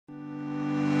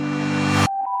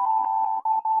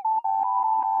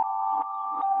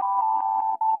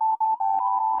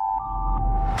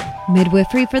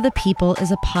Midwifery for the People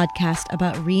is a podcast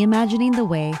about reimagining the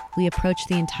way we approach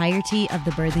the entirety of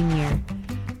the birthing year.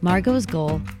 Margot's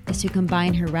goal is to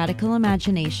combine her radical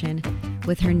imagination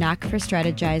with her knack for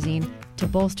strategizing to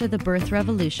bolster the birth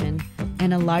revolution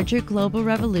and a larger global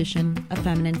revolution of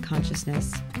feminine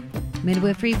consciousness.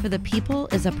 Midwifery for the People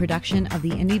is a production of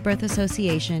the Indie Birth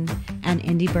Association and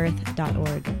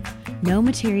indiebirth.org. No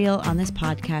material on this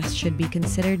podcast should be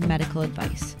considered medical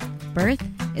advice. Birth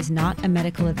is not a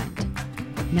medical event.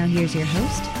 Now here's your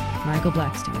host, Margot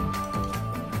Blackstone.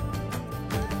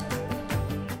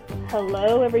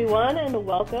 Hello everyone and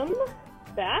welcome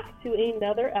back to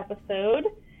another episode.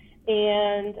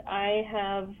 And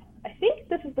I think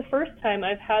this is the first time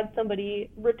I've had somebody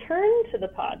return to the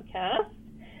podcast,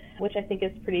 which I think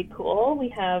is pretty cool. We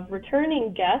have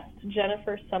returning guest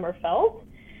Jennifer Sommerfeld,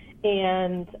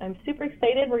 and I'm super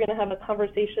excited. We're going to have a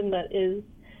conversation that is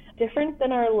different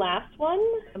than our last one.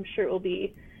 I'm sure it will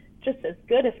be just as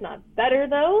good, if not better,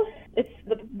 though. It's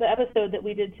the episode that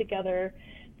we did together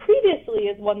previously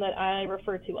is one that I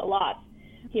refer to a lot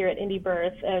here at Indie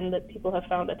Birth and that people have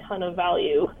found a ton of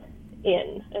value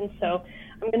in. And so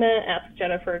I'm going to ask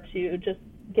Jennifer to just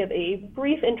give a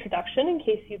brief introduction in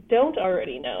case you don't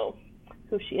already know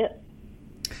who she is.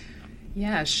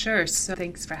 Yeah, sure. So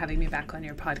thanks for having me back on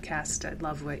your podcast. I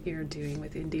love what you're doing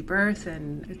with Indie Birth,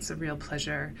 and it's a real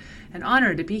pleasure and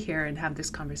honor to be here and have this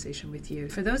conversation with you.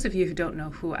 For those of you who don't know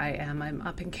who I am, I'm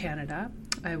up in Canada.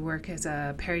 I work as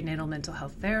a perinatal mental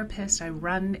health therapist. I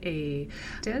run a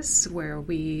practice where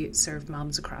we serve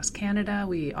moms across Canada.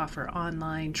 We offer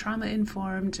online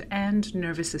trauma-informed and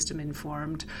nervous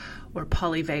system-informed or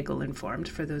polyvagal-informed,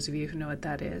 for those of you who know what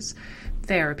that is,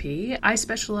 therapy. I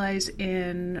specialize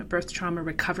in birth trauma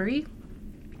recovery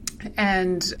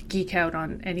and geek out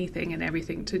on anything and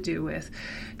everything to do with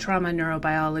trauma,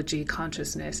 neurobiology,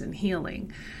 consciousness, and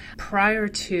healing. Prior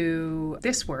to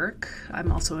this work,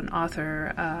 I'm also an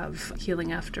author of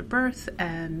Healing After Birth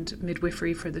and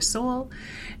Midwifery for the Soul.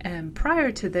 And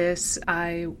prior to this,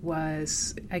 I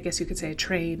was, I guess you could say, a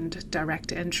trained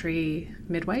direct entry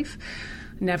midwife.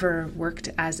 Never worked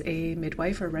as a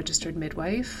midwife or registered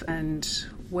midwife, and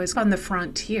was on the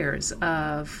frontiers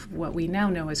of what we now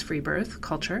know as free birth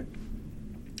culture.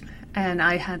 And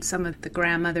I had some of the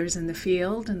grandmothers in the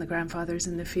field and the grandfathers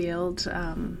in the field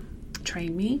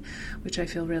train me, which I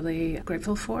feel really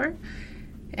grateful for.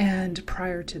 And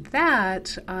prior to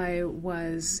that, I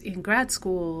was in grad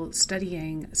school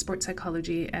studying sports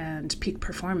psychology and peak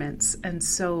performance. And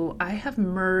so I have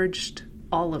merged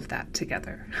all of that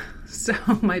together. So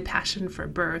my passion for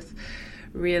birth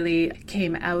really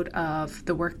came out of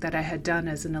the work that I had done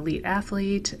as an elite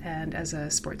athlete and as a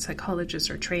sports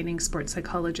psychologist or training sports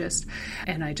psychologist.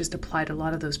 And I just applied a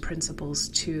lot of those principles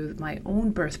to my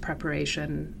own birth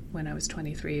preparation when I was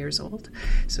 23 years old,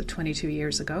 so 22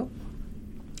 years ago.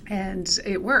 And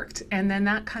it worked. And then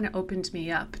that kind of opened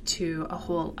me up to a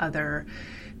whole other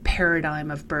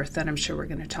paradigm of birth that I'm sure we're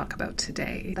going to talk about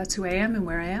today. That's who I am and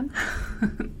where I am.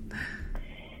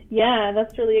 Yeah,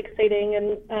 that's really exciting.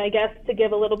 And I guess to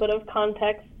give a little bit of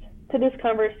context to this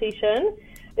conversation,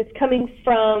 it's coming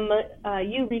from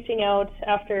you reaching out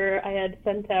after I had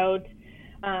sent out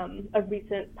a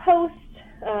recent post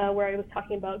where I was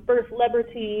talking about birth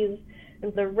celebrities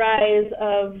and the rise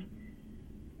of,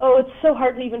 it's so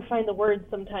hard to even find the words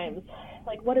sometimes.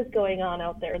 Like, what is going on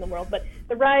out there in the world? But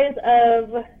the rise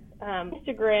of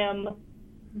Instagram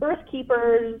birth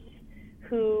keepers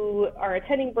who are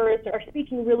attending births are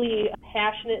speaking really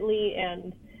passionately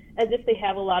and as if they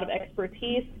have a lot of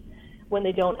expertise when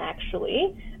they don't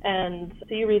actually. And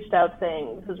so you reached out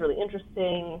saying, this is really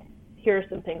interesting. Here are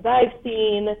some things I've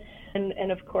seen.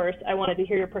 And of course, I wanted to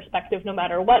hear your perspective no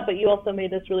matter what, but you also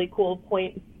made this really cool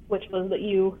point, which was that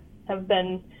you have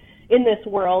been in this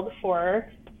world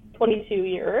for 22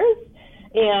 years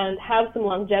and have some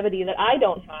longevity that I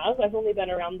don't have. I've only been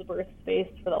around the birth space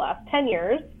for the last 10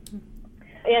 years.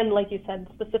 And like you said,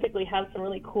 specifically have some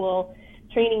really cool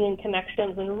training and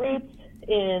connections and roots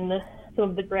in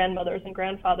some of the grandmothers and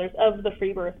grandfathers of the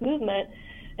free birth movement.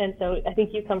 And so I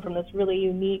think you come from this really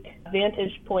unique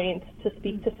vantage point to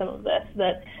speak to some of this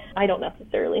that I don't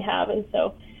necessarily have. And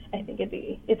so I think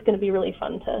it's going to be really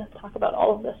fun to talk about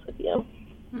all of this with you.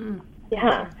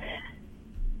 Yeah.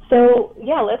 So,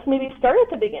 let's maybe start at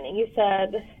the beginning. You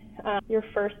said your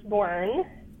firstborn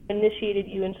initiated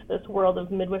you into this world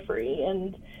of midwifery,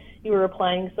 and you were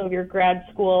applying some of your grad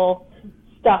school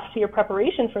stuff to your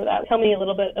preparation for that. Tell me a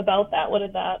little bit about that. What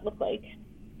did that look like?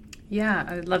 Yeah,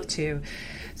 I'd love to.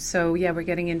 So yeah, we're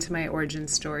getting into my origin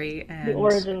story, and the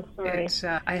origin story.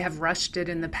 I have rushed it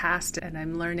in the past, and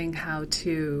I'm learning how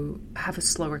to have a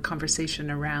slower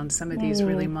conversation around some of these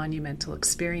really monumental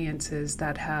experiences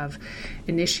that have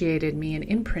initiated me and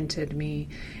imprinted me,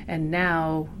 and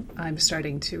now I'm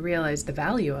starting to realize the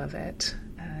value of it.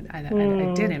 I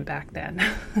didn't back then.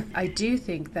 I do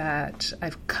think that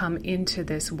I've come into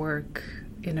this work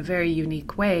in a very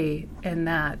unique way, in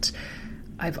that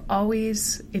I've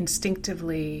always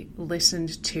instinctively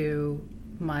listened to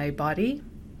my body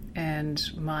and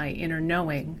my inner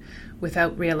knowing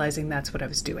without realizing that's what I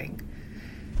was doing.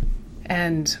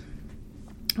 And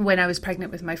when I was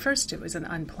pregnant with my first, it was an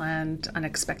unplanned,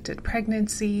 unexpected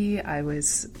pregnancy. I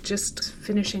was just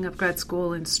finishing up grad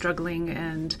school and struggling,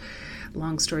 and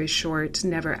long story short,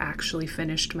 never actually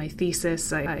finished my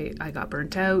thesis. I got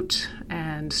burnt out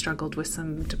and struggled with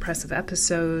some depressive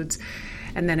episodes.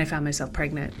 And then I found myself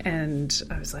pregnant, and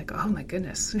I was like, oh my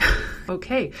goodness,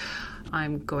 okay,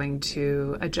 I'm going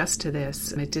to adjust to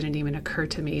this. And it didn't even occur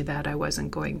to me that I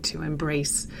wasn't going to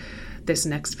embrace this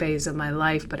next phase of my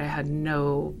life, but I had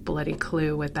no bloody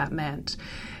clue what that meant.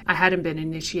 I hadn't been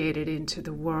initiated into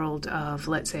the world of,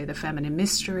 let's say, the feminine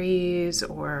mysteries,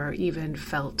 or even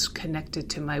felt connected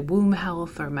to my womb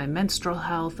health or my menstrual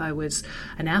health. I was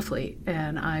an athlete,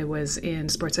 and I was in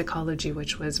sports psychology,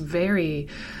 which was very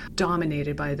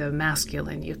dominated by the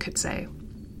masculine, you could say.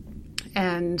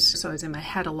 And so I was in my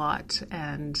head a lot,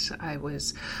 and I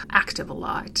was active a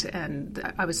lot,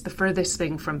 and I was the furthest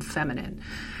thing from feminine.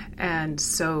 And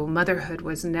so motherhood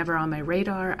was never on my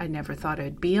radar. I never thought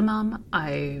I'd be a mom.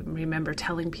 I remember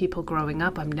telling people growing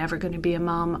up, I'm never going to be a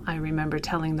mom. I remember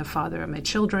telling the father of my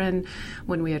children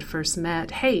when we had first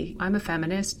met, hey, I'm a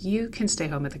feminist. You can stay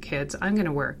home with the kids. I'm going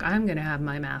to work. I'm going to have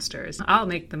my master's. I'll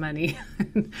make the money.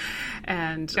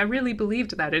 And I really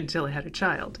believed that until I had a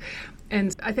child.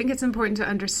 And I think it's important to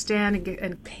understand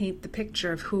and paint the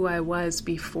picture of who I was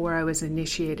before I was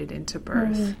initiated into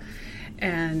birth. Mm-hmm.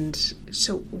 And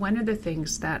so one of the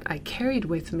things that I carried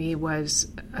with me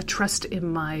was a trust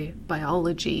in my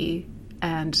biology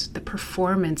and the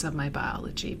performance of my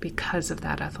biology because of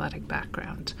that athletic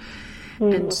background.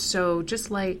 Mm. And so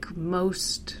just like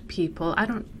most people, I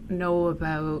don't know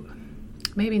about,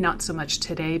 maybe not so much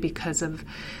today because of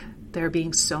there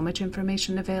being so much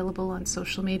information available on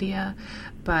social media.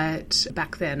 But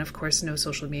back then, of course, no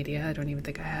social media. I don't even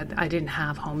think I didn't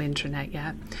have home internet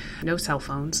yet. No cell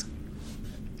phones.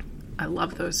 I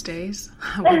love those days.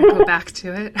 I want to go back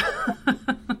to it.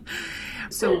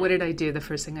 So what did I do? The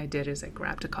first thing I did is I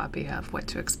grabbed a copy of What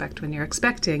to Expect When You're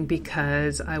Expecting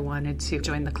because I wanted to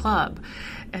join the club.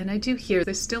 And I do hear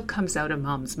this still comes out of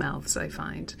moms' mouths, I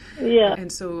find. Yeah.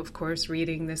 And so, of course,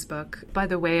 reading this book. By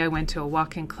the way, I went to a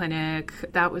walk-in clinic.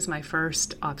 That was my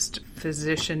first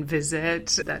physician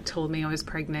visit that told me I was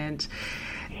pregnant.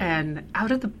 And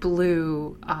out of the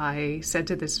blue, I said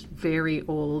to this very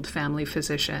old family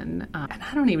physician, and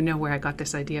I don't even know where I got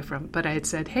this idea from, but I had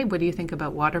said, hey, what do you think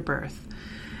about water birth?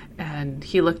 And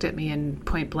he looked at me and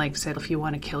point blank said, if you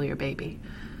want to kill your baby.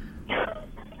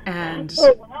 And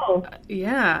oh, wow.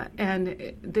 Yeah,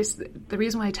 and the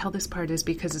reason why I tell this part is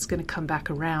because it's going to come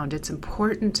back around. It's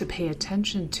important to pay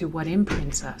attention to what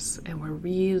imprints us, and we're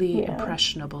really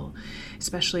impressionable,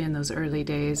 especially in those early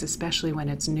days, especially when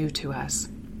it's new to us.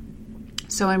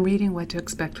 So I'm reading What to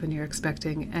Expect When You're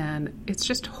Expecting, and it's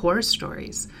just horror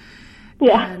stories.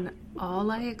 Yeah. And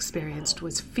all I experienced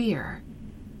was fear.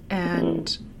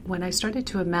 And when I started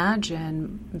to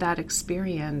imagine that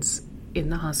experience in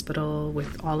the hospital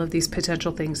with all of these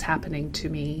potential things happening to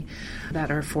me that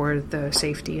are for the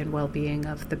safety and well-being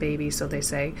of the baby, so they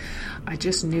say, I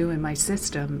just knew in my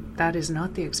system that is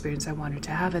not the experience I wanted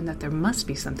to have, and that there must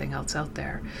be something else out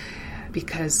there.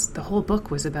 Because the whole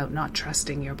book was about not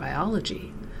trusting your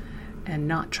biology and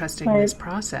not trusting this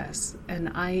process.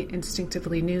 And I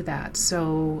instinctively knew that.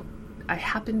 So I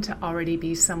happened to already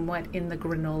be somewhat in the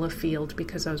granola field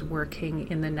because I was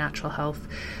working in the natural health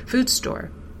food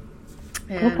store.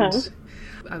 And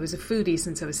I was a foodie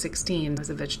since I was 16. I was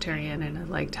a vegetarian and I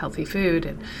liked healthy food.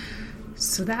 And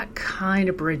so that kind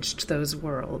of bridged those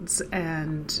worlds.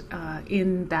 And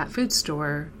in that food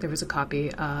store, there was a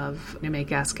copy of May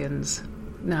Gaskin's,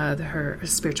 her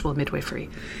Spiritual Midwifery.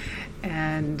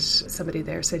 And somebody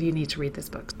there said, you need to read this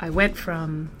book. I went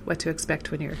from What to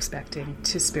Expect When You're Expecting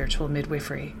to Spiritual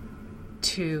Midwifery,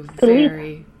 to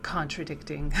very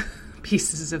contradicting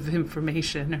pieces of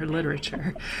information or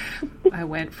literature. I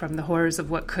went from the horrors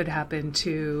of what could happen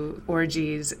to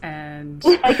orgies and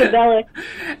psychedelic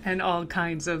and all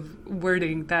kinds of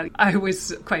wording that I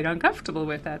was quite uncomfortable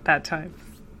with at that time.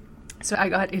 So I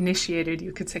got initiated,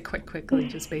 you could say, quite quickly,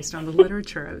 just based on the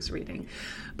literature I was reading.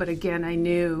 But again, I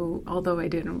knew, although I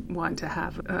didn't want to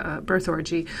have a birth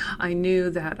orgy, I knew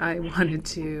that I wanted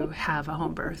to have a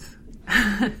home birth.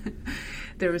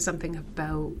 There was something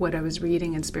about what I was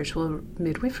reading in spiritual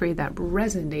midwifery that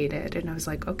resonated. And I was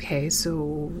like, okay,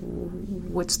 so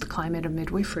what's the climate of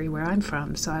midwifery where I'm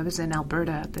from? So I was in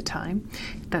Alberta at the time.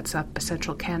 That's up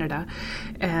central Canada.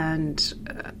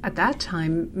 And at that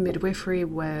time, midwifery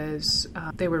was,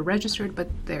 they were registered, but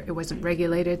it wasn't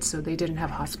regulated, so they didn't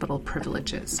have hospital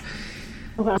privileges.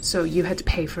 Okay. So you had to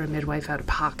pay for a midwife out of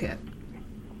pocket.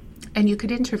 And you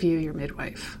could interview your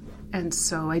midwife. And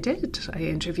so I did. I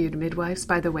interviewed midwives.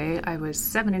 By the way, I was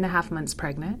 7.5 months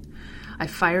pregnant. I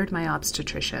fired my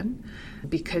obstetrician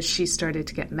because she started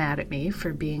to get mad at me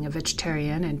for being a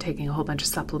vegetarian and taking a whole bunch of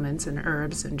supplements and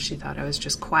herbs, and she thought I was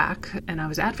just quack. And I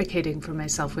was advocating for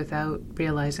myself without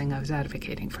realizing I was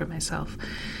advocating for myself.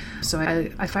 So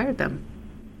I fired them.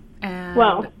 And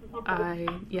wow.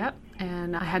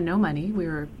 And I had no money. We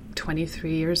were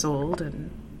 23 years old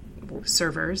and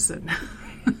servers and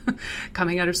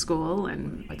coming out of school,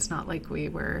 and it's not like we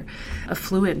were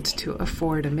affluent to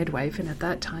afford a midwife, and at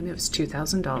that time it was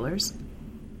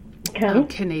 $2,000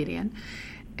 Canadian,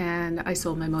 and I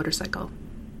sold my motorcycle,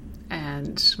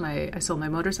 and I sold my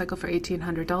motorcycle for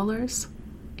 $1,800,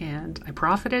 and I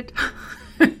profited,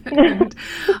 and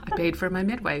I paid for my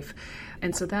midwife.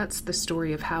 And so that's the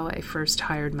story of how I first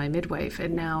hired my midwife.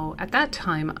 And now, at that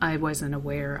time, I wasn't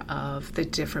aware of the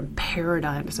different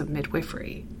paradigms of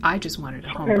midwifery. I just wanted a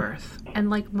home birth. And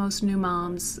like most new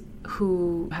moms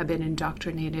who have been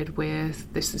indoctrinated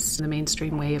with, this is the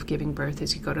mainstream way of giving birth,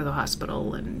 is you go to the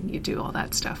hospital and you do all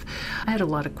that stuff. I had a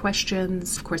lot of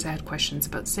questions. Of course, I had questions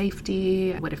about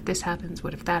safety. What if this happens?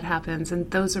 What if that happens? And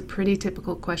those are pretty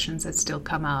typical questions that still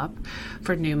come up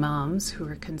for new moms who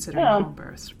are considering home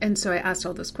births. And so I asked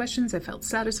all those questions. I felt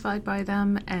satisfied by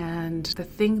them. And the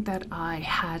thing that I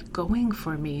had going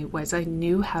for me was I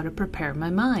knew how to prepare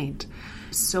my mind.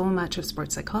 So much of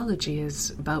sports psychology is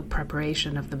about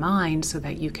preparation of the mind so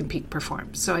that you can peak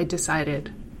perform. So I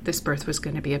decided this birth was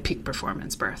going to be a peak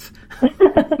performance birth.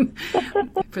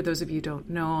 For those of you who don't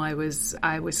know, I was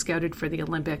scouted for the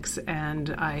Olympics,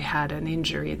 and I had an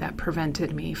injury that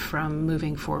prevented me from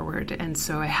moving forward. And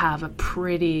so I have a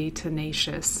pretty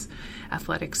tenacious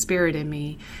athletic spirit in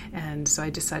me. And so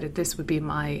I decided this would be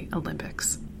my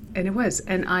Olympics. And it was,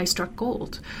 and I struck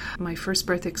gold. My first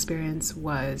birth experience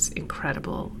was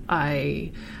incredible.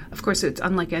 Of course, it's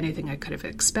unlike anything I could have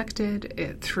expected.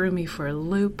 It threw me for a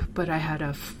loop, but I had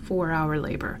a 4-hour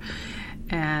labor.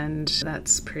 And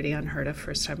that's pretty unheard of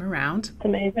first time around.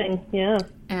 Amazing, yeah.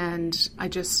 And I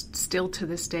just still to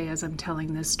this day, as I'm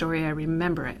telling this story, I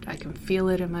remember it. I can feel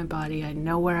it in my body. I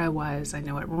know where I was. I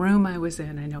know what room I was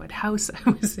in. I know what house I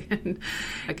was in.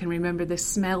 I can remember the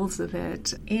smells of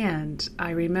it. And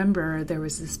I remember there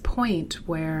was this point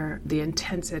where the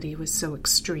intensity was so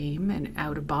extreme, and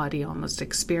out of body almost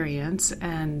experience.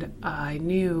 And I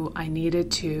knew I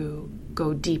needed to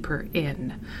go deeper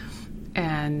in.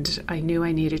 And I knew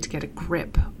I needed to get a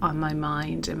grip on my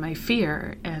mind and my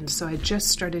fear. And so I just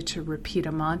started to repeat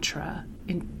a mantra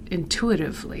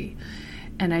intuitively.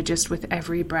 And I just, with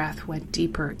every breath, went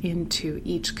deeper into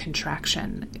each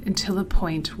contraction until the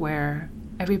point where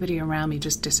everybody around me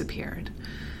just disappeared.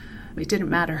 It didn't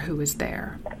matter who was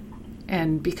there.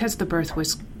 And because the birth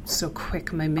was so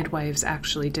quick, my midwives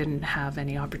actually didn't have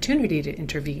any opportunity to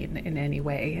intervene in any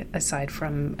way aside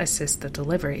from assist the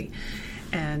delivery.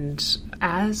 And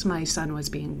as my son was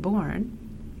being born,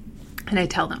 and I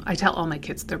tell all my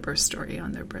kids their birth story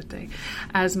on their birthday.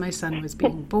 As my son was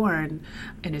being born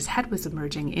and his head was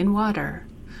emerging in water,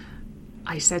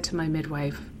 I said to my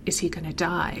midwife, "Is he going to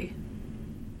die?"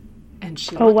 And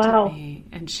she looked at me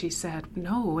and she said,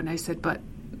 "No." And I said, "But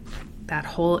that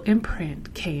whole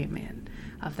imprint came in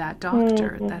of that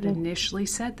doctor that initially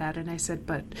said that." And I said,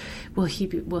 "But will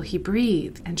he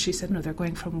breathe?" And she said, "No, they're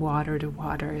going from water to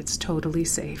water. It's totally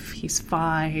safe. He's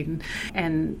fine."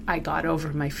 And I got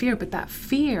over my fear, but that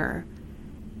fear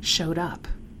showed up,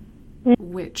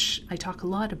 which I talk a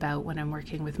lot about when I'm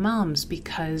working with moms,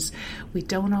 because we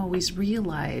don't always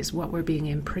realize what we're being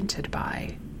imprinted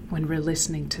by when we're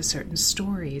listening to certain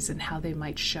stories and how they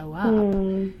might show up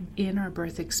in our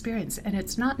birth experience. And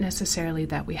it's not necessarily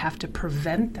that we have to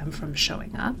prevent them from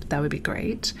showing up. That would be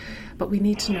great. But we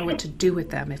need to know what to do with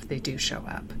them if they do show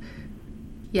up.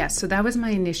 Yeah, so that was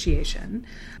my initiation.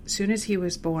 As soon as he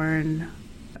was born,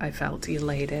 I felt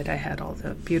elated. I had all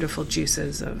the beautiful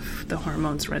juices of the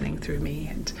hormones running through me.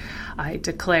 And I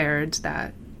declared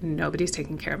that nobody's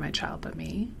taking care of my child but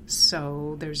me.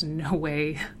 So there's no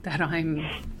way that I'm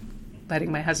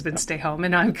letting my husband stay home,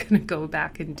 and I'm going to go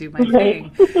back and do my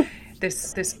thing.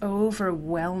 This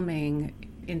overwhelming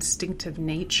instinctive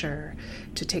nature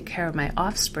to take care of my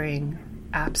offspring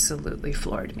absolutely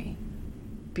floored me,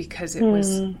 because it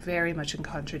was very much in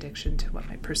contradiction to what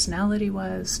my personality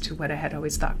was, to what I had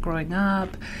always thought growing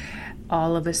up.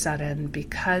 All of a sudden,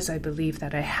 because I believed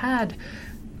that I had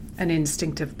an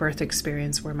instinctive birth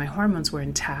experience where my hormones were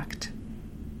intact,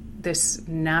 this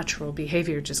natural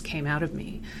behavior just came out of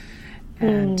me.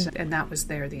 And that was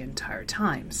there the entire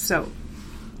time. So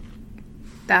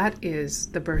that is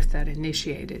the birth that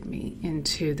initiated me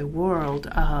into the world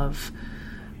of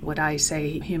what I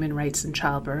say human rights in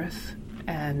childbirth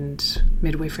and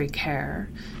midwifery care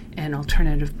and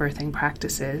alternative birthing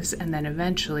practices, and then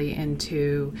eventually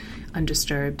into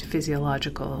undisturbed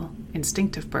physiological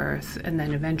instinctive birth, and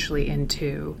then eventually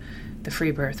into the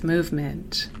free birth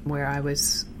movement, where I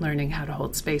was learning how to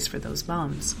hold space for those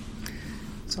moms.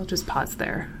 So I'll just pause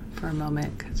there for a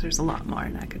moment, because there's a lot more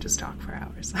and I could just talk for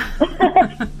hours.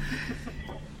 That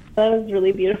was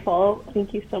really beautiful.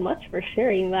 Thank you so much for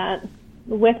sharing that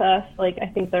with us. Like, I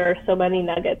think there are so many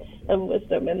nuggets of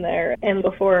wisdom in there. And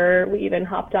before we even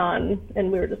hopped on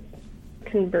and we were just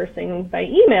conversing by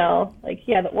email, like,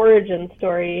 the origin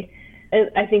story,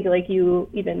 I think like you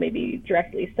even maybe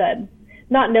directly said,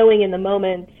 not knowing in the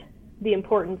moment the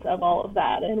importance of all of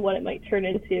that and what it might turn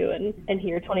into, and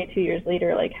here 22 years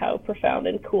later, like how profound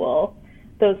and cool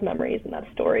those memories and that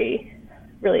story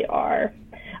really are.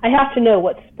 I have to know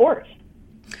what sport.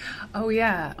 Oh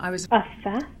yeah, I was a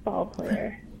fastball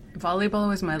player. Volleyball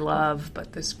was my love,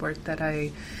 but the sport that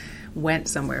I went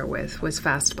somewhere with was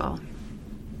fastball.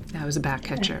 I was a back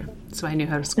catcher, so I knew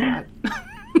how to squat.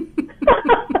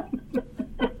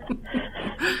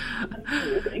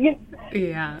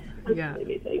 Yeah.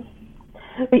 Amazing.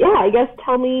 But I guess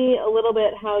tell me a little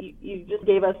bit how you just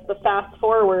gave us the fast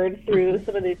forward through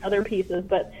some of these other pieces,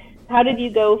 but how did you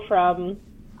go from,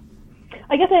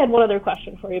 I guess I had one other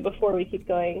question for you before we keep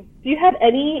going. Do you have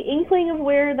any inkling of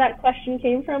where that question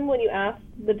came from when you asked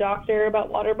the doctor about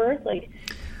water birth, like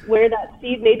where that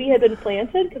seed maybe had been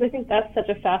planted? Because I think that's such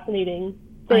a fascinating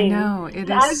thing. I know, it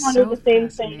is I wondered so the same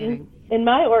fascinating. thing in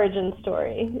my origin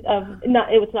story of it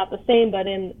was not the same, but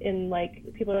in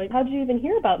like people are like, how did you even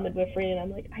hear about midwifery? And I'm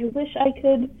like, I wish I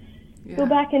could go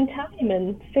back in time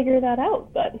and figure that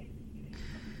out. But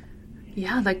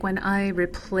like when I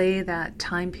replay that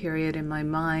time period in my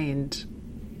mind,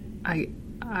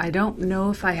 I don't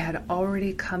know if I had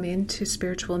already come into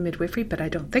spiritual midwifery, but I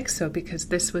don't think so, because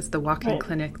this was the walk-in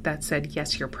clinic that said,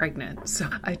 yes, you're pregnant. So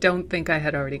I don't think I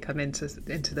had already come into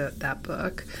that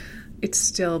book. It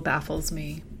still baffles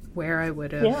me where I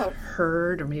would have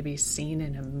heard or maybe seen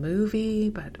in a movie,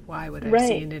 but why would I have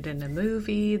seen it in a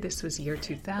movie? This was year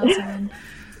 2000.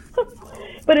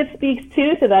 But it speaks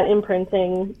too to that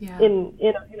imprinting in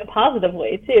a positive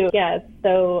way too.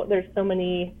 So there's so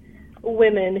many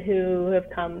women who have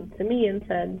come to me and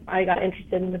said, I got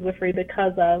interested in midwifery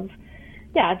because of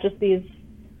just these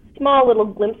small little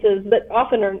glimpses that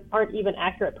often aren't even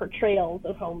accurate portrayals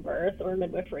of home birth or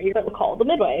midwifery, but we'll call The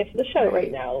Midwife, the show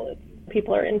right now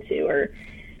people are into, or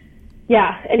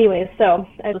anyways, so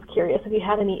I was curious if you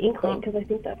had any inkling, because I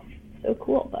think that's so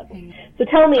cool. But so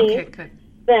tell me,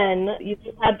 then you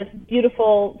had this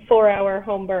beautiful 4-hour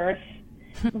home birth.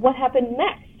 What happened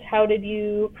next? How did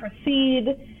you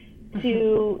proceed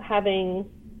to having,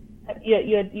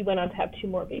 you went on to have 2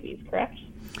 more babies, correct?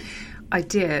 I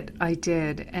did.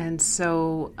 And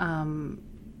so,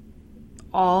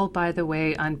 all, by the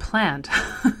way, unplanned.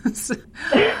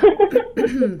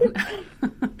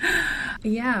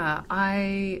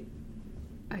 I,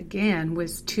 again,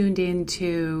 was tuned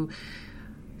into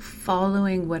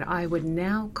following what I would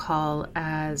now call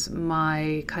as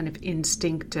my kind of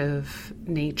instinctive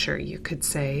nature, you could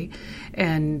say,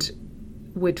 and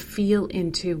would feel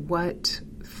into what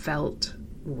felt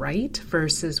right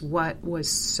versus what was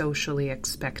socially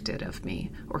expected of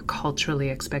me or culturally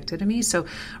expected of me. So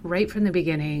right from the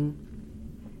beginning,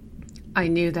 I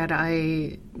knew that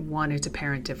I wanted to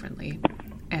parent differently.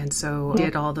 And so I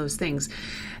did all those things.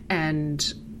 And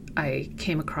I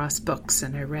came across books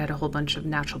and I read a whole bunch of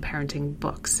natural parenting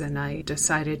books, and I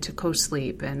decided to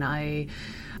co-sleep, and I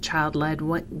child-led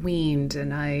weaned,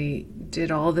 and I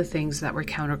did all the things that were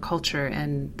counterculture,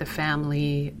 and the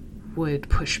family would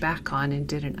push back on and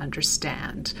didn't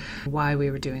understand why we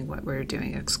were doing what we were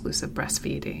doing, exclusive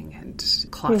breastfeeding and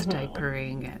cloth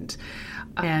diapering.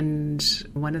 And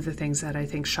one of the things that I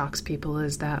think shocks people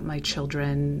is that my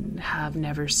children have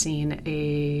never seen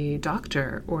a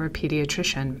doctor or a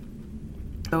pediatrician.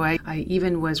 So I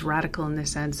even was radical in the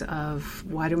sense of,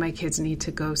 why do my kids need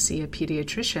to go see a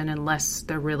pediatrician unless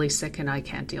they're really sick and I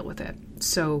can't deal with it?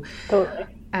 So Totally.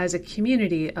 as a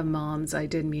community of moms, I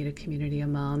did meet a community of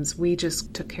moms. We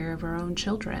just took care of our own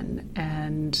children,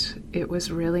 and it was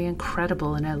really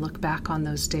incredible. And I look back on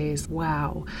those days,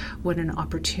 wow, what an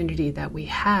opportunity that we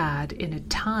had in a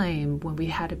time when we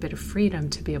had a bit of freedom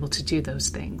to be able to do those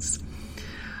things.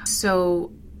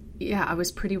 So yeah, I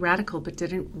was pretty radical, but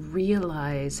didn't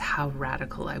realize how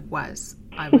radical I was.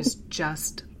 I was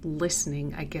just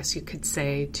listening, I guess you could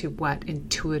say, to what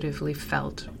intuitively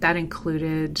felt. That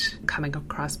included coming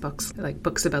across books, like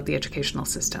books about the educational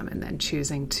system, and then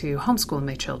choosing to homeschool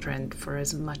my children for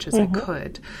as much as I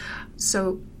could.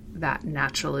 So that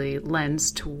naturally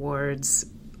lends towards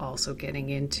also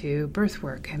getting into birth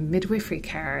work and midwifery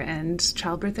care and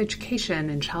childbirth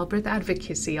education and childbirth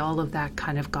advocacy. All of that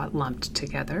kind of got lumped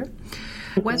together.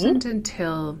 It wasn't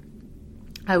until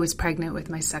I was pregnant with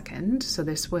my second, so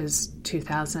this was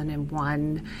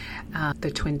 2001, the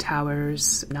Twin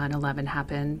Towers, 9/11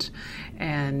 happened,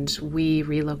 and we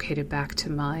relocated back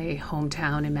to my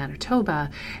hometown in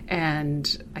Manitoba,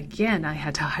 and again, I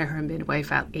had to hire a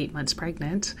midwife at 8 months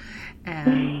pregnant,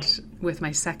 and with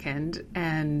my second,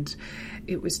 and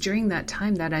it was during that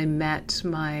time that I met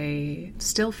my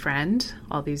still friend,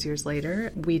 all these years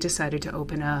later. We decided to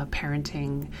open a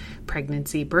parenting,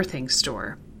 pregnancy, birthing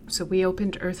store. So we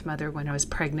opened Earth Mother when I was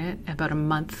pregnant, about a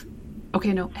month.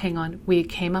 Okay, no, hang on. We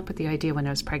came up with the idea when I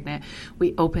was pregnant.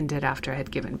 We opened it after I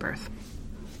had given birth.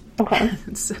 Okay.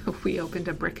 So we opened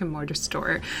a brick and mortar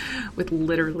store with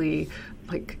literally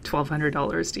like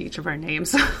 $1,200 to each of our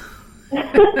names.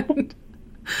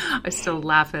 I still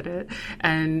laugh at it.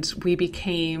 And we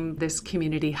became this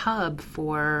community hub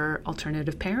for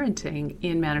alternative parenting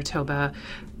in Manitoba,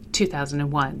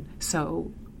 2001.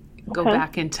 So go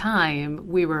back in time,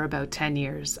 we were about 10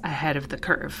 years ahead of the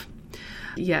curve.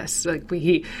 Yes, like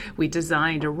we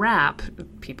designed a wrap.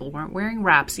 People weren't wearing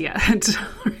wraps yet.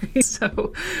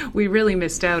 So we really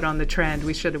missed out on the trend.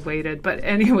 We should have waited. But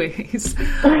anyways,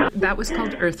 that was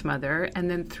called Earth Mother. And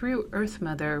then through Earth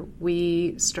Mother,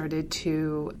 we started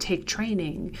to take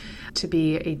training to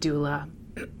be a doula.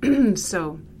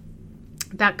 So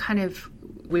that kind of,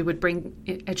 we would bring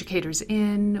educators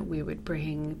in, we would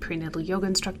bring prenatal yoga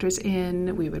instructors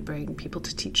in, we would bring people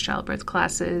to teach childbirth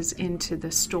classes into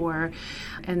the store,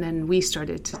 and then we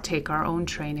started to take our own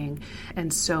training.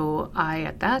 And so I,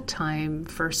 at that time,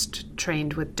 first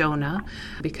trained with Dona,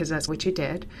 because that's what you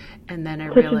did, and then I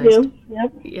realized,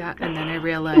 and then I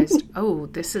realized, oh,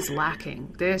 this is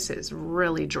lacking. This is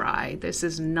really dry. This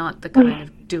is not the kind of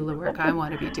doula work I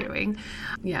want to be doing.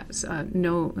 Yes,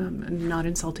 no, not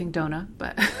insulting Dona,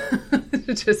 but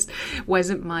it just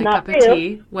wasn't my cup of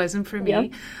tea, wasn't for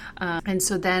me. And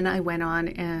so then I went on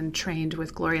and trained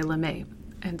with Gloria LeMay.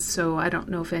 And so I don't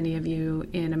know if any of you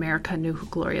in America knew who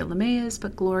Gloria LeMay is,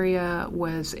 but Gloria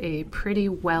was a pretty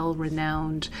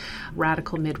well-renowned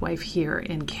radical midwife here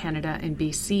in Canada and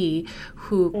BC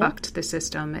who bucked the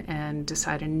system and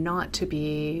decided not to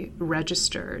be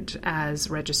registered as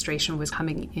registration was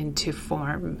coming into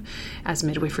form as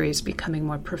midwifery is becoming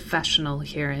more professional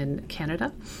here in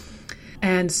Canada.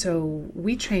 And so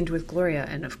we trained with Gloria,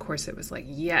 and of course it was like,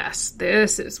 yes,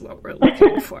 this is what we're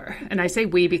looking for. And I say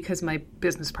we because my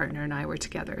business partner and I were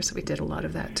together, so we did a lot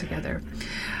of that together.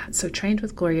 So trained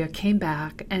with Gloria, came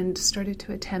back and started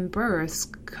to attend births,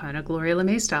 kind of Gloria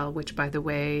LeMay style, which, by the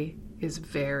way, is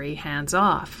very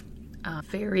hands-off,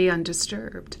 very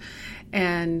undisturbed.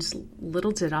 And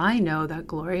little did I know that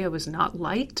Gloria was not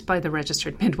liked by the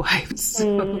registered midwives.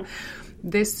 So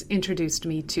this introduced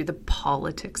me to the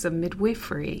politics of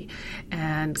midwifery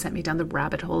and sent me down the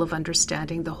rabbit hole of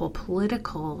understanding the whole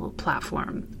political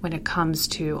platform when it comes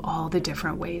to all the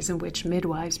different ways in which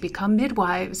midwives become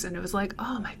midwives. And it was like,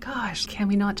 oh my gosh, can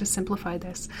we not just simplify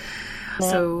this?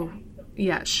 So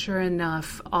yeah, sure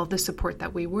enough, all the support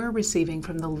that we were receiving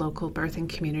from the local birthing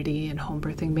community and home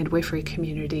birthing midwifery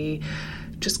community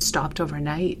just stopped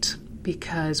overnight,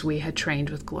 because we had trained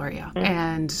with Gloria.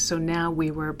 And so now we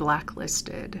were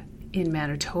blacklisted in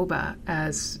Manitoba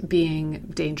as being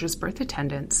dangerous birth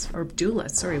attendants, or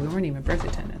doulas. Sorry, we weren't even birth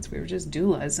attendants. We were just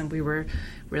doulas, and we were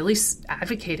really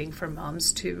advocating for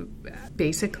moms to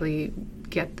basically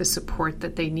get the support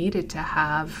that they needed to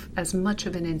have as much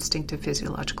of an instinctive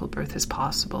physiological birth as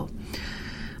possible.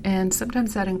 And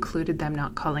sometimes that included them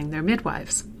not calling their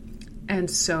midwives. And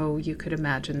so you could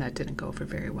imagine that didn't go over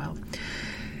very well.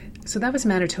 So that was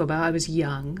Manitoba. I was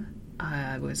young.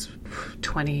 I was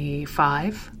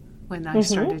 25 when I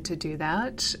started to do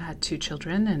that. I had 2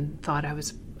 children and thought I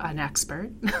was an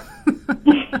expert.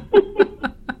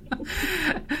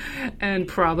 and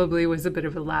probably was a bit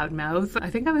of a loudmouth. I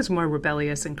think I was more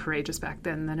rebellious and courageous back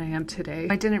then than I am today.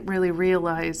 I didn't really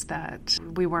realize that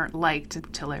we weren't liked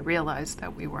until I realized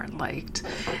that we weren't liked.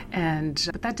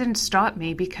 But that didn't stop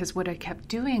me, because what I kept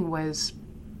doing was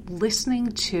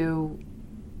listening to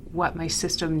what my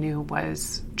system knew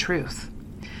was truth,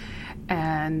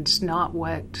 and not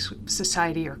what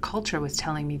society or culture was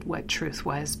telling me what truth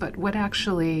was, but what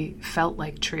actually felt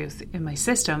like truth in my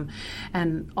system,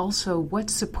 and also what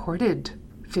supported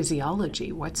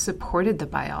physiology, what supported the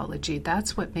biology.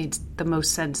 That's what made the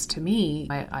most sense to me.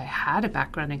 I had a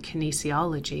background in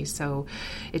kinesiology, so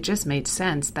it just made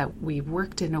sense that we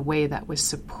worked in a way that was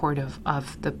supportive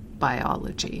of the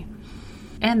biology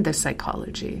and the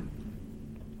psychology.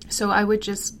 So I would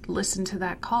just listen to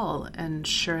that call, and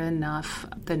sure enough,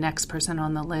 the next person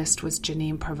on the list was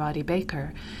Janine Parvati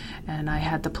Baker, and I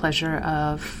had the pleasure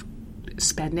of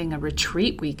spending a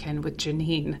retreat weekend with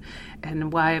Janine.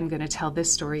 And why I'm going to tell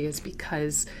this story is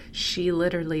because she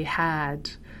literally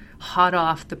had, hot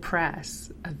off the press,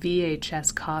 a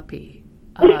VHS copy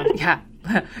of,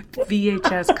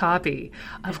 VHS copy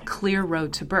of Clear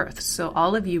Road to Birth. So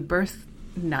all of you birth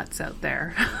nuts out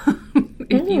there,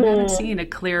 if you haven't seen A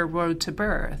Clear Road to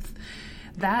Birth,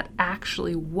 that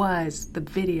actually was the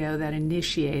video that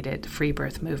initiated the free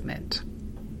birth movement.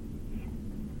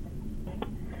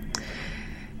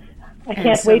 I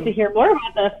can't wait to hear more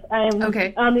about this. I'm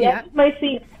on the edge of my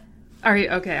seat. Are you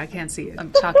okay? I can't see it.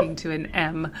 I'm talking to an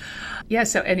M. Yeah.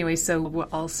 So anyway, so we're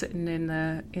all sitting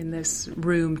in this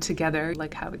room together,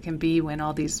 like how it can be when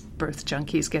all these birth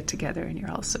junkies get together and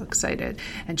you're all so excited.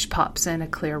 And she pops in A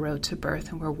Clear Road to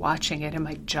Birth, and we're watching it, and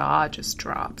my jaw just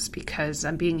drops, because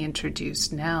I'm being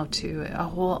introduced now to a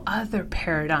whole other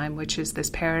paradigm, which is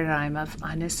this paradigm of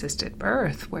unassisted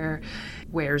birth,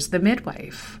 where's the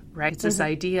midwife? Right? It's this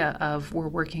idea of we're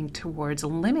working towards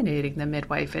eliminating the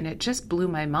midwife, and it just blew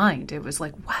my mind. It was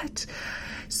like, what?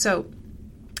 So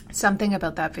something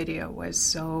about that video was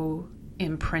so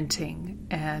imprinting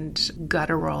and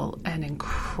guttural and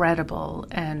incredible,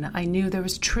 and I knew there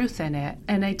was truth in it,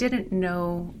 and I didn't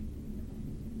know.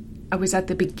 I was at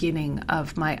the beginning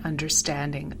of my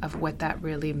understanding of what that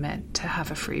really meant to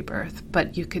have a free birth,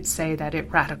 but you could say that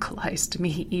it radicalized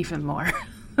me even more.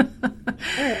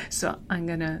 So I'm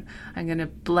gonna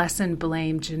bless and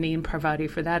blame Janine Parvati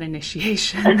for that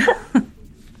initiation,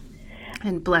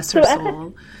 and bless her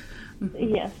soul.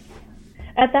 Yes.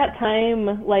 At that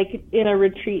time, like in a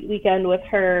retreat weekend with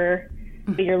her,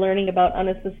 you're learning about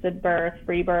unassisted birth,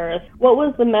 free birth. What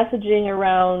was the messaging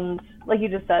around, like you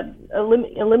just said,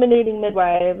 eliminating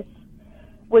midwives?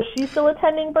 Was she still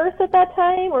attending births at that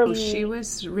time, or she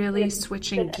was really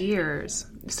switching gears?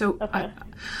 So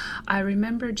I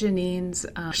remember Janine's,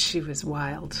 she was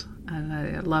wild, and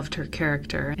I loved her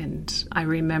character. And I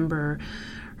remember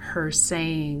her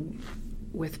saying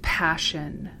with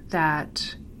passion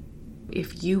that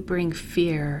if you bring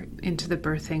fear into the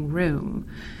birthing room,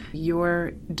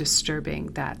 you're disturbing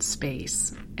that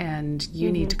space, and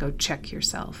you need to go check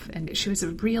yourself. And she was a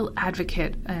real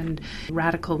advocate and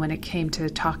radical when it came to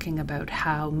talking about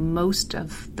how most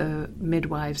of the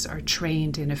midwives are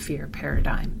trained in a fear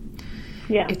paradigm.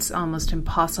 Yeah. It's almost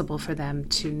impossible for them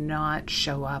to not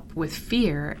show up with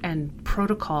fear, and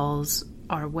protocols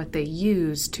are what they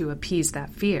use to appease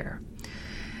that fear.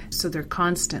 So they're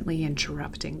constantly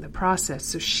interrupting the process.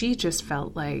 So she just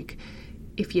felt like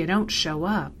if you don't show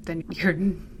up, then you're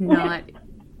not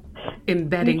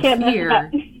embedding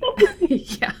fear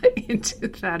into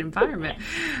that environment.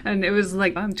 And it was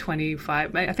like, I'm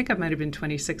 25. I think I might have been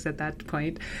 26 at that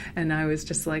point. And I was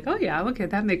just like, oh yeah, okay,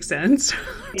 that makes sense.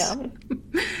 Yeah.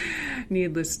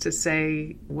 Needless to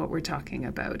say, what we're talking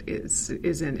about is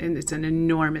it's an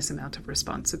enormous amount of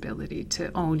responsibility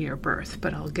to own your birth,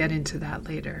 but I'll get into that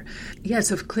later. Yeah,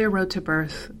 so Clear Road to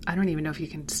Birth, I don't even know if you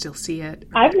can still see it.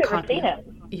 I've never seen it.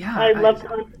 Yeah, I'd love to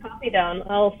hunt a copy down.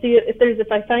 I'll see it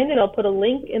if I find it. I'll put a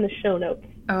link in the show notes.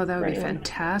 Oh, that would be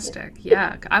fantastic.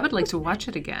 Yeah, I would like to watch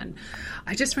it again.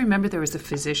 I just remember there was a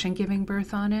physician giving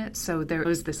birth on it. So there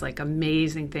was this like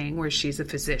amazing thing where she's a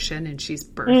physician and she's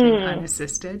birthing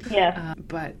unassisted. Yeah.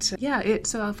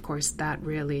 So of course that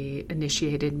really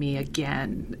initiated me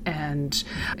again. And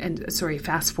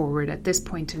fast forward, at this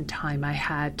point in time, I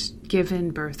had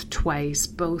given birth twice,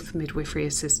 both midwifery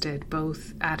assisted,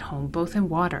 both at home, both in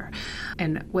water.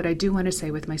 And what I do want to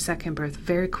say with my second birth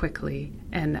very quickly,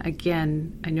 and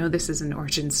again, I know this is an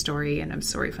origin story, and I'm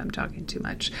sorry if I'm talking too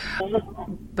much,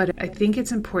 but I think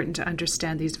it's important to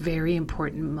understand these very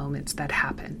important moments that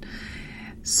happen.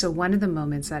 So one of the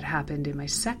moments that happened in my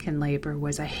second labor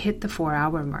was I hit the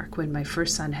 4-hour mark when my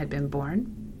first son had been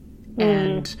born,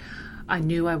 and I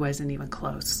knew I wasn't even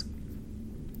close.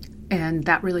 And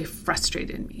that really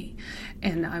frustrated me.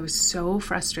 And I was so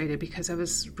frustrated because I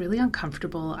was really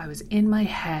uncomfortable. I was in my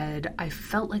head. I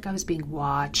felt like I was being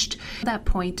watched. That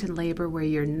point in labor where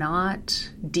you're not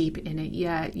deep in it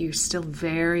yet, you're still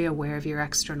very aware of your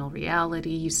external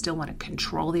reality. You still want to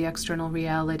control the external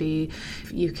reality.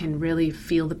 You can really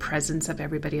feel the presence of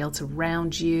everybody else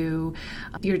around you.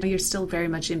 You're still very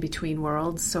much in between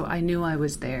worlds. So I knew I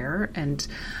was there. And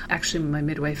actually, my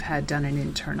midwife had done an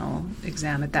internal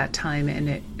exam at that time, and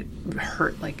it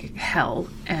hurt like hell.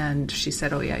 And she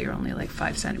said, "Oh yeah, you're only like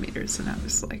 5 centimeters." And I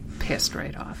was like pissed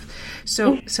right off.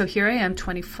 So here I am,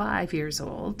 25 years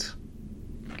old,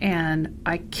 and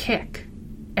I kick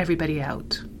everybody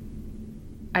out.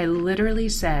 I literally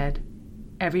said,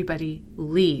 "Everybody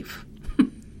leave."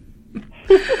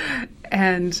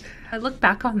 And I look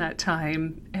back on that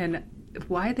time, and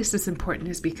why this is important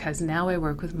is because now I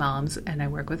work with moms, and I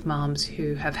work with moms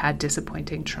who have had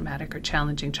disappointing, traumatic, or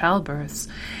challenging childbirths.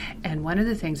 And one of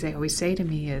the things they always say to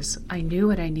me is, "I knew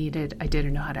what I needed. I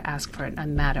didn't know how to ask for it. And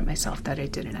I'm mad at myself that I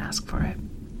didn't ask for it."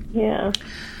 Yeah.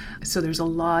 So there's a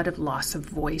lot of loss of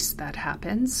voice that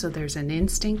happens. So there's an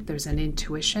instinct, there's an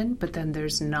intuition, but then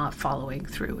there's not following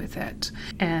through with it.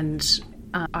 And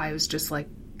I was just like,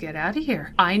 get out of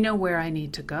here. I know where I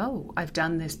need to go. I've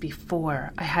done this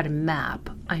before. I had a map.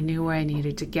 I knew where I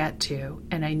needed to get to.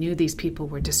 And I knew these people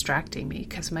were distracting me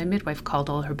because my midwife called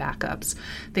all her backups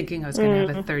thinking I was going to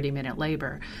have a 30-minute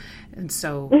labor. And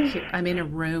so I'm in a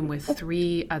room with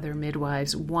 3 other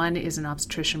midwives. One is an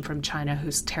obstetrician from China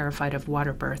who's terrified of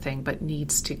water birthing but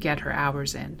needs to get her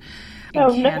hours in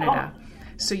Canada. No.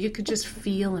 So you could just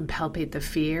feel and palpate the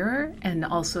fear and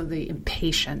also the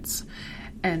impatience.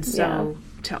 And so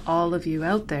to all of you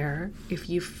out there, if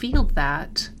you feel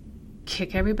that,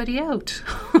 kick everybody out.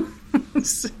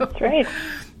 That's right.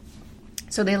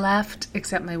 So they left,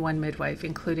 except my one midwife,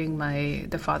 including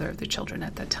the father of the children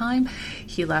at that time.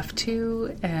 He left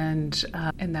too, and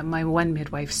then my one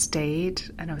midwife stayed,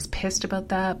 and I was pissed about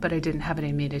that, but I didn't have it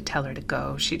in me to tell her to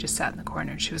go. She just sat in the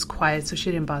corner, and she was quiet, so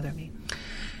she didn't bother me.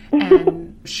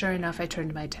 And sure enough, I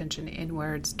turned my attention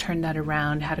inwards, turned that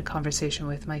around, had a conversation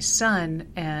with my son,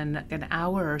 and an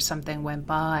hour or something went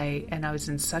by, and I was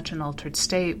in such an altered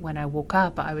state. When I woke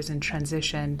up, I was in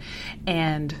transition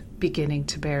and beginning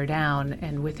to bear down,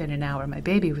 and within an hour, my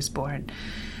baby was born.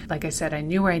 Like I said, I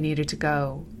knew where I needed to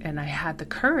go, and I had the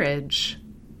courage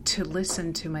to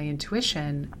listen to my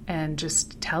intuition and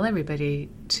just tell everybody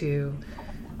to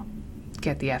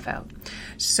get the F out.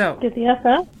 So get the F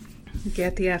out?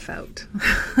 Get the F out.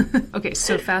 Okay,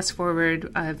 so fast forward,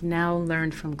 I've now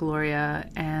learned from Gloria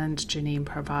and Janine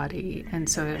Parvati, and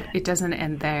so it doesn't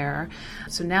end there.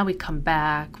 So now we come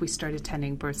back, we start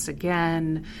attending births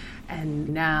again, and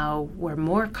now we're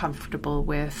more comfortable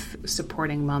with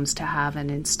supporting moms to have an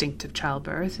instinctive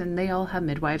childbirth, and they all have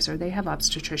midwives or they have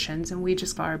obstetricians, and we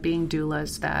just are being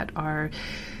doulas that are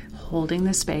holding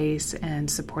the space and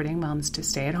supporting moms to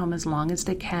stay at home as long as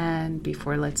they can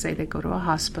before, let's say, they go to a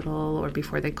hospital or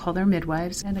before they call their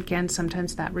midwives. And again,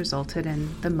 sometimes that resulted in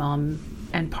the mom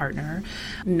and partner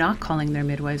not calling their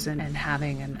midwives and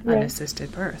having an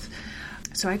unassisted birth.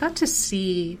 So I got to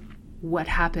see what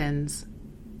happens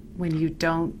when you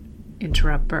don't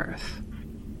interrupt birth.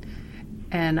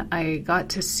 And I got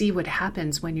to see what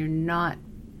happens when you're not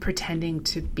pretending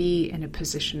to be in a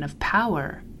position of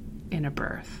power in a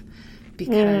birth.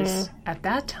 Because at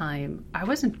that time, I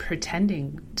wasn't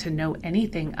pretending to know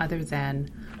anything other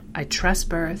than I trust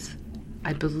birth,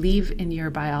 I believe in your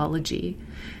biology,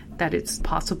 that it's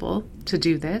possible to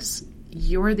do this.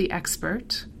 You're the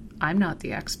expert, I'm not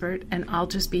the expert, and I'll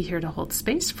just be here to hold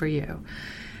space for you.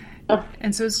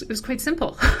 And so it was quite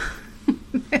simple,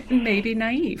 maybe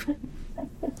naive.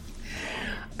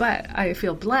 But I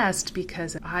feel blessed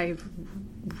because I've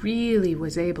really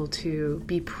was able to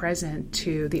be present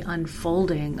to the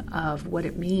unfolding of what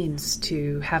it means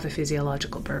to have a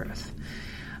physiological birth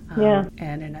and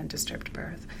an undisturbed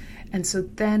birth. And so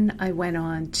then I went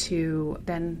on to,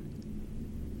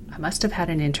 I must have had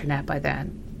an internet by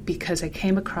then, because I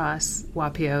came across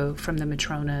Wapio from the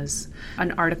Matronas,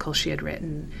 an article she had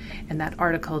written, and that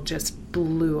article just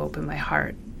blew open my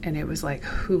heart. And it was like,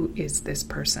 who is this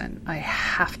person? I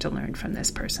have to learn from this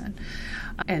person.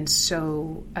 And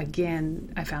so,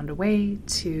 again, I found a way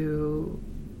to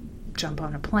jump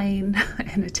on a plane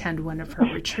and attend one of her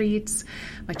retreats.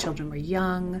 My children were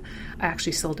young. I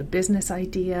actually sold a business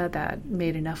idea that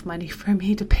made enough money for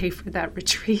me to pay for that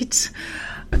retreat.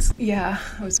 I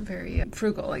was very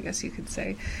frugal, I guess you could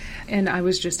say. And I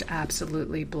was just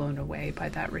absolutely blown away by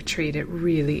that retreat. It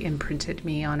really imprinted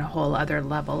me on a whole other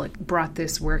level. It brought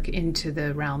this work into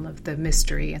the realm of the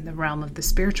mystery and the realm of the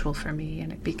spiritual for me,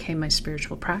 and it became my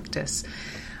spiritual practice.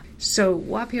 So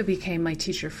Wapio became my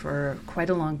teacher for quite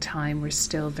a long time. We're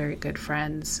still very good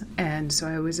friends. And so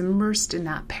I was immersed in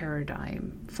that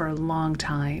paradigm for a long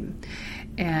time.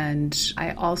 And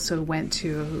I also went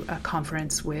to a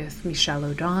conference with Michel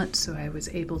Odent, so I was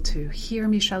able to hear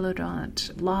Michel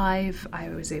Odent live. I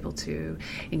was able to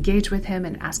engage with him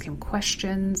and ask him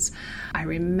questions. I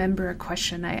remember a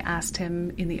question I asked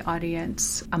him in the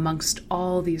audience amongst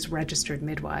all these registered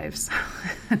midwives.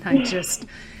 And I just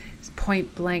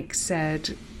point blank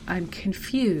said, I'm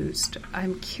confused.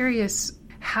 I'm curious,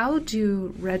 how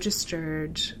do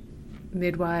registered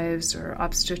midwives or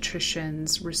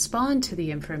obstetricians respond to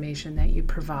the information that you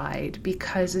provide?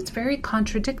 Because it's very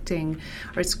contradicting,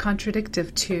 or it's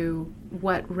contradictive to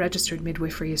what registered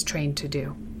midwifery is trained to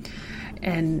do.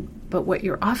 But what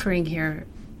you're offering here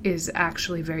is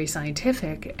actually very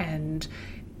scientific, and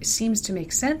it seems to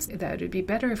make sense that it would be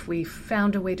better if we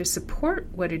found a way to support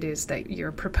what it is that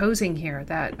you're proposing here,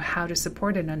 that how to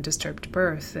support an undisturbed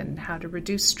birth and how to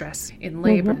reduce stress in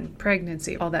labor and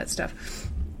pregnancy, all that stuff.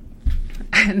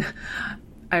 And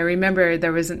I remember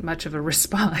there wasn't much of a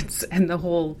response, and the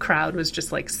whole crowd was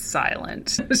just like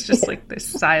silent. It was just like this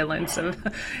silence of,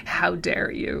 how dare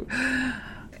you?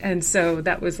 And so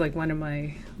that was like one of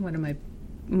my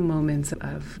moments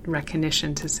of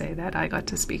recognition, to say that I got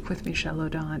to speak with Michel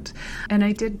Odent. And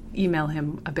I did email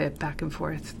him a bit back and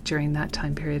forth during that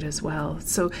time period as well.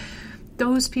 So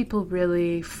those people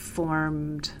really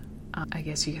formed, I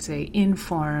guess you could say,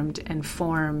 informed and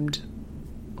formed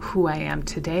who I am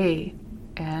today,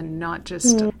 and not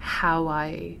just how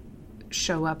I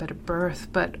show up at a birth,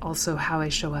 but also how I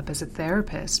show up as a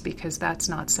therapist, because that's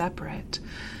not separate.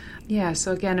 Yeah,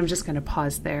 so again, I'm just going to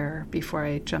pause there before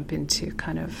I jump into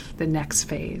kind of the next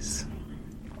phase.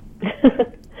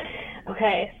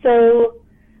 Okay, so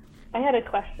I had a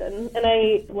question,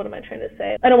 and what am I trying to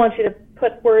say? I don't want you to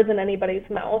put words in anybody's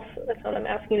mouth. That's not what I'm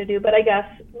asking you to do, but I guess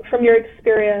from your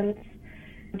experience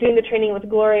doing the training with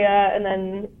Gloria and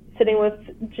then sitting with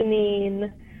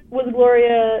Janine, was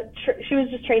Gloria, she was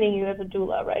just training you as a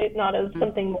doula, right? Not as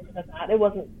something more than that. It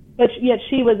wasn't, but yet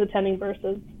she was attending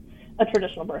versus a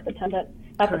traditional birth attendant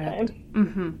at Correct. the time.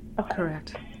 Mm-hmm. Okay.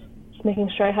 Correct. Just making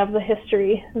sure I have the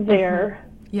history there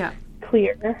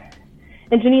clear.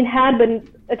 And Janine had been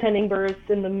attending births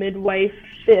in the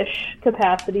midwife-ish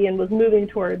capacity and was moving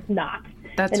towards not.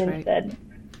 That's and right. Instead,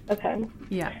 okay.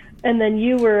 Yeah. And then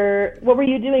what were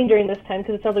you doing during this time?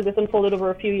 Because it sounds like this unfolded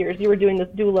over a few years. You were doing this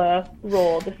doula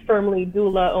role, this firmly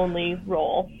doula-only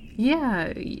role. Yeah,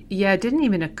 it didn't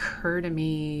even occur to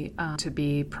me to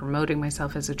be promoting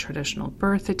myself as a traditional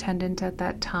birth attendant at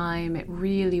that time. It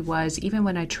really was, even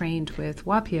when I trained with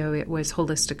Wapio, it was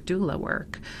holistic doula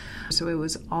work. So it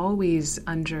was always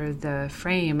under the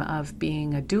frame of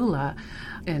being a doula,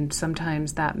 and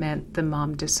sometimes that meant the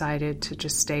mom decided to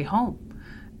just stay home.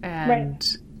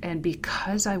 And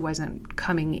because I wasn't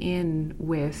coming in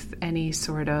with any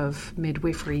sort of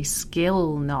midwifery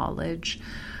skill knowledge,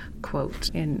 quote,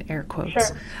 in air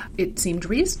quotes, it seemed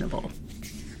reasonable.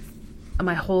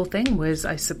 My whole thing was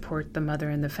I support the mother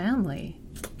and the family.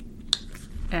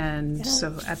 And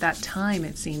so at that time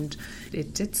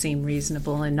it did seem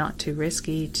reasonable and not too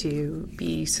risky to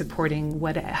be supporting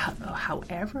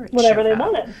however they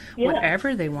wanted. Yeah.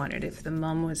 Whatever they wanted. If the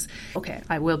mom was, okay,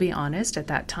 I will be honest, at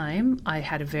that time I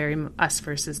had a very us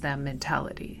versus them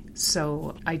mentality.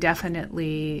 So I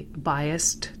definitely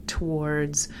biased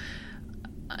towards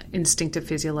instinctive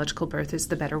physiological birth is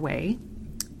the better way,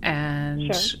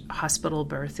 and hospital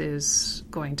birth is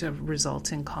going to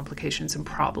result in complications and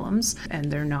problems,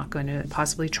 and they're not going to,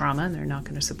 possibly trauma, and they're not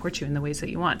going to support you in the ways that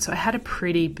you want. So I had a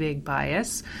pretty big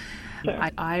bias.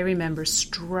 I remember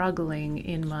struggling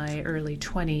in my early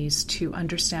 20s to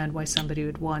understand why somebody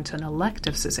would want an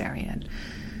elective cesarean.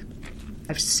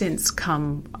 I've since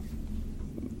come,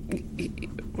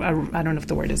 I don't know if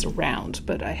the word is around,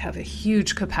 but I have a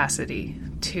huge capacity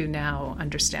to now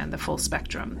understand the full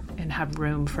spectrum and have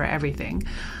room for everything.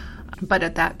 But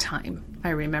at that time, I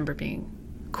remember being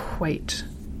quite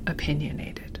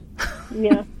opinionated.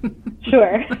 Yeah,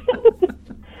 sure.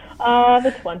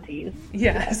 The 20s.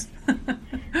 Yes.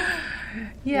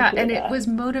 Yeah, and it was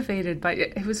motivated by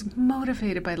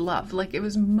love. Like, it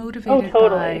was motivated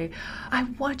totally. by, I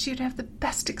want you to have the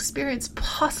best experience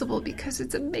possible because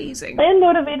it's amazing. And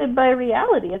motivated by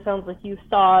reality. It sounds like you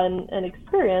saw and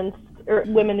experienced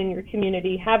women in your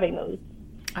community having those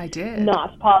I did.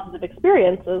 not positive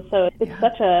experiences. So it's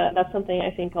that's something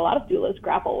I think a lot of doulas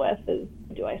grapple with is,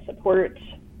 do I support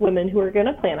women who are going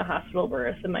to plan a hospital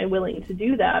birth? Am I willing to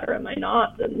do that or am I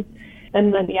not?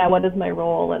 And then, what is my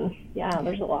role? And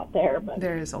there's a lot there. But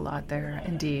there is a lot there,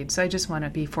 indeed. So I just want to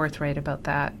be forthright about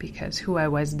that because who I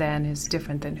was then is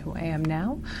different than who I am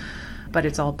now, but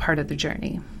it's all part of the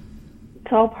journey.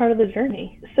 It's all part of the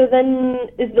journey. So then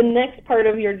is the next part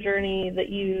of your journey that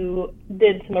you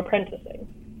did some apprenticing?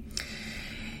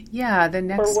 Yeah, the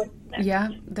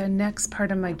next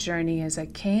part of my journey is I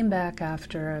came back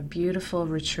after a beautiful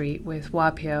retreat with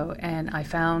Wapio and I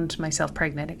found myself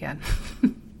pregnant again.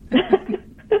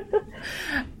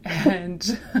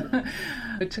 And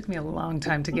it took me a long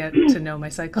time to get to know my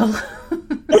cycle.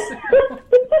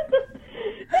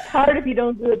 It's hard if you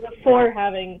don't do it before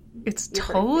having. It's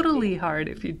totally hard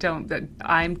if you don't. But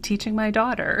I'm teaching my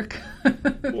daughter.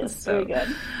 Yes, so, very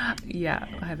good. Yeah,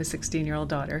 I have a 16-year-old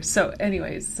daughter. So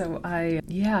anyways, I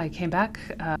came back,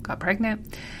 got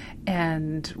pregnant,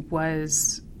 and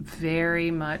was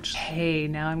very much, hey,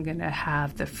 now I'm going to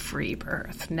have the free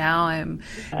birth. Now I'm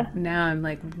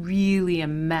like really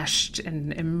enmeshed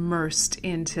and immersed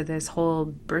into this whole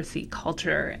birthy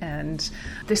culture, and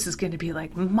this is going to be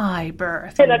like my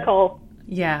birth. Pinnacle.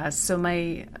 Yeah, so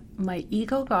my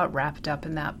ego got wrapped up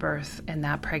in that birth and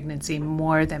that pregnancy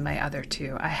more than my other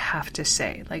two, I have to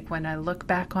say. Like, when I look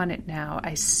back on it now,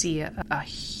 I see a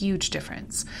huge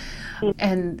difference.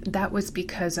 And that was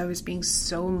because I was being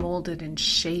so molded and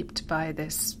shaped by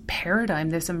this paradigm,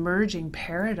 this emerging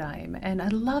paradigm. And I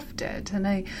loved it. And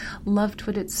I loved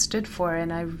what it stood for.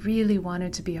 And I really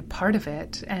wanted to be a part of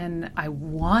it. And I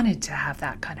wanted to have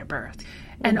that kind of birth.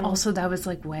 And also that was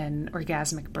like when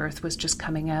orgasmic birth was just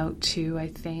coming out too, I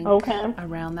think,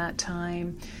 around that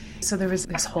time. So there was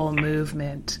this whole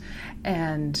movement.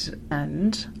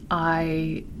 And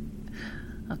I...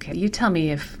 Okay, you tell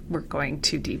me if we're going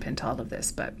too deep into all of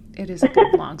this, but it is a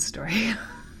good long story.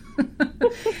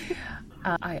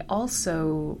 I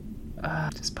also,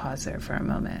 just pause there for a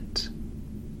moment.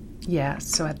 Yeah,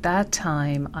 so at that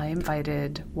time, I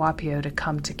invited Wapio to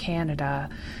come to Canada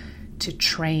to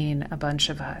train a bunch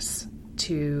of us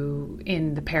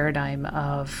in the paradigm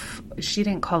of, she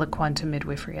didn't call it quantum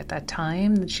midwifery at that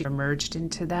time, she emerged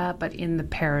into that, but in the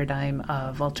paradigm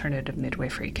of alternative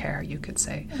midwifery care, you could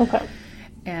say. Okay.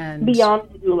 And beyond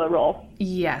the doula role.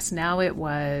 Yes, now it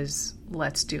was,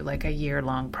 let's do like a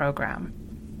year-long program.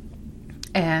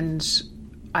 And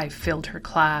I filled her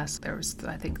class. There was,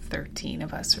 I think, 13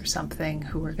 of us or something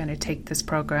who were going to take this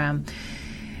program.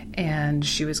 And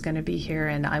she was going to be here,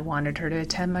 and I wanted her to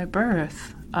attend my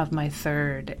birth of my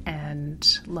third.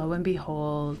 And lo and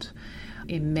behold,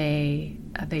 in May,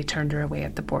 they turned her away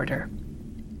at the border.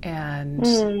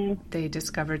 And they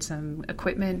discovered some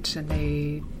equipment, and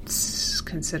they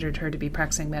considered her to be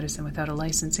practicing medicine without a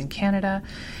license in Canada.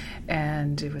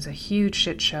 And it was a huge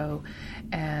shit show.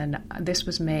 And this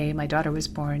was May. My daughter was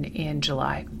born in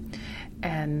July.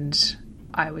 And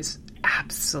I was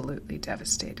absolutely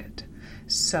devastated.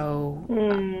 So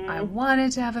I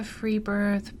wanted to have a free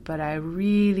birth, but I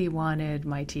really wanted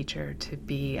my teacher to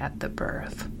be at the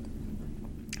birth.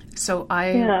 So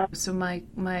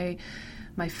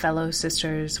my fellow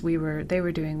sisters, they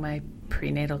were doing my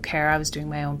prenatal care. I was doing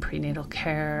my own prenatal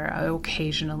care. I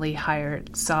occasionally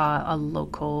saw a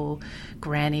local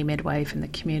granny midwife in the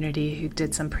community who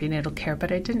did some prenatal care,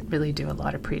 but I didn't really do a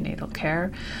lot of prenatal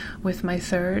care with my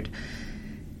third.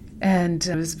 And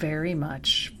it was very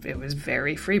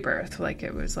free birth. Like,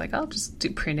 it was like, I'll just do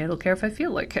prenatal care if I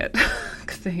feel like it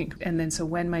thing. And then so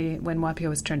when Wapio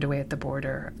was turned away at the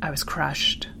border, I was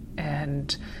crushed,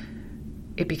 and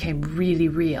it became really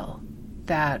real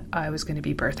that I was going to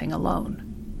be birthing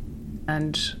alone.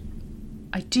 And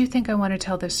I do think I want to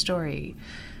tell this story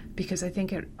because I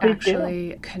think it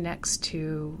actually connects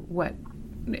to what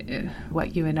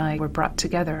you and I were brought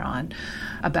together on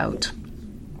about.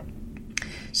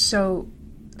 So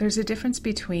there's a difference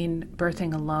between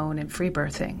birthing alone and free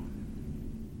birthing.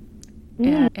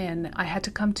 And I had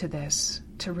to come to this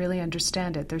to really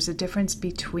understand it. There's a difference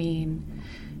between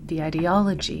the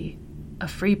ideology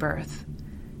of free birth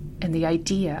and the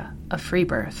idea of free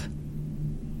birth.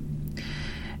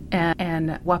 And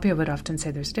Wapio would often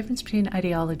say there's a difference between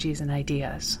ideologies and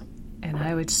ideas. And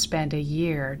I would spend a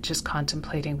year just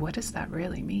contemplating, what does that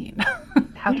really mean?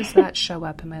 How does that show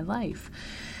up in my life?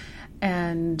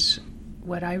 And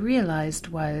what I realized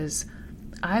was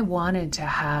I wanted to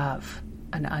have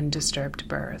an undisturbed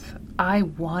birth. I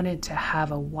wanted to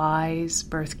have a wise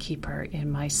birth keeper in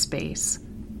my space.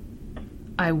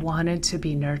 I wanted to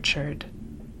be nurtured,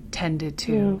 tended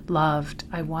to, loved.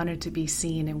 I wanted to be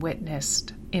seen and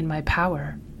witnessed in my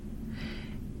power.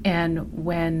 And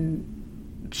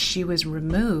when she was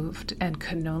removed and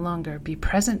could no longer be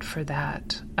present for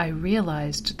that, I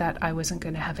realized that I wasn't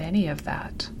going to have any of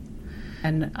that.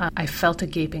 And I felt a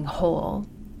gaping hole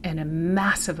and a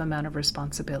massive amount of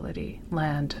responsibility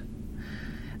land.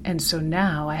 And so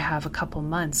now I have a couple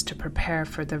months to prepare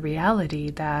for the reality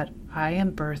that I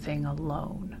am birthing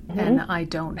alone. And I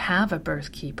don't have a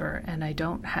birth keeper, and I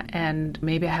don't and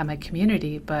maybe I have my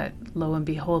community, but lo and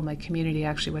behold, my community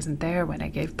actually wasn't there when I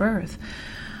gave birth.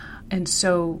 And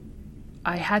so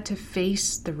I had to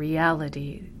face the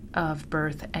reality of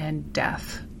birth and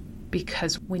death,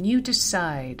 because when you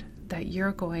decide that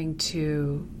you're going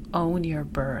to own your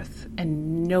birth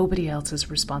and nobody else is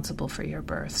responsible for your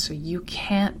birth, so you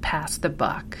can't pass the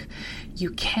buck, you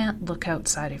can't look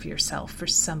outside of yourself for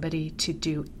somebody to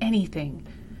do anything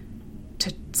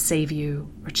to save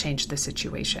you or change the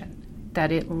situation,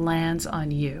 that it lands on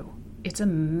you. It's a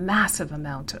massive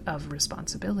amount of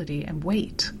responsibility and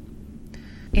weight.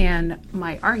 And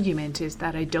my argument is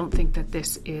that I don't think that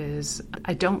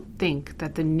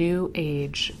the new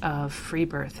age of free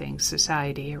birthing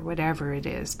society, or whatever it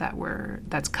is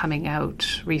that's coming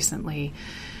out recently,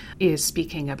 is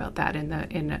speaking about that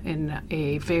in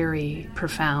a very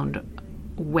profound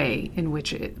way, in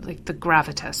which it, like, the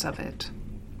gravitas of it.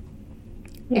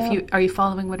 Yeah. Are you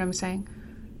following what I'm saying?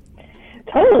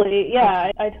 Totally,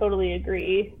 yeah, okay. I totally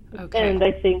agree. Okay. And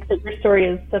I think that your story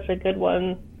is such a good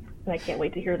one. And I can't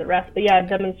wait to hear the rest. But yeah,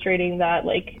 demonstrating that,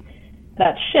 like,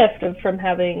 that shift from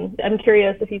having, I'm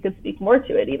curious if you could speak more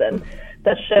to it even,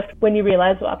 that shift when you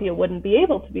realized Wapia wouldn't be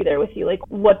able to be there with you. Like,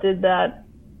 what was that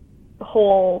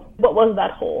hole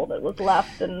that was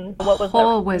left, and what was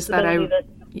hole was that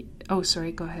oh,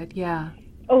 sorry, go ahead. Yeah.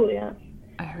 Oh, yeah.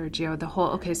 I heard you.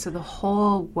 So the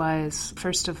hole was,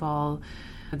 first of all,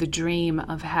 the dream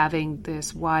of having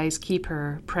this wise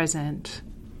keeper present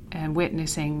and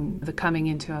witnessing the coming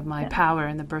into of my power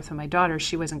and the birth of my daughter.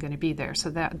 She wasn't going to be there. So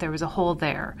that there was a hole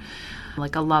there,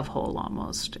 like a love hole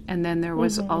almost. And then there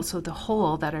was also the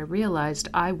hole that I realized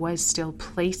I was still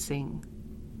placing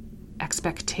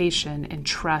expectation and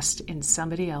trust in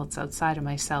somebody else outside of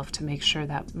myself to make sure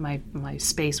that my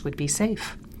space would be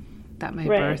safe, that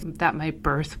my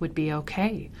birth would be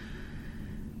okay.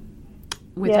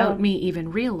 Without me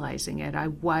even realizing it, I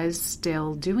was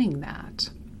still doing that.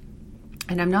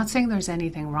 And I'm not saying there's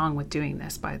anything wrong with doing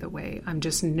this, by the way. I'm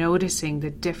just noticing the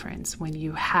difference when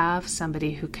you have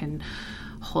somebody who can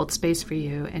hold space for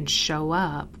you and show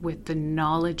up with the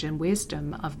knowledge and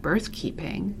wisdom of birth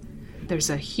keeping. There's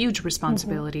a huge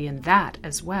responsibility in that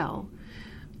as well.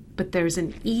 But there's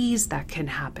an ease that can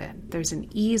happen. There's an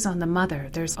ease on the mother.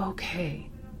 There's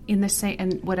in the same,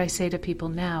 and what I say to people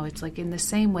now, it's like in the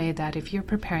same way that if you're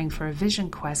preparing for a vision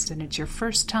quest and it's your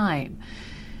first time.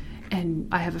 And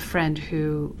I have a friend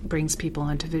who brings people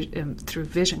onto through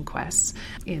vision quests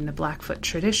in the Blackfoot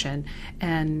tradition,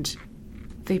 and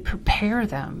they prepare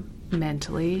them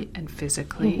mentally and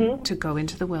physically to go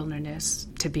into the wilderness,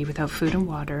 to be without food and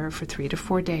water for 3 to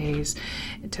 4 days,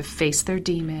 to face their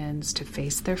demons, to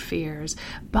face their fears.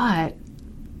 But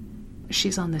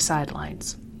she's on the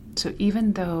sidelines. So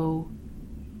even though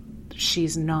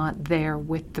she's not there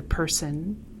with the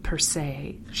person per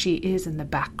se, she is in the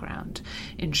background,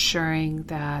 ensuring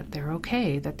that they're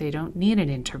okay, that they don't need an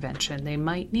intervention. They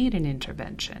might need an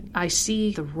intervention. I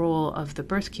see the role of the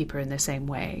birth keeper in the same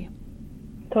way.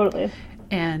 Totally.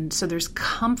 And so there's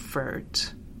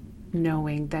comfort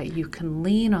knowing that you can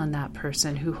lean on that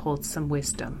person who holds some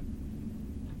wisdom.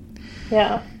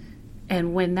 Yeah.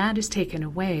 And when that is taken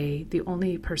away, the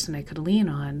only person I could lean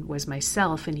on was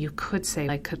myself. And you could say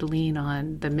I could lean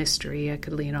on the mystery, I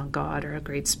could lean on God or a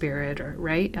great spirit, or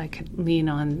right? I could lean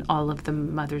on all of the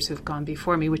mothers who've gone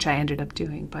before me, which I ended up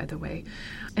doing, by the way.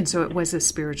 And so it was a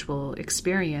spiritual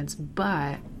experience,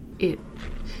 but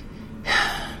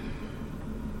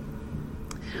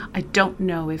I don't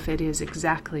know if it is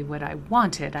exactly what I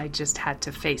wanted. I just had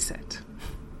to face it,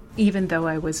 even though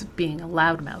I was being a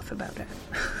loudmouth about it.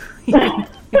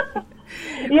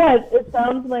 Yeah, it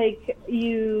sounds like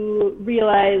you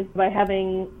realized by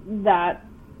having that,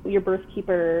 your birth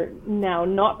keeper now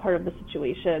not part of the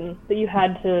situation, that you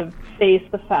had to face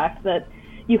the fact that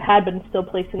you had been still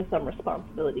placing some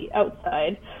responsibility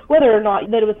outside, whether or not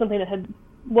that it was something that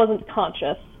wasn't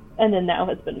conscious and then now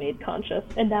has been made conscious.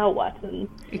 And now what?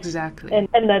 Exactly. And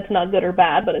that's not good or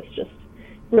bad, but it's just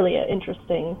really an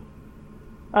interesting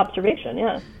observation,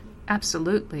 yeah.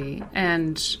 Absolutely.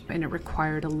 And it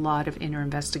required a lot of inner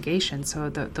investigation. So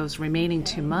those remaining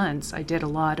 2 months, I did a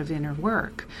lot of inner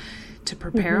work to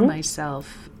prepare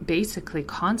myself, basically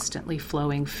constantly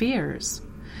flowing fears.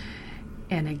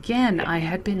 And again, I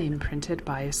had been imprinted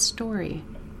by a story.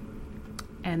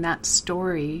 And that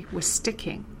story was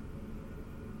sticking.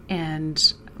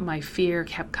 And my fear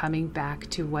kept coming back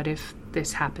to, what if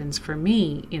this happens for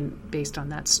me based on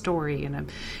that story? And I'm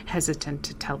hesitant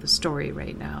to tell the story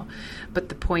right now. But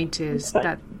the point is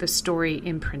that the story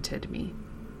imprinted me.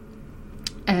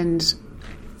 And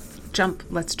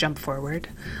let's jump forward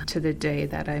to the day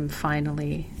that I'm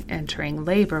finally entering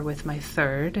labor with my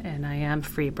third, and I am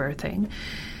free birthing.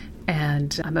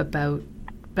 And I'm about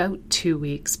 2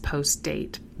 weeks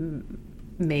post-date,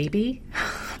 maybe.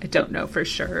 I don't know for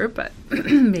sure, but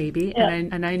maybe. Yeah.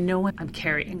 And I know I'm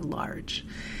carrying large.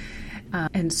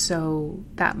 And so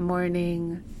that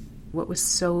morning, what was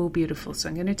so beautiful, so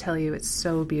I'm going to tell you it's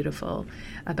so beautiful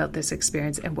about this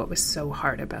experience and what was so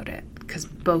hard about it, because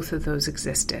both of those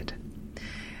existed.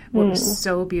 What was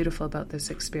so beautiful about this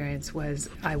experience was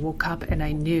I woke up and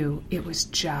I knew it was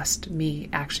just me.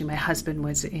 Actually, my husband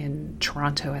was in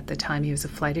Toronto at the time. He was a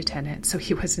flight attendant, so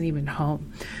he wasn't even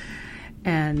home.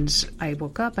 And I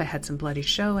woke up, I had some bloody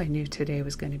show. I knew today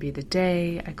was going to be the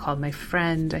day. I called my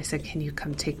friend. I said, can you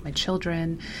come take my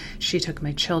children? She took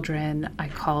my children. I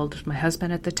called my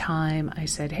husband at the time. I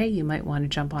said, hey, you might want to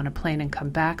jump on a plane and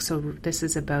come back. So this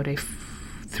is about a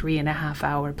 3.5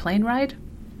 hour plane ride.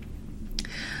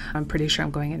 I'm pretty sure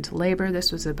I'm going into labor.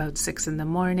 This was about 6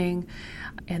 a.m.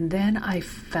 And then I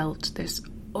felt this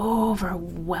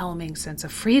overwhelming sense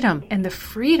of freedom. And the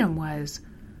freedom was,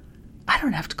 I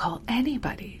don't have to call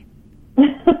anybody.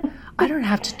 I don't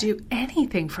have to do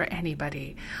anything for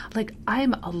anybody. Like,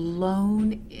 I'm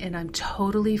alone and I'm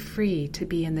totally free to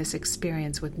be in this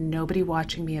experience with nobody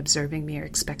watching me, observing me, or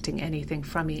expecting anything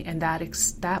from me. And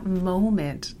that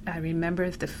moment, I remember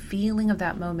the feeling of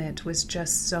that moment was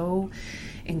just so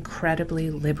incredibly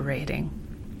liberating.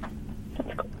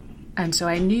 And so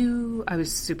I knew I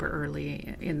was super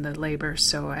early in the labor,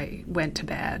 so I went to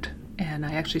bed. And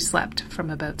I actually slept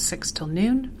from about 6 till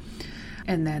noon.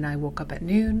 And then I woke up at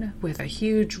noon with a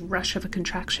huge rush of a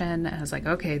contraction. And I was like,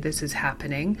 okay, this is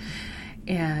happening.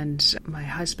 And my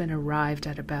husband arrived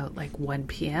at about 1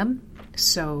 p.m.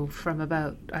 So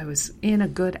I was in a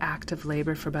good active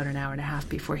labor for about an hour and a half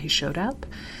before he showed up.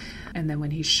 And then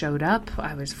when he showed up,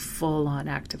 I was full on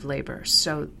active labor.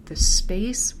 So the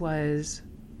space was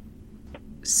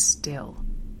still.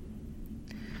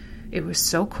 It was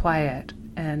so quiet.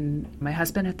 And my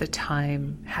husband at the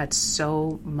time had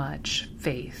so much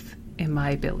faith in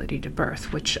my ability to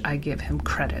birth, which I give him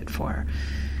credit for.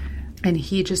 And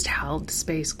he just held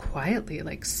space quietly,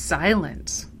 like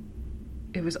silence.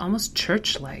 It was almost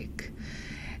church-like.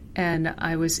 And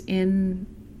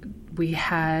we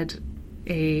had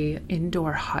a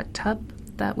indoor hot tub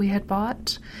that we had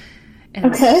bought.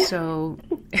 And so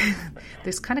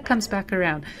this kind of comes back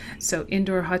around. So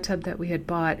indoor hot tub that we had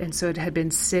bought, and so it had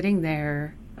been sitting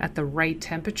there at the right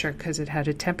temperature because it had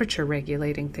a temperature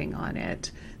regulating thing on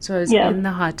it. So I was in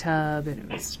the hot tub, and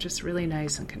it was just really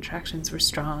nice, and contractions were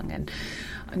strong. And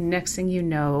next thing you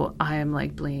know, I am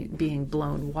being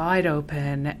blown wide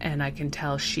open, and I can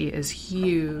tell she is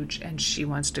huge, and she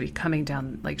wants to be coming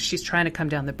down, she's trying to come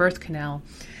down the birth canal.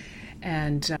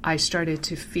 And I started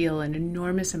to feel an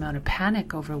enormous amount of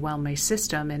panic overwhelm my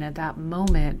system. And at that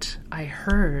moment, I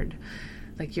heard,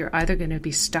 you're either going to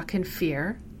be stuck in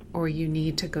fear or you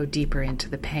need to go deeper into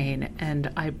the pain.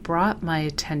 And I brought my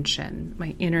attention,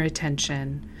 my inner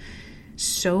attention,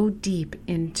 so deep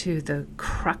into the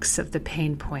crux of the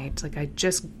pain point. I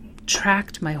just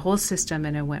tracked my whole system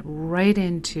and I went right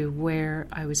into where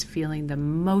I was feeling the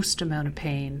most amount of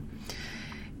pain,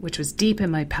 which was deep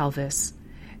in my pelvis.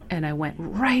 And I went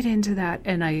right into that,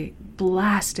 and I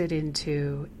blasted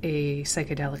into a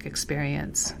psychedelic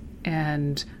experience.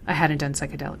 And I hadn't done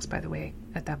psychedelics, by the way,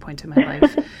 at that point in my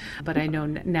life. But I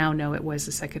now know it was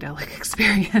a psychedelic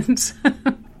experience.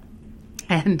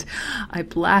 And I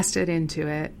blasted into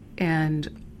it,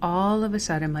 and all of a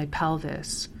sudden my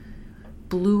pelvis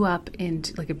blew up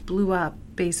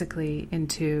basically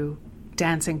into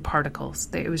dancing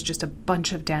particles. It was just a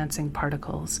bunch of dancing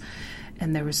particles.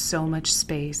 And there was so much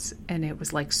space, and it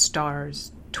was like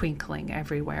stars twinkling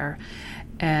everywhere.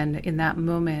 And in that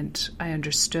moment, I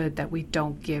understood that we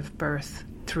don't give birth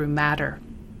through matter.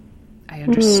 I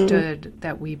understood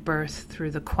that we birth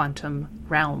through the quantum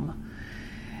realm,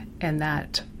 and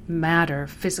that matter,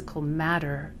 physical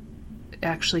matter,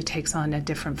 actually takes on a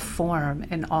different form,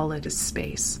 and all it is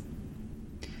space.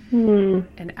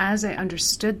 And as I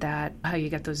understood that, how you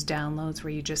get those downloads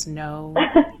where you just know,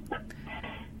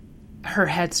 her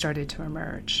head started to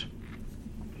emerge.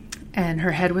 And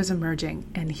her head was emerging.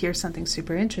 And here's something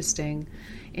super interesting.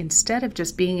 Instead of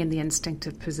just being in the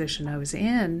instinctive position I was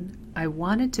in, I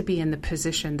wanted to be in the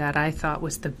position that I thought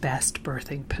was the best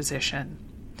birthing position.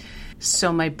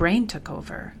 So my brain took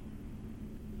over,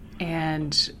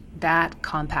 and that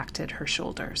compacted her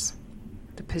shoulders.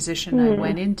 The position I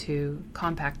went into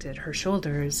compacted her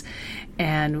shoulders,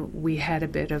 and we had a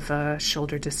bit of a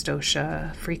shoulder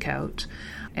dystocia freak out.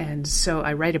 And so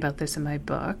I write about this in my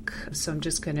book. So I'm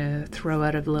just going to throw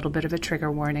out a little bit of a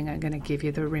trigger warning. I'm going to give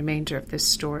you the remainder of this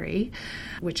story,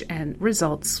 which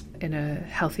results in a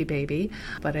healthy baby.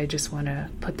 But I just want to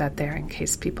put that there in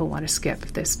case people want to skip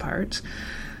this part.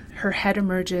 Her head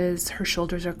emerges, her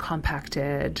shoulders are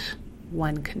compacted,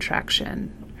 one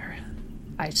contraction.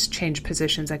 I change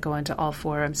positions, I go into all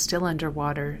four, I'm still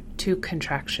underwater, two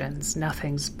contractions,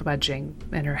 nothing's budging,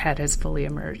 and her head has fully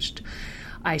emerged.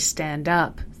 I stand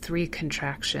up, three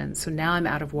contractions, so now I'm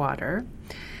out of water.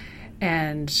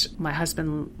 And my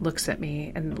husband looks at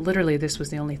me, and literally this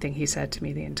was the only thing he said to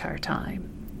me the entire time.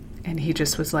 And he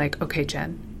just was like, okay,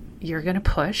 Jen, you're going to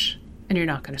push, and you're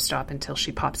not going to stop until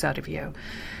she pops out of you.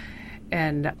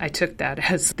 And I took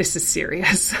that as, this is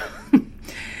serious.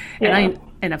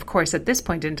 And of course, at this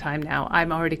point in time now,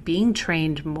 I'm already being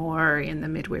trained more in the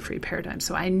midwifery paradigm,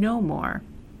 so I know more.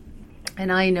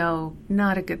 And I know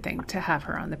not a good thing to have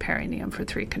her on the perineum for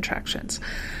three contractions.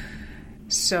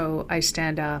 So I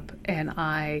stand up and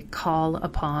I call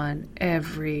upon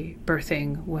every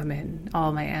birthing woman,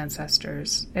 all my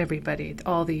ancestors, everybody,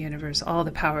 all the universe, all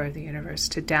the power of the universe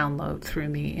to download through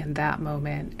me in that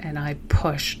moment. And I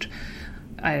pushed,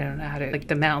 I don't know how to, like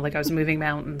the mountain, like I was moving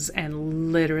mountains,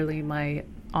 and literally my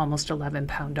almost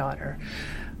 11-pound daughter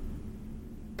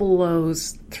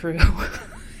blows through.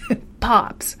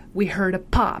 Pops. We heard a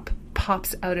pop.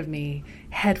 Pops out of me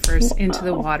headfirst into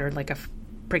the water like a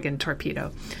friggin'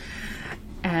 torpedo.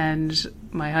 And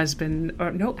my husband,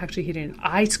 or no, actually he didn't.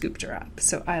 I scooped her up.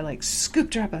 So I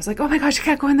scooped her up. I was like, oh my gosh, you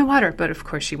can't go in the water. But of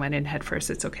course she went in headfirst.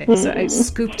 It's okay. So I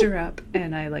scooped her up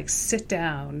and I sit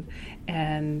down,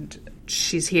 and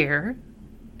she's here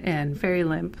and very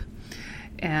limp.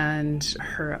 And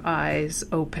her eyes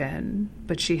open,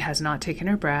 but she has not taken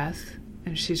her breath.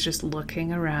 And she's just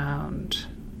looking around.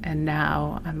 And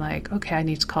now I'm like, okay, I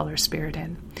need to call her spirit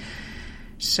in.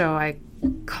 So I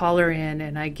call her in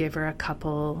and I give her a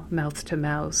couple mouth to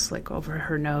mouth, over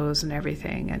her nose and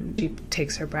everything. And she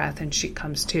takes her breath and she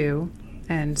comes to.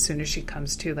 And as soon as she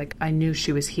comes to, I knew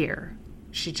she was here.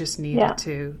 She just needed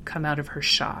to come out of her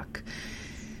shock.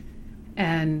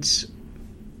 And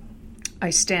I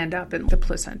stand up and the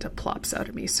placenta plops out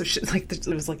of me. So it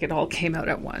was like it all came out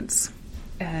at once.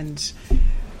 And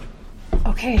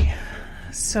okay,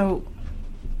 so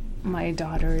my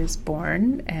daughter is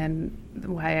born, and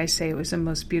why I say it was the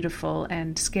most beautiful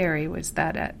and scary was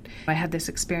that I had this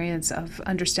experience of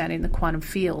understanding the quantum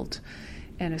field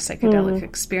and a psychedelic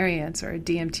experience, or a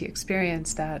DMT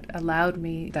experience, that allowed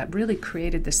me, that really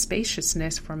created the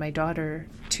spaciousness for my daughter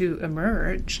to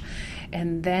emerge.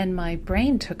 And then my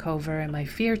brain took over and my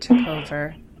fear took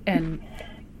over and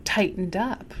tightened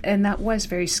up. And that was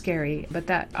very scary, but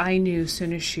that I knew as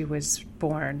soon as she was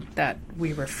born that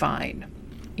we were fine.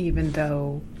 Even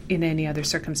though in any other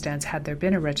circumstance, had there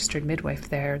been a registered midwife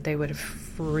there, they would have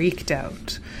freaked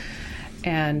out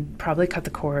and probably cut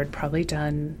the cord, probably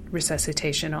done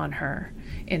resuscitation on her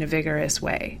in a vigorous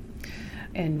way.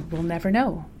 And we'll never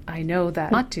know. I know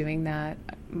that not doing that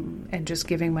and just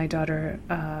giving my daughter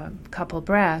a couple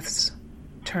breaths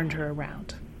turned her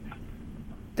around.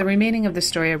 The remaining of the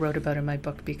story I wrote about in my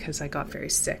book because I got very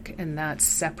sick, and that's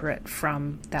separate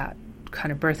from that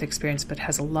kind of birth experience, but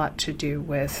has a lot to do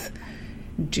with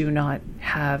do not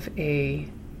have a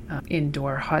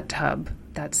indoor hot tub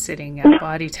that's sitting at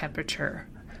body temperature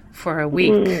for a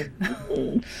week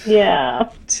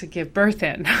to give birth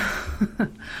in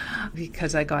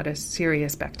because I got a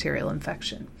serious bacterial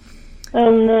infection.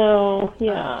 Oh no,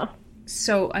 yeah.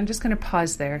 So I'm just going to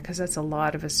pause there because that's a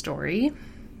lot of a story,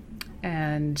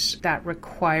 and that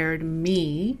required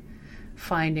me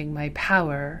finding my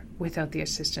power without the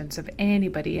assistance of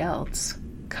anybody else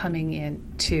coming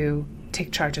in to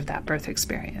take charge of that birth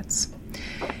experience.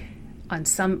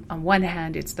 On one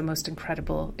hand, it's the most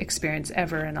incredible experience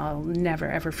ever, and I'll never,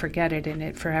 ever forget it, and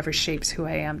it forever shapes who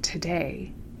I am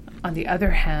today. On the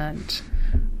other hand,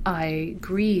 I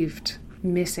grieved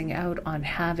missing out on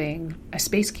having a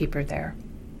space keeper there.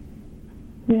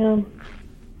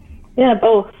 Yeah,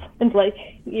 both. And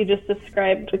you just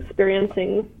described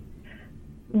experiencing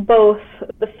both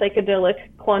the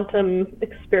psychedelic quantum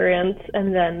experience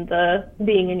and then the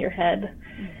being in your head,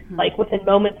 like within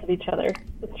moments of each other.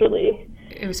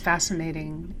 It was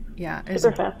fascinating. Yeah. It was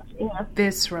super fascinating. Yeah.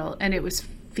 Visceral. And it was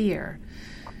fear.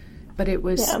 But it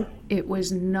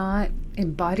was not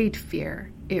embodied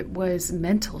fear. It was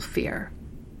mental fear.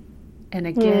 And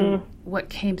again, what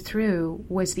came through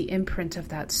was the imprint of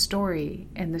that story.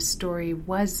 And the story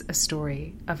was a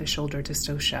story of a shoulder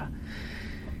dystocia.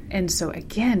 And so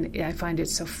again, I find it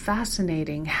so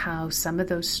fascinating how some of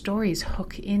those stories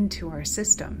hook into our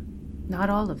system. Not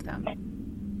all of them.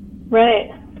 Right.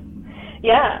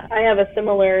 Yeah, I have a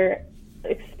similar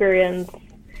experience.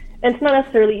 And it's not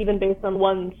necessarily even based on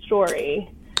one story,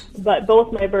 but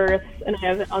both my births, and I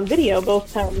have it on video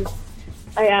both times,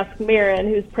 I ask Mirren,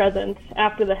 who's present,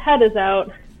 after the head is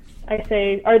out, I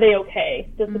say, are they okay?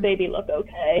 Does the baby look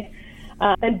okay?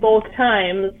 And both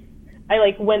times,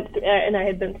 I went through, and I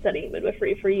had been studying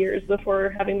midwifery for years before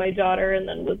having my daughter, and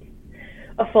then was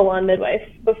a full-on midwife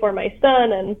before my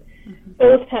son. And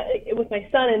both with my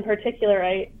son in particular,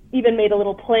 I even made a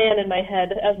little plan in my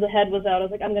head as the head was out. I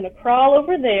was like, I'm going to crawl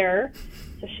over there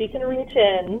so she can reach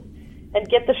in and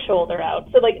get the shoulder out.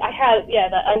 So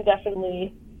I'm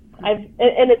definitely,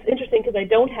 and it's interesting because I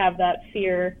don't have that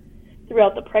fear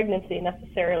throughout the pregnancy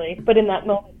necessarily, but in that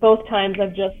moment, both times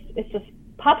it just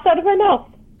pops out of my mouth.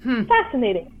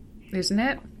 Fascinating. Isn't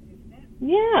it?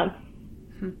 Yeah.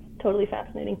 Totally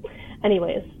fascinating.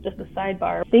 Anyways, just a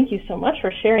sidebar. Thank you so much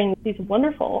for sharing these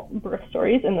wonderful birth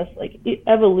stories and this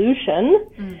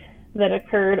evolution that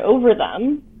occurred over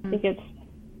them. I think it's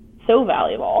so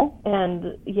valuable.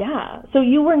 And yeah, so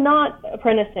you were not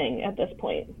apprenticing at this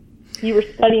point. You were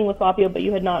studying with Wapio, but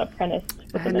you had not apprenticed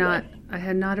with I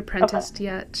had not apprenticed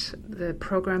yet. The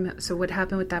program, so what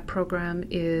happened with that program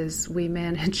is we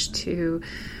managed to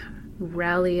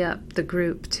rally up the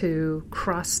group to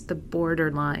cross the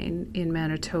borderline in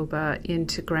Manitoba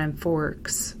into Grand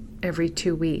Forks every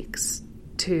 2 weeks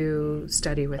to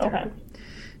study with her.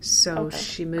 So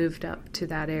she moved up to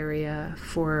that area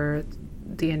for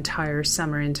the entire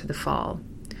summer into the fall.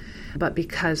 But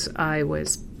because I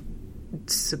was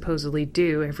supposedly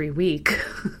due every week,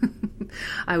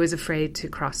 I was afraid to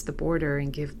cross the border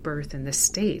and give birth in the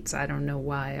States. I don't know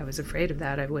why I was afraid of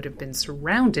that. I would have been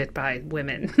surrounded by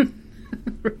women,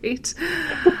 right?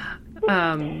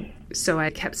 So I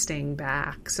kept staying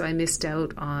back. So I missed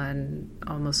out on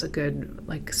almost a good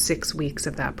 6 weeks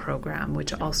of that program,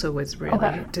 which also was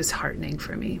really disheartening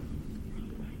for me.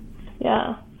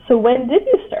 Yeah. So when did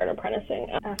you start apprenticing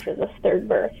after this third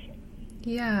birth?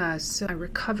 Yeah, so I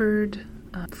recovered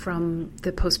from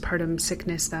the postpartum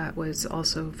sickness that was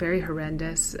also very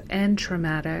horrendous and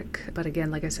traumatic. But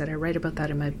again, like I said, I write about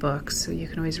that in my book, so you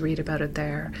can always read about it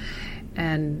there.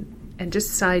 And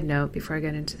just side note, before I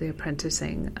get into the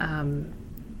apprenticing,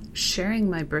 sharing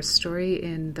my birth story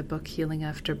in the book Healing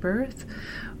After Birth,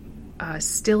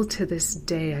 still to this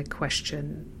day I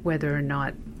question whether or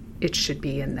not it should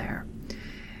be in there.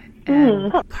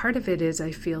 And part of it is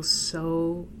I feel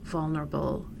so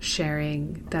vulnerable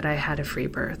sharing that I had a free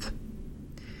birth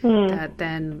that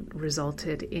then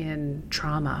resulted in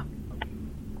trauma.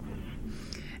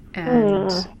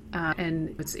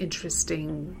 And it's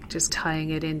interesting just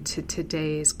tying it into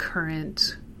today's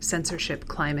current censorship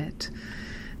climate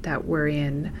that we're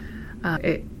in.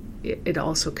 It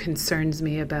also concerns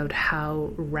me about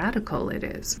how radical it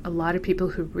is. A lot of people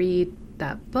who read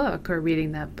that book are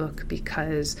reading that book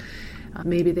because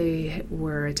maybe they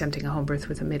were attempting a home birth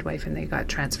with a midwife and they got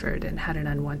transferred and had an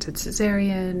unwanted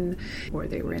cesarean, or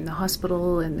they were in the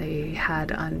hospital and they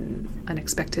had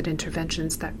unexpected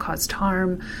interventions that caused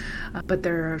harm. But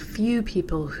there are a few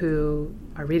people who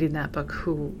are reading that book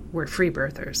who were free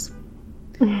birthers.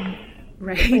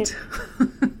 Right?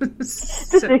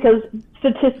 Just because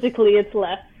statistically it's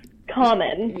less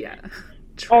common. Yeah.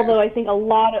 True. Although I think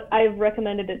I've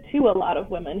recommended it to a lot of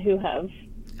women who have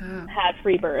had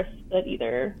free births that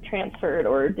either transferred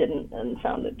or didn't and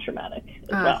found it traumatic as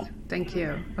well. Thank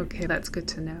you. Okay, that's good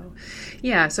to know.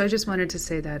 Yeah, so I just wanted to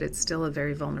say that it's still a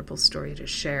very vulnerable story to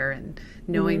share, and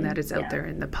knowing that it's out there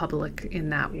in the public in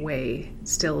that way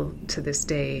still to this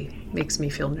day makes me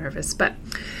feel nervous. But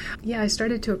yeah, I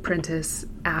started to apprentice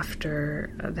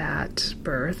after that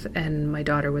birth, and my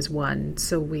daughter was 1.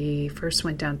 So we first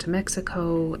went down to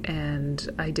Mexico, and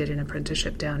I did an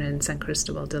apprenticeship down in San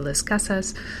Cristobal de las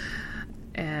Casas.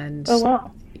 And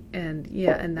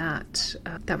and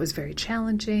that was very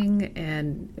challenging.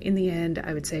 And in the end,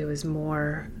 I would say it was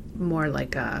more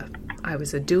like I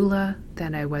was a doula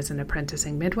than I was an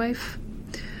apprenticing midwife.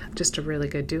 just a really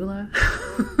good doula.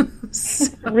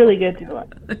 Really good doula.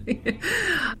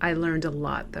 I learned a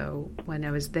lot, though. When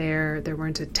I was there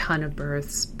weren't a ton of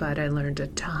births, but I learned a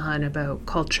ton about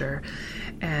culture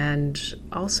and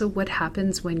also what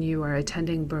happens when you are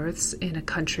attending births in a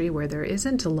country where there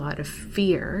isn't a lot of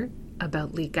fear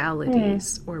about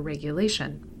legalities or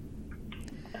regulation.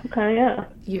 Okay, yeah.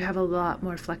 You have a lot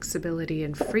more flexibility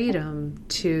and freedom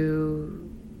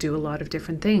to do a lot of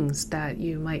different things that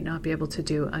you might not be able to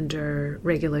do under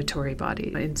regulatory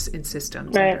body in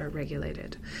systems that are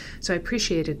regulated. So I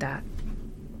appreciated that.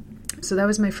 So that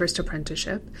was my first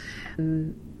apprenticeship.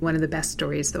 And one of the best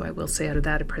stories, though, I will say, out of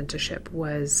that apprenticeship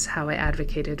was how I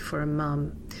advocated for a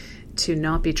mom to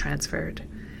not be transferred,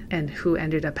 and who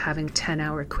ended up having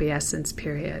 10-hour quiescence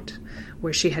period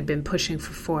where she had been pushing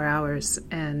for 4 hours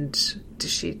and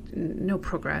no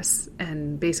progress,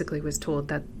 and basically was told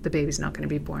that the baby's not going to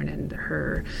be born and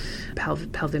her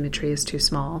pelvimetry is too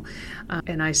small.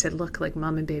 And I said, look, like,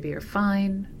 mom and baby are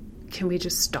fine. Can we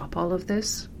just stop all of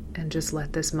this and just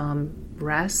let this mom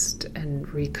rest and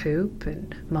recoup?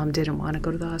 And mom didn't want to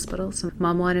go to the hospital. So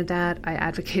mom wanted that. I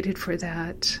advocated for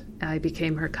that. I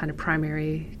became her kind of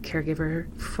primary caregiver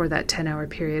for that 10-hour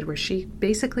period where she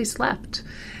basically slept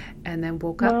and then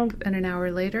woke up, and an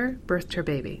hour later birthed her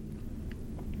baby.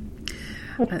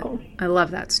 Cool. I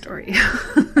love that story.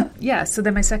 Yeah, so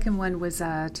then my second one was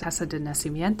at Casa de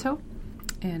Nacimiento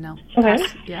in El Paso.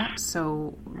 Yeah,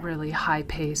 so really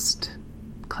high-paced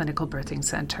clinical birthing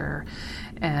center,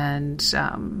 and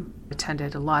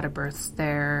attended a lot of births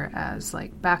there as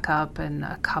like backup and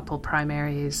a couple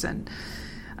primaries. And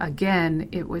again,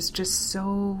 it was just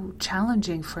so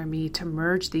challenging for me to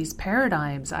merge these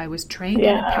paradigms. I was trained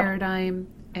in a paradigm,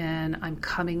 and I'm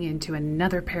coming into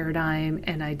another paradigm,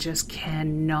 and I just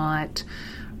cannot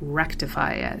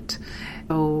rectify it.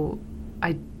 So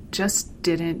I just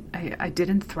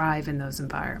didn't thrive in those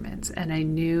environments, and I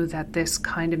knew that this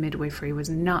kind of midwifery was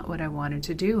not what I wanted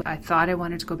to do. I thought I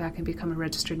wanted to go back and become a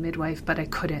registered midwife, but I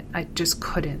couldn't. I just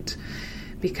couldn't,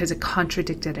 because it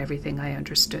contradicted everything I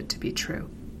understood to be true.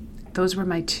 Those were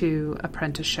my 2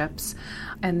 apprenticeships.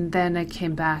 And then I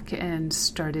came back and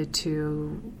started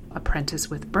to apprentice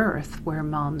with birth, where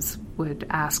moms would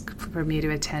ask for me to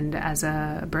attend as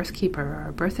a birth keeper or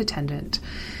a birth attendant.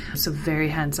 So very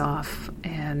hands-off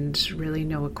and really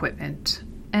no equipment.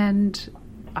 And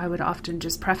I would often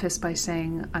just preface by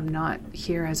saying, I'm not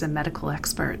here as a medical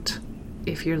expert.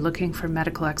 If you're looking for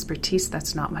medical expertise,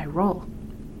 that's not my role.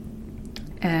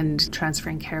 And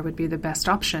transferring care would be the best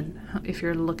option. If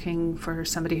you're looking for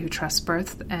somebody who trusts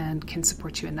birth and can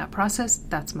support you in that process,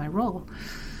 that's my role.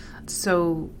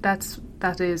 So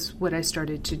that is what I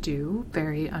started to do,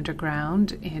 very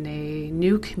underground in a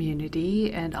new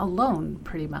community and alone,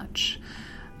 pretty much.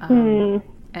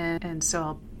 And so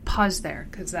I'll pause there,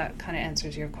 because that kind of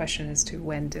answers your question as to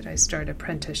when did I start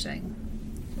apprenticing.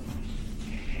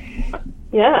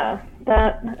 Yeah,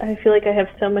 that, I feel like I have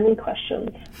so many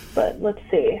questions, but let's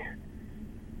see.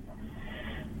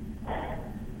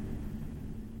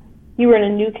 You were in a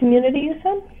new community, you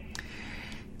said?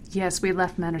 Yes, we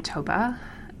left Manitoba,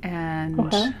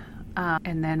 and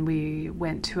then we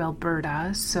went to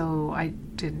Alberta, so I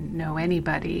didn't know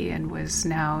anybody and was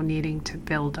now needing to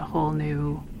build a whole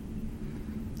new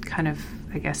kind of,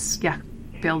 I guess,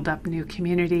 build up new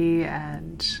community,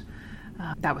 and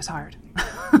that was hard.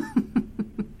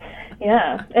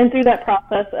 Yeah, and through that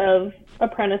process of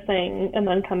apprenticing and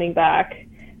then coming back,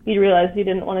 you realized you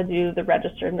didn't want to do the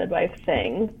registered midwife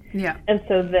thing. Yeah. And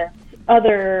so this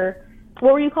other,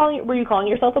 what were you calling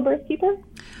yourself a birth keeper?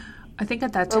 I think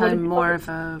at that time more of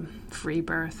a free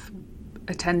birth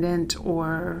attendant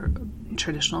or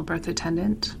traditional birth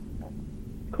attendant.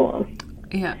 Cool.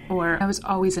 Yeah, or I was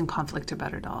always in conflict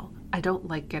about it all. I don't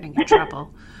like getting in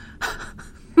trouble.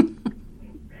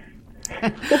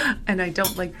 And I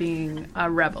don't like being a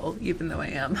rebel, even though I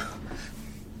am.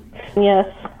 Yes,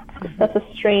 that's a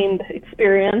strained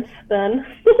experience then.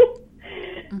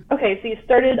 Okay, so you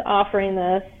started offering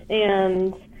this,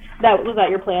 and was that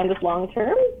your plan, just long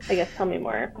term? I guess, tell me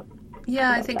more.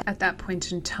 Yeah, I think at that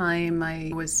point in time,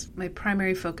 my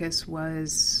primary focus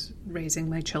was raising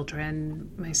my children.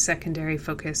 My secondary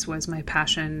focus was my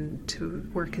passion to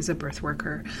work as a birth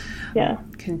worker. Yeah.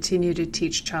 Continue to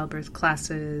teach childbirth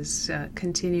classes,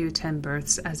 continue to attend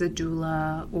births as a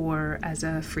doula or as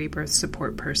a free birth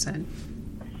support person.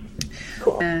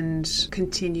 Cool. And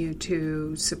continue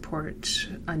to support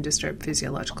undisturbed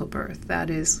physiological birth. That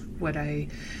is what I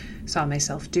saw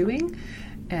myself doing,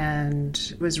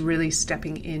 and was really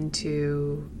stepping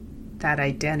into that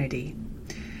identity.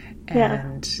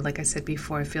 And like I said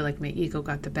before, I feel like my ego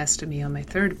got the best of me on my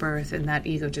third birth, and that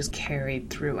ego just carried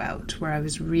throughout, where I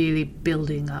was really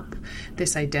building up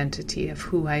this identity of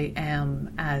who I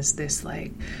am as this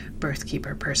like birth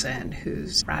keeper person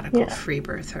who's radical free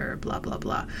birther, blah, blah,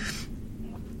 blah.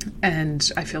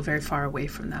 And I feel very far away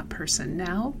from that person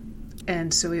now.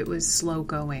 And so it was slow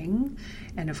going.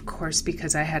 And of course,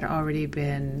 because I had already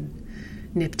been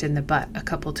nipped in the butt a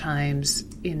couple times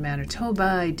in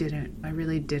Manitoba, I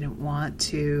really didn't want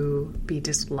to be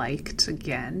disliked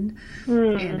again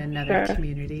in another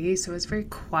community. So I was very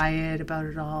quiet about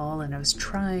it all, and I was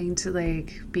trying to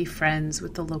like be friends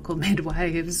with the local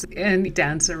midwives and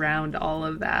dance around all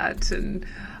of that.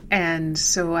 And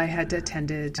so I had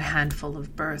attended a handful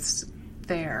of births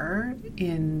there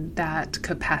in that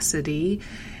capacity.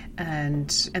 And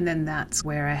then that's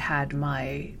where I had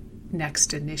my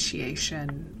next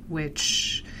initiation,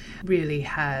 which really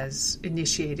has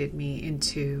initiated me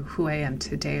into who I am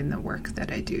today and the work that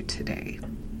I do today.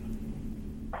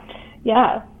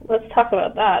 Yeah, let's talk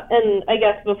about that. And I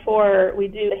guess before we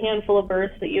do the handful of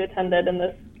births that you attended in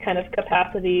this kind of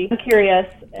capacity, I'm curious,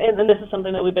 and this is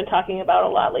something that we've been talking about a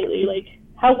lot lately, like,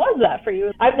 how was that for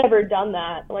you? I've never done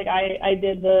that. Like, I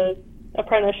did the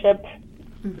apprenticeship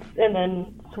and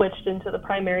then switched into the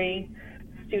primary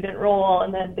student role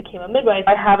and then became a midwife.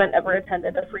 I haven't ever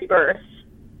attended a free birth,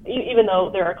 even though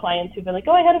there are clients who've been like,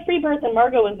 oh, I had a free birth and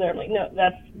Margot was there. I'm like, no,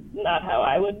 that's not how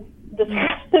I would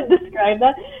describe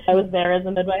that. I was there as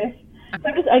a midwife. So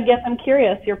I guess I'm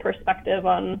curious your perspective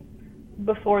on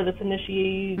before this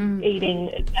initiating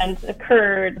event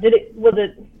occurred. What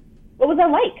was that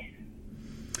like?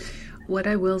 What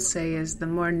I will say is the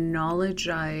more knowledge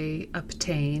I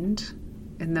obtained,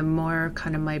 and the more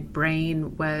kind of my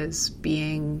brain was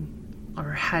being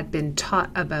or had been taught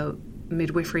about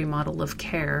midwifery model of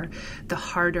care, the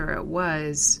harder it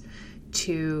was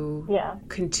to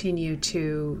continue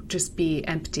to just be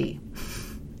empty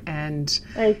and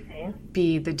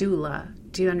be the doula.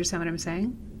 Do you understand what I'm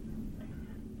saying?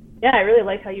 Yeah, I really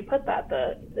like how you put that.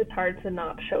 It's hard to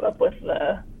not show up with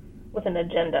an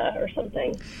agenda or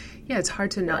something. Yeah, it's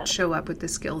hard to not show up with the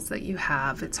skills that you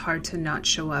have. It's hard to not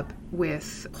show up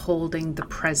with holding the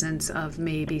presence of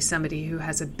maybe somebody who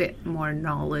has a bit more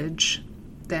knowledge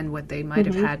than what they might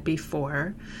have had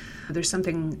before. There's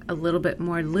something a little bit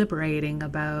more liberating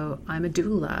about, I'm a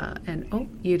doula, and oh,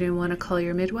 you didn't want to call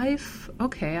your midwife?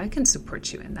 Okay, I can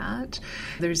support you in that.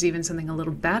 There's even something a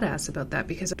little badass about that,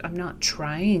 because I'm not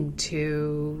trying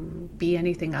to be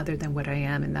anything other than what I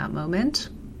am in that moment.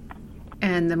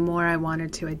 And the more I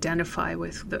wanted to identify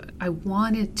with I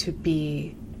wanted to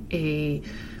be a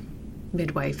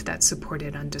midwife that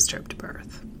supported undisturbed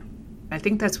birth. I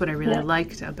think that's what I really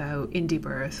liked about Indie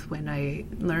Birth when I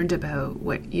learned about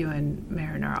what you and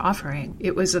Maren are offering.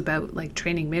 It was about like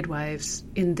training midwives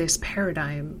in this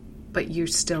paradigm, but you're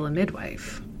still a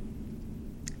midwife,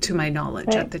 to my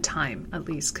knowledge at the time, at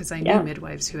least, because I knew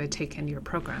midwives who had taken your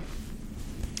program.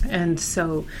 And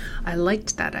so I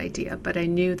liked that idea, but I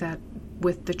knew that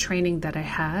with the training that I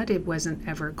had, it wasn't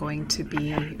ever going to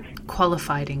be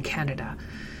qualified in Canada.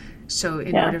 So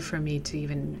in order for me to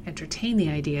even entertain the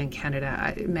idea in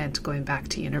Canada, it meant going back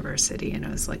to university. And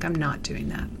I was like, I'm not doing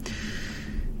that.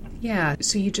 Yeah,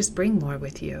 so you just bring more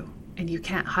with you, and you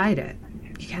can't hide it.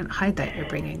 You can't hide that you're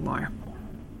bringing more.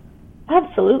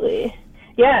 Absolutely.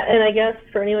 Yeah, and I guess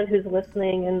for anyone who's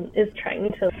listening and is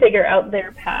trying to figure out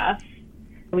their path,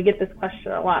 we get this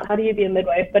question a lot. How do you be a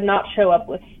midwife but not show up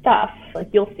with stuff? Like,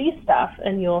 you'll see stuff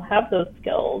and you'll have those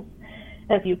skills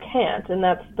as you can't. And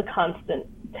that's the constant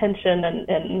tension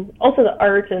and also the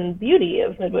art and beauty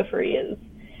of midwifery is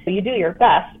you do your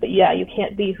best, but you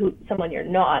can't be someone you're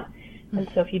not. And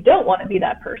so if you don't want to be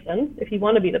that person, if you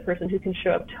want to be the person who can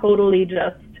show up totally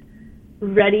just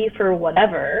ready for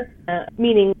whatever,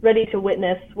 meaning ready to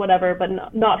witness whatever,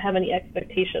 but not have any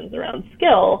expectations around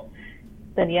skill,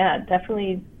 then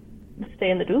definitely stay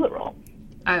in the doula role.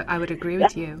 I would agree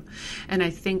with you. And I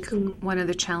think one of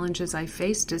the challenges I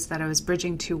faced is that I was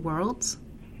bridging two worlds,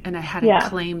 and I hadn't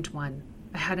claimed one.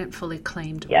 I hadn't fully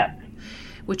claimed one,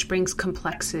 which brings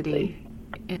complexity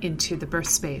into the birth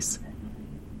space.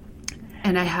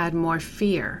 And I had more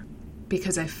fear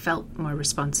because I felt more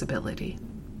responsibility.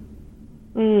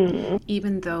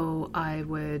 Even though I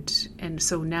would, and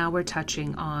so now we're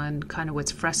touching on kind of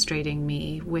what's frustrating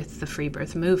me with the free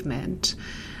birth movement,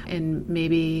 and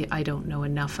maybe I don't know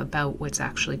enough about what's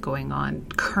actually going on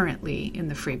currently in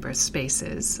the free birth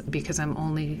spaces because I'm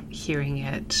only hearing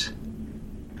it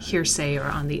hearsay or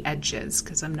on the edges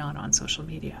because I'm not on social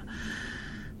media.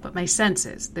 But my sense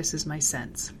is, this is my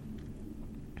sense.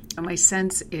 And my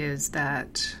sense is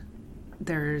that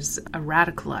there's a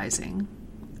radicalizing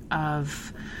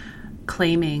of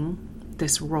claiming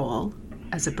this role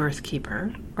as a birth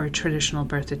keeper or a traditional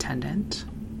birth attendant,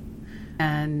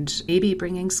 and maybe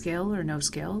bringing skill or no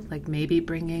skill, like maybe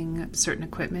bringing certain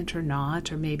equipment or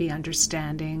not, or maybe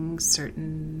understanding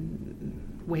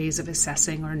certain ways of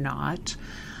assessing or not.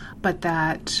 But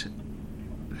that,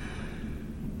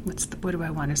 what do I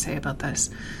want to say about this?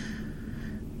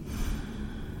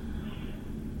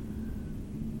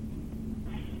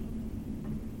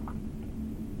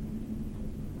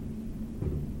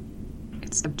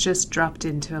 I've just dropped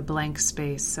into a blank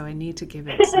space, so I need to give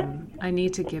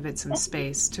it some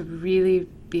space to really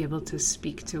be able to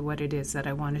speak to what it is that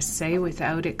I want to say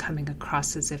without it coming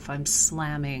across as if I'm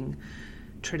slamming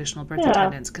traditional birth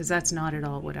attendants, because that's not at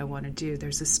all what I want to do.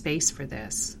 There's a space for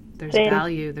this. There's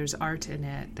value, there's art in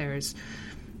it.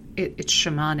 It's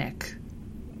shamanic.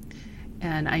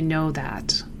 And I know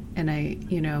that. And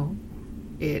and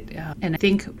I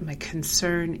think my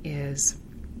concern is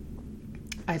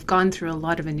I've gone through a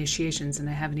lot of initiations, and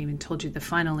I haven't even told you the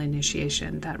final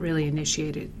initiation that really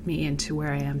initiated me into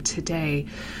where I am today.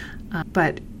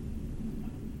 But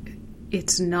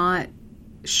it's not,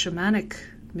 shamanic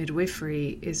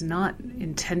midwifery is not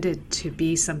intended to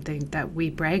be something that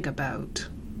we brag about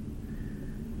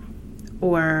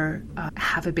or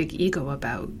have a big ego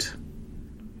about.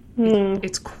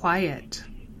 It's quiet.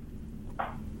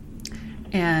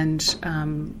 And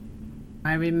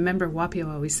I remember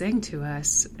Wapio always saying to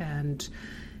us, and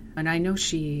I know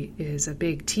she is a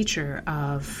big teacher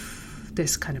of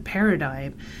this kind of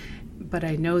paradigm, but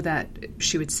I know that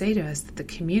she would say to us that the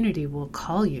community will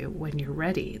call you when you're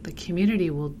ready. The community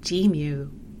will deem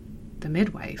you the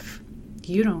midwife.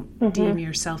 You don't deem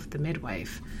yourself the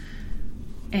midwife.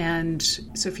 And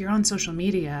so if you're on social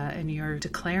media and you're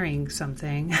declaring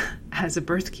something as a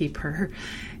birth keeper,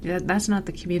 that's not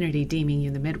the community deeming you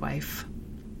the midwife.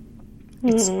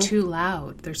 It's too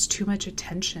loud. There's too much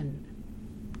attention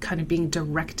kind of being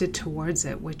directed towards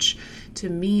it, which to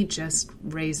me just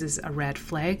raises a red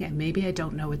flag, and maybe I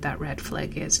don't know what that red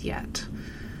flag is yet.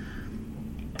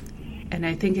 And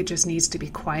I think it just needs to be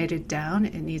quieted down.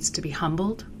 It needs to be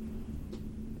humbled.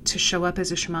 To show up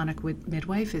as a shamanic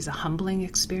midwife is a humbling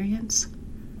experience.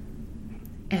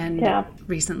 And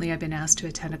recently I've been asked to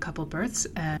attend a couple births,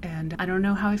 and I don't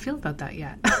know how I feel about that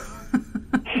yet.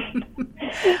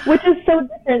 Which is so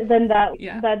different than that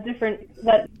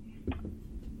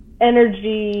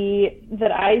energy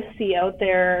that I see out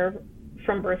there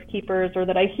from birth keepers, or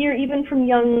that I hear even from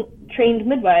young trained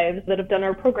midwives that have done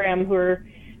our program who are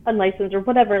unlicensed or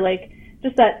whatever, like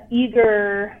just that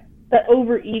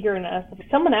over eagerness. If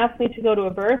someone asks me to go to a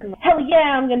birth, I'm like, hell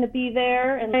yeah, I'm going to be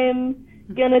there and I'm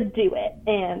going to do it.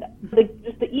 And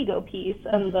just the ego piece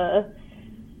and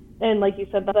like you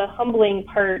said, the humbling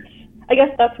part, I guess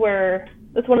that's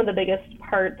one of the biggest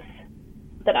parts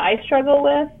that I struggle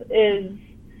with. Is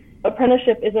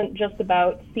apprenticeship isn't just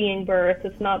about seeing birth.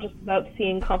 It's not just about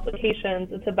seeing complications.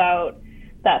 It's about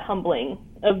that humbling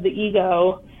of the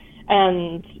ego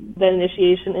and the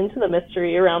initiation into the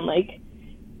mystery around, like,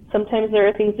 sometimes there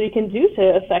are things we can do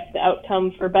to affect the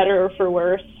outcome for better or for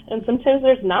worse, and sometimes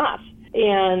there's not.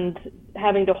 And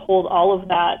having to hold all of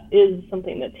that is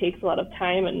something that takes a lot of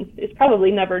time and is probably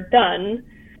never done.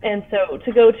 And so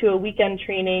to go to a weekend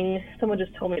training, someone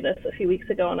just told me this a few weeks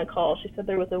ago on a call. She said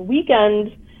there was a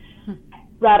weekend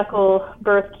radical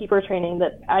birth keeper training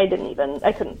that I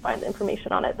couldn't find the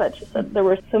information on it, but she said there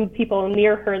were some people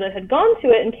near her that had gone to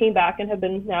it and came back and have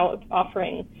been now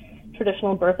offering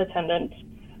traditional birth attendant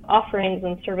offerings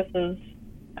and services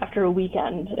after a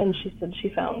weekend. And she said she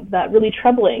found that really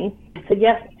troubling. I said,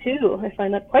 yes, too. I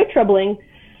find that quite troubling,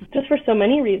 just for so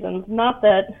many reasons. Not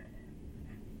that,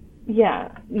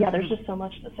 there's just so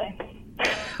much to say.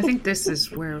 I think this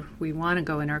is where we want to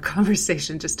go in our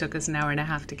conversation. Just took us an hour and a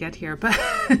half to get here, but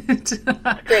great.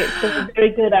 So a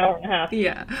very good hour and a half.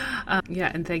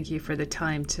 Yeah. And thank you for the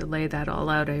time to lay that all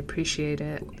out. I appreciate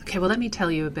it. Okay, well, let me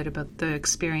tell you a bit about the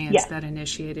experience that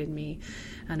initiated me,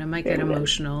 and I might get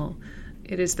emotional.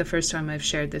 It is the first time I've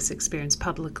shared this experience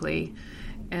publicly,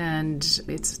 and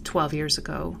it's 12 years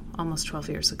ago, almost 12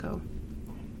 years ago.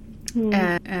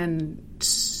 And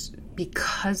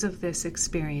because of this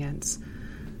experience,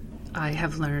 I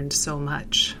have learned so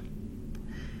much,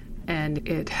 and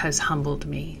it has humbled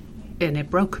me, and it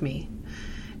broke me.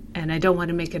 And I don't want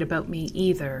to make it about me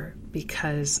either,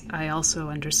 because I also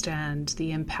understand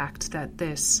the impact that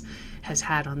this has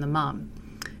had on the mom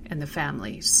and the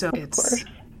family. So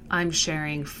I'm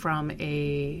sharing from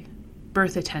a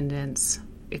birth attendant's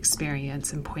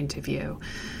experience and point of view.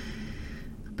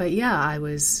 But yeah, I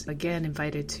was again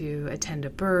invited to attend a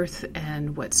birth,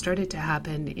 and what started to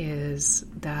happen is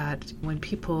that when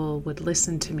people would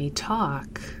listen to me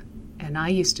talk, and I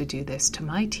used to do this to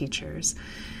my teachers,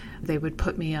 they would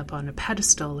put me up on a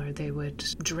pedestal, or they would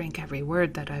drink every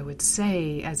word that I would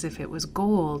say as if it was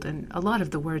gold. And a lot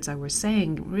of the words I was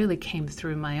saying really came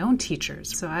through my own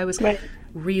teachers. So I was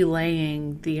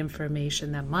relaying the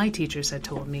information that my teachers had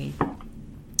told me.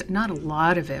 Not a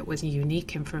lot of it was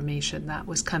unique information that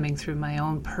was coming through my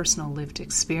own personal lived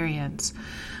experience,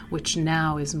 which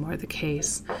now is more the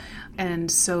case.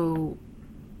 And so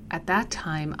at that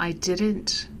time, I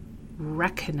didn't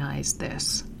recognize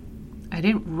this. I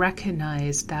didn't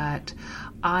recognize that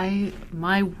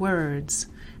my words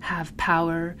have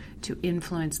power to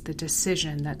influence the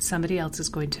decision that somebody else is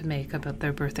going to make about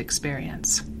their birth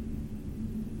experience.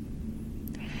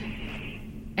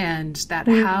 And that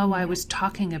how I was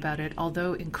talking about it,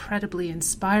 although incredibly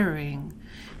inspiring,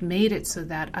 made it so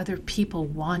that other people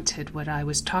wanted what I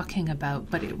was talking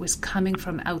about, but it was coming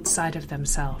from outside of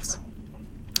themselves.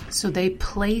 So they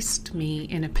placed me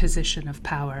in a position of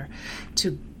power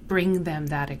to bring them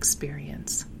that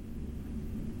experience.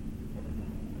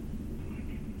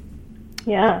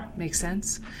 Yeah. Makes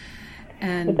sense?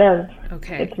 And it does.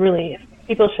 Okay. It's really,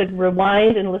 people should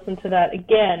rewind and listen to that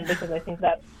again, because I think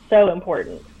that's so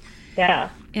important. Yeah.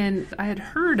 And I had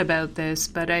heard about this,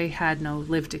 but I had no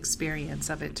lived experience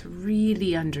of it to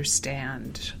really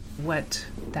understand what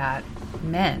that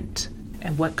meant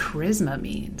and what charisma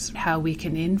means, how we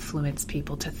can influence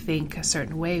people to think a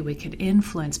certain way, we can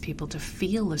influence people to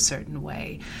feel a certain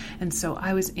way. And so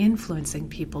I was influencing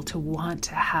people to want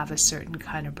to have a certain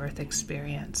kind of birth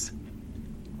experience.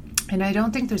 And I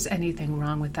don't think there's anything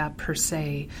wrong with that per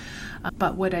se,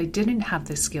 but what I didn't have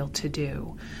the skill to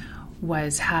do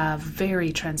was have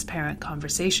very transparent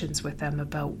conversations with them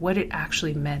about what it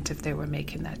actually meant if they were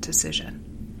making that decision,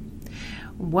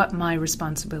 what my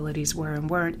responsibilities were and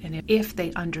weren't, and if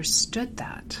they understood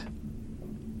that,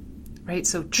 right?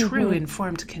 So true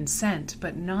informed consent,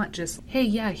 but not just, hey,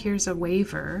 yeah, here's a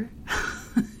waiver,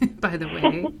 by the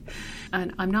way,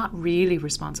 and I'm not really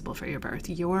responsible for your birth.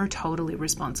 You're totally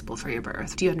responsible for your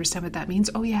birth. Do you understand what that means?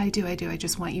 Oh, yeah, I do. I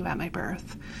just want you at my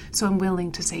birth. So I'm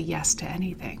willing to say yes to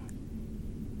anything.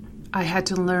 I had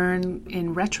to learn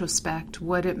in retrospect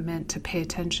what it meant to pay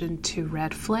attention to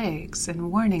red flags and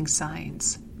warning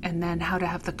signs, and then how to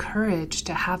have the courage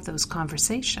to have those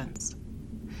conversations.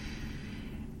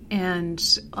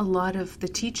 And a lot of the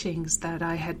teachings that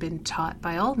I had been taught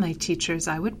by all my teachers,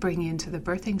 I would bring into the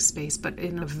birthing space, but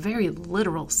in a very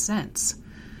literal sense.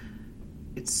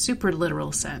 It's super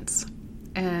literal sense.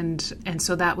 And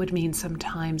so that would mean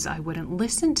sometimes I wouldn't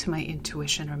listen to my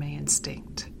intuition or my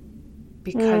instinct,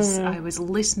 because I was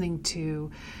listening to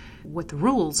what the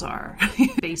rules are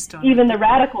based on even the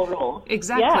radical rules.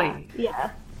 Exactly.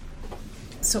 Yeah.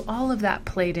 So all of that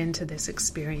played into this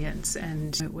experience,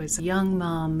 and it was a young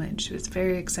mom, and she was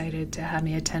very excited to have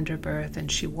me attend her birth,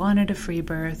 and she wanted a free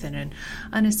birth and an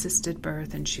unassisted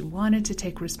birth, and she wanted to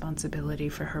take responsibility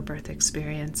for her birth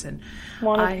experience, and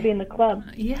wanted to be in the club.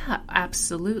 Yeah,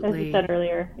 absolutely. As you said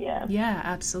earlier, yeah. Yeah,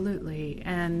 absolutely.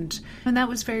 And that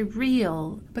was very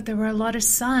real, but there were a lot of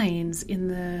signs in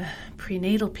the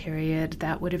prenatal period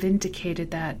that would have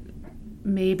indicated that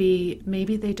maybe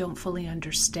they don't fully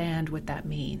understand what that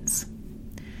means.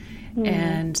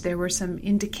 And there were some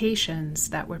indications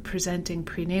that were presenting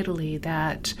prenatally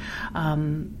that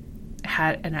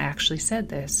had, and I actually said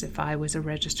this, if I was a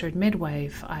registered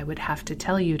midwife, I would have to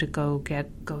tell you to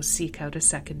go seek out a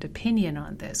second opinion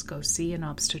on this, go see an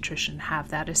obstetrician, have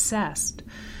that assessed.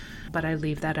 But I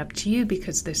leave that up to you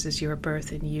because this is your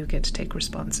birth and you get to take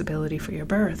responsibility for your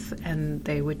birth, and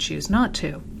they would choose not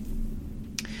to.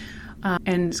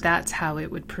 And that's how it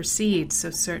would proceed.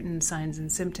 So certain signs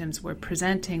and symptoms were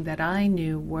presenting that I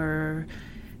knew were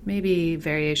maybe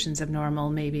variations of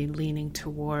normal, maybe leaning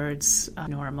towards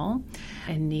normal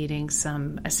and needing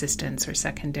some assistance or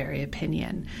secondary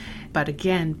opinion. But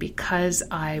again, because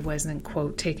I wasn't,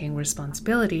 quote, taking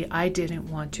responsibility, I didn't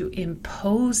want to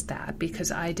impose that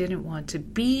because I didn't want to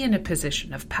be in a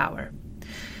position of power.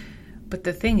 But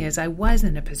the thing is, I was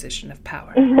in a position of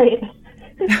power. Right.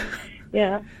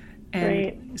 Yeah. And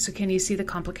right. So can you see the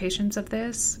complications of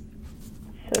this?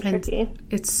 So tricky.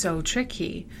 It's so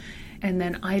tricky. And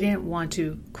then I didn't want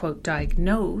to, quote,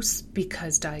 diagnose,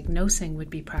 because diagnosing would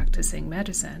be practicing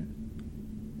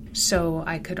medicine. So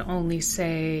I could only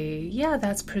say, yeah,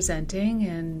 that's presenting,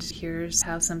 and here's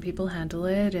how some people handle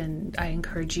it, and I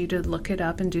encourage you to look it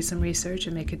up and do some research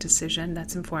and make a decision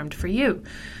that's informed for you,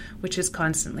 which is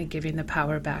constantly giving the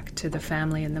power back to the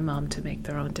family and the mom to make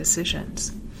their own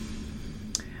decisions.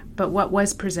 But what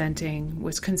was presenting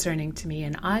was concerning to me,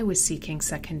 and I was seeking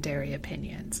secondary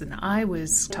opinions, and I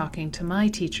was talking to my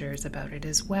teachers about it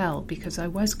as well because I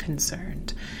was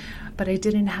concerned. But I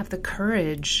didn't have the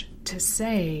courage to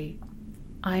say,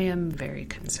 I am very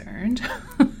concerned.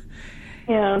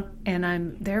 Yeah. And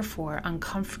I'm therefore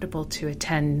uncomfortable to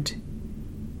attend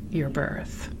your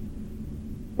birth.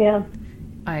 Yeah.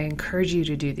 I encourage you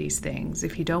to do these things.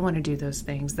 If you don't want to do those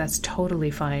things, that's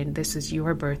totally fine. This is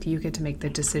your birth. You get to make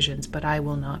the decisions, but I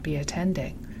will not be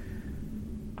attending.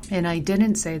 And I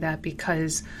didn't say that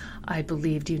because I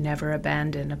believed you never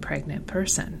abandon a pregnant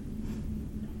person.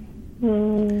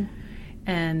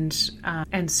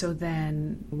 And so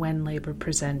then when labor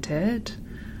presented,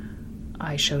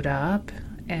 I showed up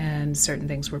and certain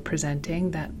things were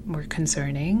presenting that were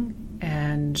concerning,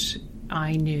 and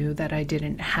I knew that I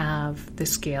didn't have the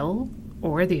skill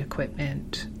or the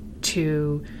equipment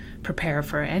to prepare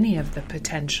for any of the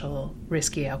potential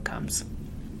risky outcomes.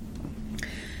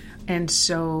 And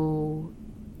so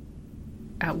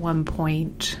at one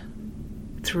point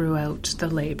throughout the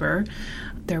labor,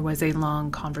 there was a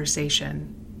longish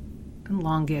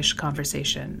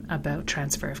conversation about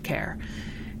transfer of care.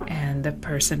 And the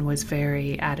person was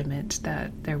very adamant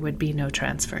that there would be no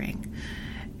transferring.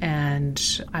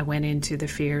 And I went into the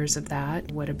fears of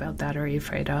that. What about that are you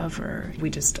afraid of? Or we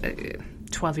just,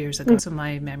 12 years ago, so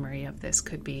my memory of this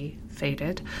could be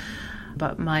faded.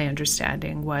 But my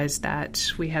understanding was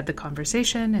that we had the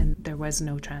conversation and there was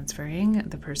no transferring.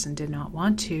 The person did not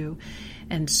want to.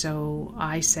 And so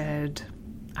I said,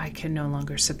 I can no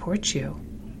longer support you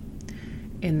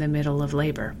in the middle of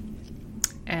labor.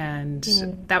 And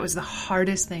that was the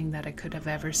hardest thing that I could have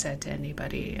ever said to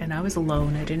anybody. And I was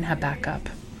alone. I didn't have backup.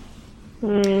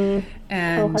 And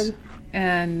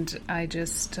I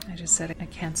just said, I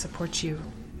can't support you.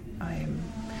 I'm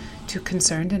too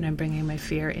concerned and I'm bringing my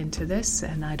fear into this,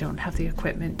 and I don't have the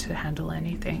equipment to handle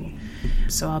anything.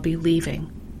 So I'll be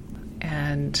leaving.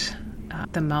 And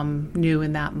the mom knew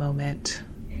in that moment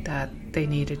that they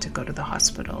needed to go to the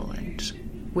hospital, and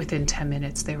within 10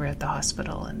 minutes they were at the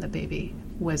hospital and the baby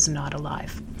was not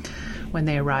alive when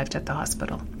they arrived at the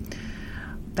hospital.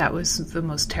 That was the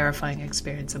most terrifying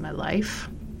experience of my life.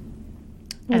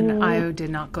 And I did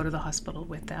not go to the hospital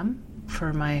with them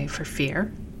for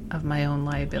fear of my own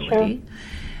liability. Sure.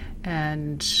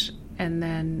 And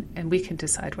we can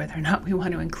decide whether or not we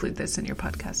want to include this in your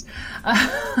podcast.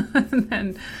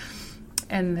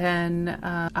 And then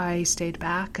I stayed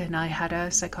back and I had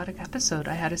a psychotic episode.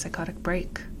 I had a psychotic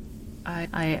break.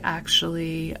 I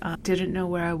actually didn't know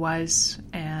where I was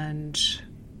and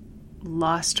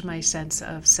lost my sense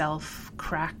of self,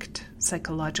 cracked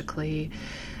psychologically,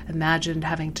 imagined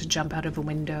having to jump out of a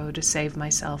window to save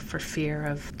myself for fear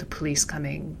of the police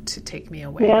coming to take me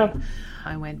away. Yeah.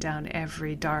 I went down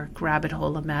every dark rabbit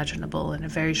hole imaginable in a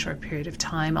very short period of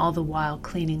time, all the while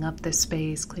cleaning up the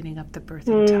space, cleaning up the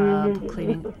birthing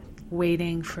tub,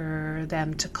 waiting for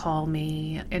them to call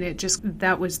me. And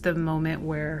that was the moment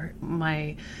where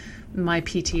my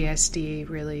PTSD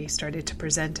really started to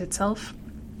present itself,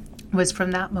 was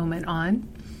from that moment on.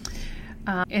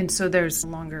 And so there's a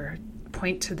longer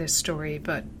point to this story,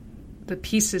 but the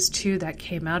pieces too that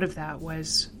came out of that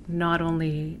was not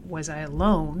only was I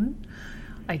alone,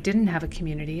 I didn't have a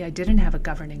community, I didn't have a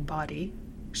governing body,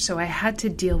 so I had to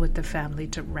deal with the family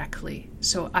directly.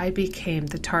 So I became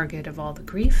the target of all the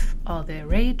grief, all the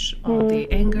rage, all the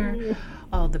anger,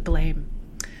 all the blame.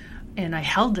 And I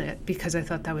held it because I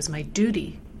thought that was my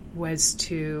duty, was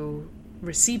to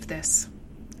receive this.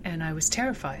 And I was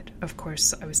terrified. Of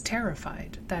course, I was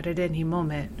terrified that at any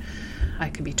moment I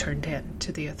could be turned in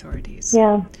to the authorities.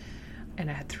 Yeah. And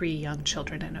I had 3 young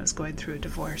children and I was going through a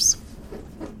divorce.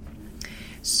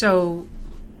 So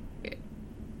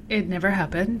it never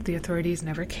happened. The authorities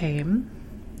never came.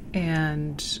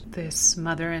 And this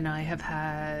mother and I have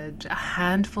had a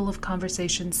handful of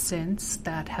conversations since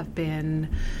that have been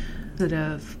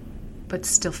positive, but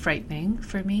still frightening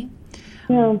for me.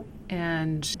 Yeah.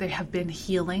 And they have been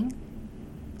healing.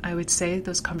 I would say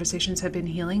those conversations have been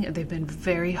healing. They've been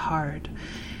very hard.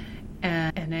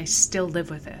 And I still live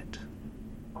with it.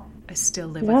 I still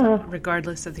live with it,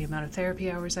 regardless of the amount of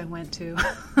therapy hours I went to.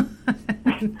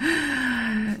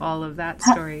 All of that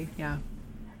story, yeah.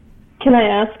 Can I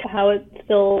ask how it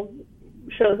still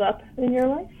shows up in your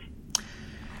life?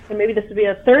 And maybe this would be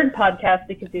a third podcast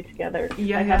we could do together.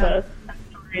 Yeah, I have a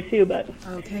story too, but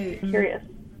okay. I'm curious.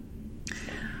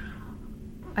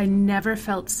 I never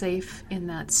felt safe in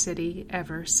that city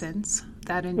ever since.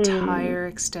 That entire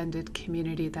extended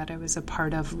community that I was a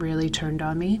part of really turned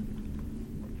on me.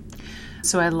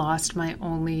 So I lost my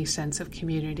only sense of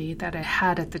community that I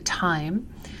had at the time.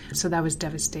 So that was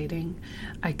devastating.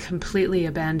 I completely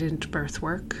abandoned birth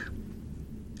work.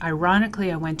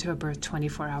 Ironically, I went to a birth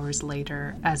 24 hours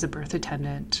later as a birth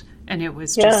attendant, and it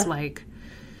was just like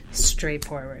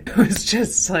straightforward. It was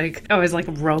just like, I was like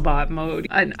robot mode.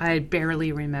 And I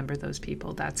barely remember those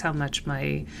people. That's how much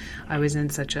I was in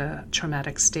such a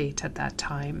traumatic state at that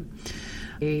time.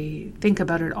 I think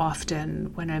about it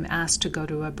often when I'm asked to go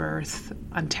to a birth.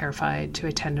 I'm terrified to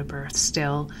attend a birth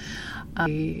still.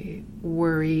 I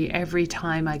worry every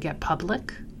time I get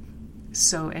public.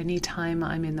 So anytime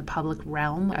I'm in the public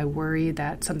realm, I worry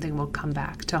that something will come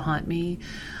back to haunt me.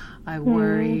 I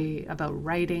worry about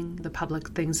writing the public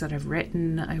things that I've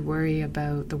written. I worry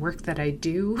about the work that I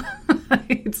do.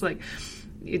 It's like,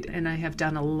 and I have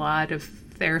done a lot of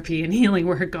therapy and healing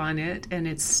work on it, and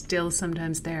it's still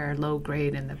sometimes there, low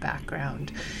grade in the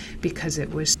background, because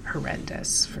it was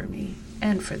horrendous for me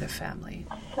and for the family.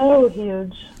 So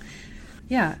huge.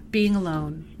 Yeah, being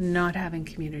alone, not having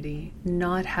community,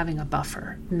 not having a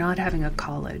buffer, not having a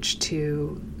college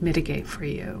to mitigate for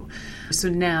you. So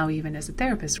now, even as a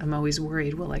therapist, I'm always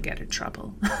worried, will I get in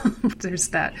trouble? There's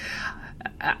that.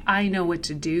 I know what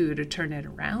to do to turn it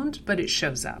around, but it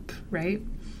shows up, right?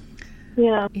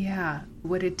 Yeah. Yeah.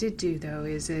 What it did do, though,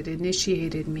 is it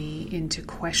initiated me into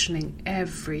questioning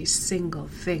every single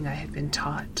thing I had been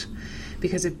taught,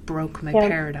 because it broke my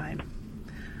paradigm.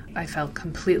 I felt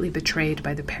completely betrayed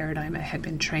by the paradigm I had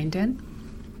been trained in.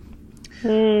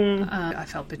 I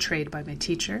felt betrayed by my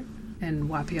teacher, and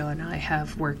Wapio and I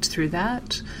have worked through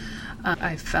that.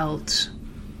 I felt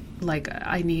like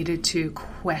I needed to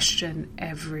question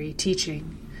every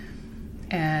teaching.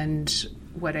 And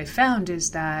what I found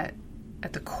is that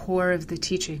at the core of the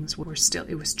teachings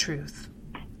it was truth.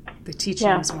 The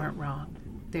teachings weren't wrong.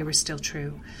 They were still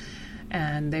true.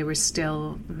 And they were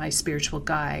still my spiritual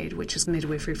guide, which is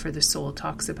Midwifery for the Soul,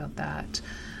 talks about that.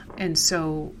 And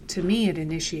so to me, it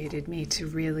initiated me to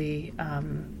really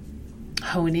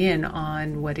hone in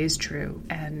on what is true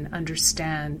and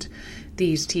understand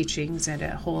these teachings at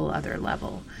a whole other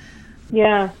level.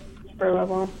 Yeah, super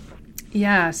level.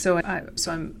 Yeah, so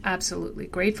I'm absolutely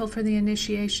grateful for the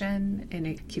initiation, and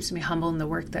it keeps me humble in the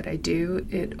work that I do.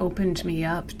 It opened me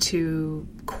up to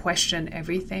question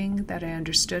everything that I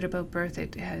understood about birth.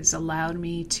 It has allowed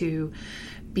me to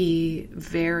be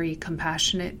very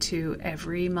compassionate to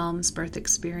every mom's birth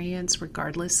experience,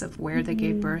 regardless of where they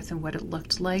gave birth and what it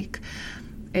looked like.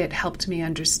 It helped me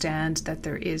understand that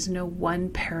there is no one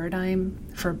paradigm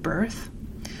for birth.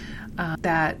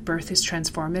 That birth is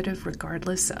transformative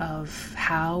regardless of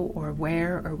how or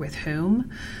where or with whom.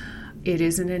 It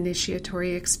is an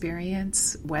initiatory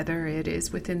experience, whether it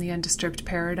is within the undisturbed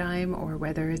paradigm or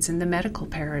whether it's in the medical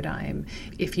paradigm,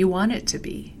 if you want it to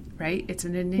be, right? It's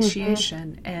an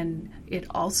initiation, and it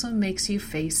also makes you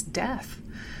face death.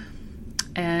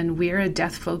 And we're a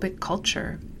death-phobic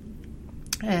culture.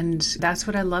 And that's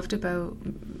what I loved about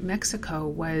Mexico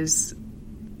was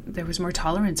there was more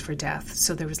tolerance for death,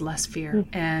 so there was less fear.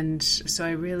 And so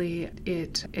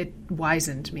it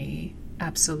wizened me,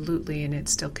 absolutely, and it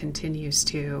still continues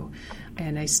to.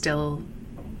 And I still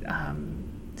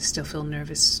feel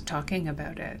nervous talking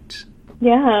about it.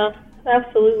 Yeah,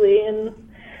 absolutely.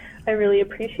 And I really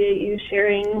appreciate you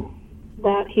sharing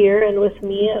that here and with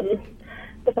me and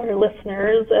with our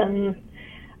listeners. And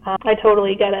I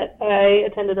totally get it. I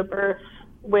attended a birth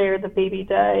where the baby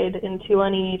died in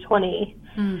 2020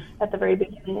 at the very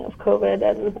beginning of COVID,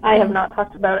 and I have not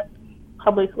talked about it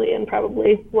publicly and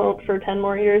probably won't for 10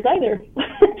 more years either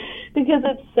because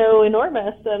it's so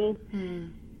enormous.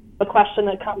 And the question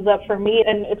that comes up for me,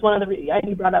 and it's one of the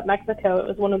you brought up Mexico, it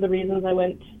was one of the reasons I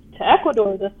went to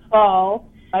Ecuador this fall.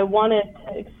 I wanted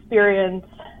to experience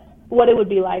what it would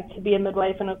be like to be a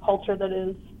midwife in a culture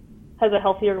that has a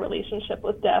healthier relationship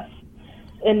with death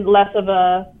and less of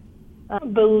a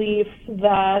belief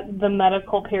that the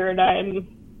medical paradigm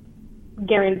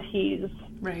guarantees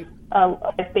a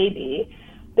life baby,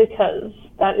 because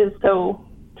that is so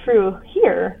true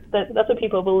here. That's what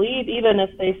people believe, even if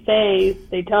they say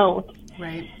they don't.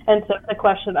 Right. And so the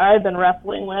question I've been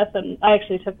wrestling with, and I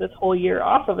actually took this whole year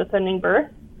off of attending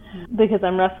birth because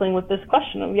I'm wrestling with this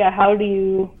question of, how do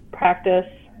you practice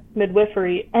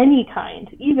midwifery, any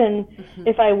kind, even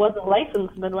if I was a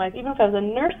licensed midwife, even if I was a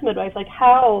nurse midwife, like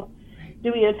how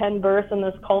do we attend birth in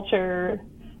this culture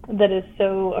that is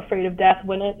so afraid of death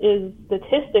when it is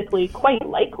statistically quite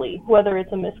likely, whether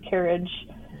it's a miscarriage,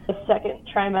 a second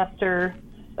trimester,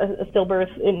 a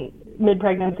stillbirth in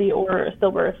mid-pregnancy, or a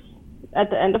stillbirth at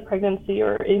the end of pregnancy,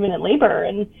 or even in labor,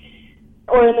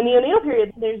 or in the neonatal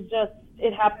period.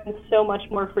 It happens so much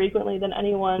more frequently than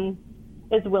anyone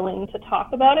is willing to talk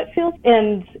about it feels.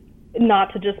 And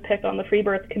not to just pick on the free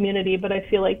birth community, but I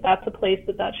feel like that's a place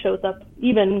that shows up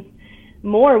even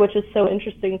more, which is so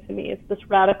interesting to me. It's this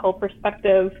radical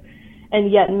perspective,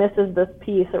 and yet misses this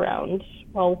piece around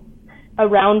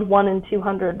 1 in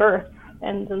 200 births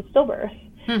ends in stillbirth.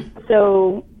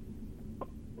 So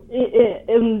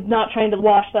I'm not trying to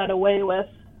wash that away with,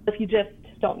 if you just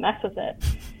don't mess with it,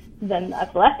 then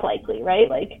that's less likely, right?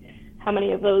 Like, how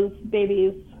many of those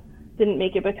babies didn't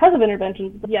make it because of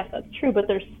interventions? Yes, that's true, but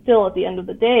there's still, at the end of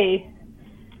the day,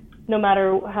 no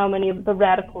matter how many of the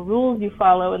radical rules you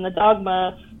follow and the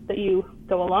dogma that you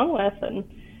go along with, and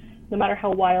no matter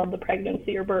how wild the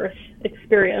pregnancy or birth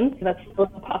experience, that's still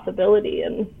a possibility.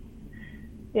 And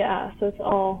yeah, so it's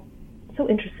all so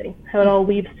interesting how it all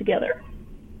weaves together.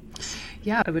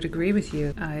 Yeah, I would agree with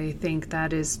you. I think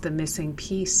that is the missing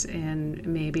piece in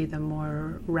maybe the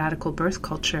more radical birth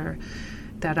culture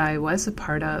that I was a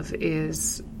part of,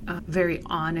 is a very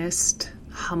honest,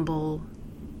 humble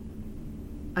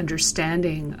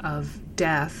understanding of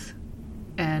death,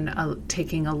 and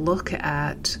taking a look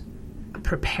at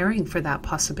preparing for that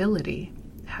possibility.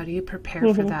 How do you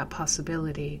prepare for that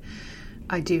possibility?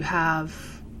 I do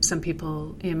have some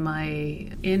people in my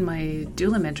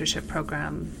doula mentorship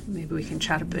program, maybe we can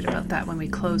chat a bit about that when we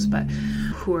close, but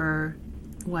who are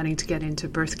wanting to get into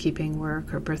birth keeping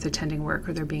work or birth attending work,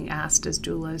 or they're being asked as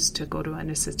doulas to go to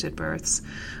unassisted births,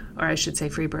 or I should say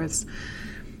free births.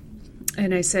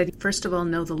 And I said, first of all,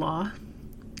 know the law,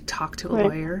 talk to a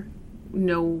lawyer,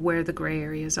 know where the gray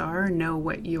areas are, know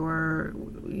what you're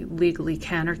legally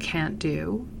can or can't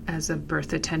do as a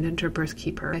birth attendant or birth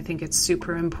keeper. I think it's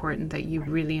super important that you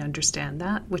really understand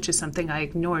that, which is something I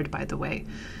ignored, by the way,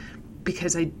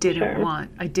 because I didn't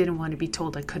want to be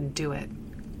told I couldn't do it.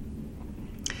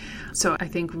 So I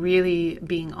think really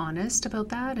being honest about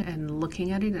that and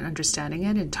looking at it and understanding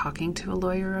it and talking to a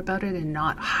lawyer about it and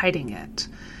not hiding it.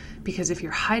 Because if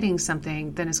you're hiding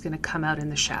something, then it's going to come out in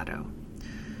the shadow.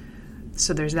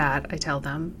 So there's that. I tell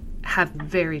them, have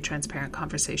very transparent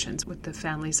conversations with the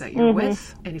families that you're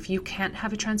with. And if you can't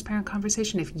have a transparent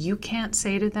conversation, if you can't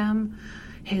say to them,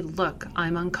 hey, look,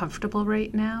 I'm uncomfortable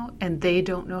right now, and they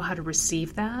don't know how to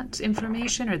receive that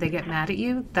information, or they get mad at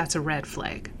you, that's a red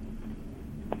flag.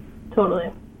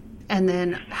 Totally. And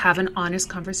then have an honest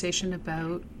conversation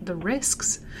about the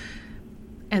risks.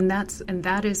 And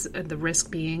that is the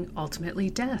risk being ultimately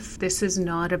death. This is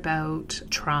not about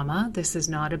trauma. This is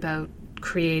not about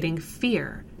creating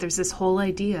fear. There's this whole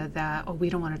idea that, we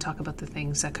don't want to talk about the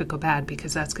things that could go bad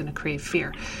because that's going to create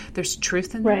fear. There's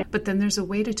truth in that, but then there's a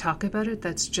way to talk about it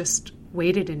that's just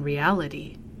weighted in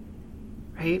reality,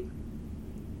 right?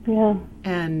 Yeah.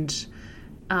 And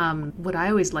what I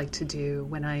always like to do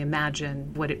when I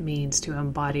imagine what it means to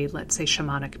embody, let's say,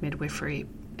 shamanic midwifery,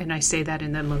 and I say that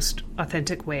in the most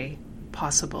authentic way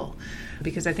possible,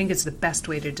 because I think it's the best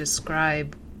way to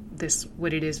describe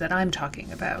what it is that I'm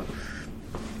talking about,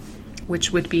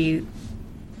 which would be,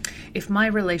 if my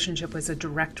relationship was a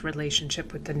direct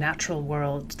relationship with the natural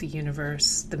world, the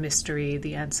universe, the mystery,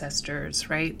 the ancestors,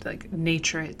 right? Like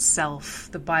nature itself,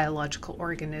 the biological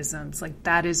organisms, like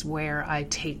that is where I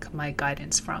take my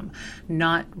guidance from,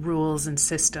 not rules and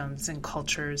systems and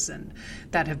cultures and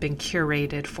that have been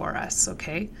curated for us,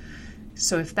 okay?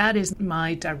 So if that is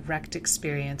my direct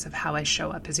experience of how I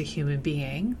show up as a human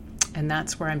being, and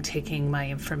that's where I'm taking my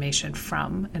information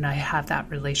from, and I have that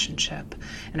relationship,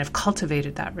 and I've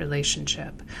cultivated that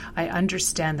relationship, I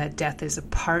understand that death is a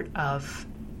part of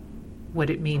what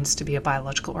it means to be a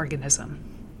biological organism.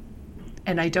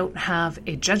 And I don't have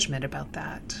a judgment about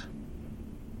that.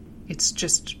 It's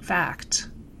just fact.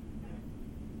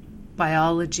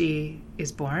 Biology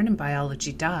is born and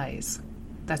biology dies.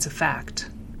 That's a fact.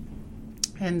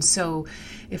 And so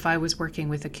if I was working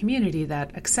with a community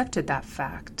that accepted that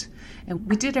fact, and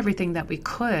we did everything that we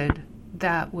could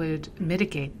that would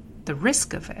mitigate the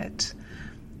risk of it,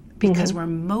 because we're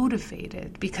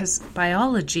motivated, because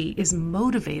biology is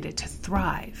motivated to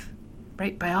thrive,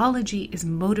 right? Biology is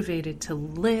motivated to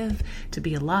live, to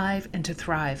be alive, and to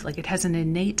thrive. Like it has an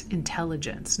innate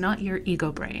intelligence, not your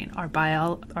ego brain. Our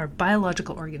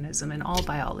biological organism and all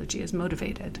biology is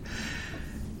motivated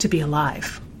to be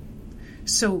alive.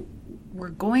 So we're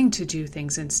going to do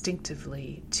things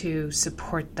instinctively to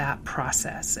support that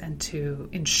process and to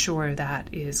ensure that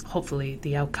is hopefully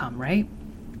the outcome, right?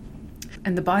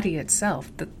 And the body itself,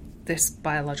 this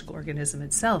biological organism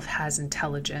itself has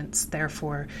intelligence.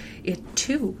 Therefore, it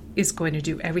too is going to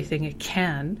do everything it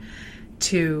can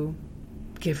to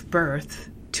give birth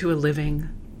to a living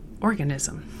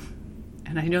organism.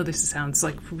 And I know this sounds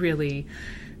like really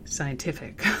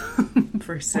scientific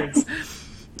versus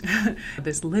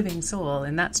this living soul,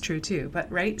 and that's true too.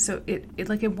 But right, so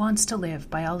it wants to live.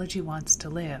 Biology wants to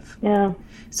live. Yeah.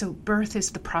 So birth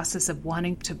is the process of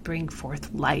wanting to bring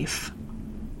forth life.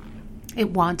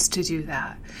 It wants to do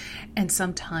that, and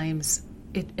sometimes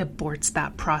it aborts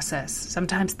that process.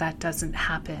 Sometimes that doesn't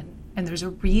happen, and there's a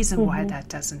reason why that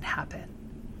doesn't happen.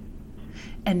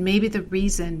 And maybe the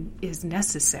reason is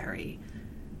necessary,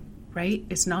 right?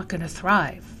 It's not going to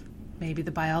thrive. Maybe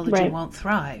the biology won't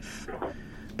thrive.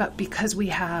 But because we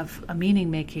have a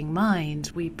meaning-making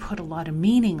mind, we put a lot of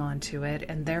meaning onto it,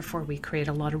 and therefore we create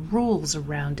a lot of rules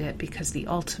around it, because the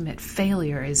ultimate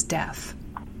failure is death.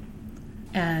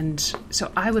 And so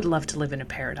I would love to live in a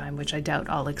paradigm, which I doubt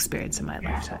I'll experience in my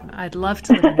lifetime. I'd love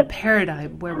to live in a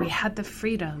paradigm where we had the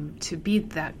freedom to be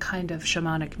that kind of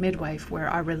shamanic midwife, where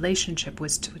our relationship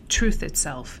was to truth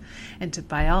itself, and to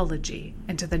biology,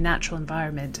 and to the natural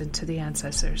environment, and to the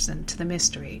ancestors, and to the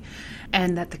mystery,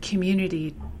 and that the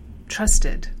community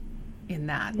trusted in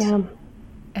that. Yeah.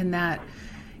 And that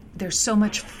there's so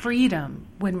much freedom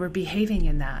when we're behaving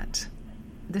in that.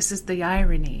 This is the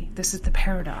irony. This is the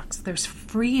paradox. There's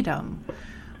freedom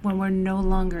when we're no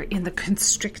longer in the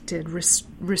constricted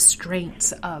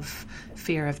restraints of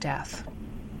fear of death.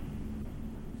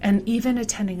 And even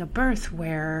attending a birth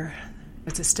where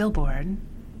it's a stillborn,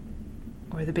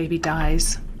 or the baby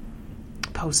dies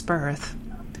post-birth,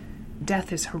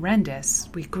 death is horrendous.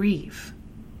 We grieve.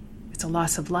 It's a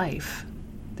loss of life.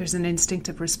 There's an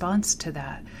instinctive response to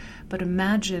that. But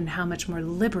imagine how much more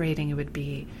liberating it would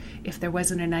be if there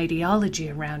wasn't an ideology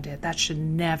around it. That should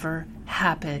never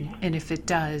happen. And if it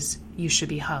does, you should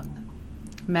be hung,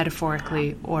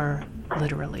 metaphorically or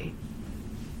literally.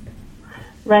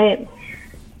 Right.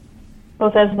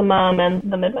 Both as the mom and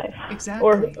the midwife. Exactly.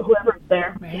 Or whoever's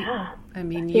there. Right? Yeah. I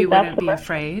mean, you wouldn't be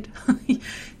afraid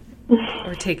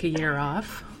or take a year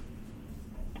off.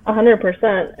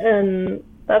 100%. And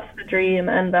that's the dream.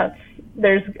 And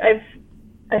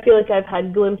I feel like I've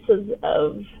had glimpses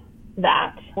of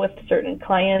that with certain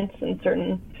clients and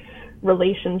certain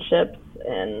relationships.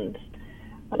 And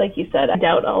like you said, I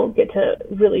doubt I'll get to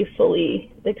really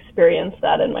fully experience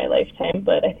that in my lifetime.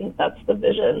 But I think that's the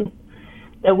vision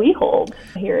that we hold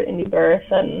here at Indie Birth.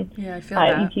 And yeah, I feel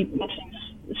that. You keep mentioning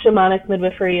shamanic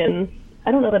midwifery, and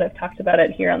I don't know that I've talked about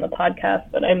it here on the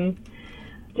podcast, but I'm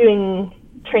doing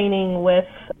training with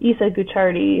Isa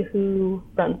Gucciardi, who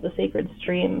runs the Sacred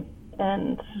Stream.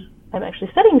 And I'm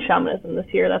actually studying shamanism this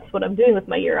year. That's what I'm doing with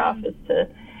my year off, is to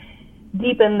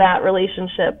deepen that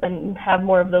relationship and have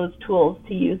more of those tools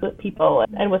to use with people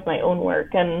and with my own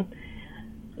work. And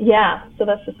yeah, so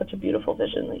that's just such a beautiful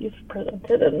vision that you've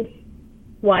presented, and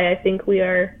why I think we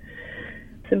are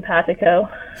simpatico.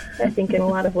 I think in a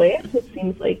lot of ways it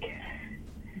seems like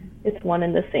it's one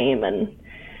and the same. And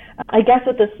I guess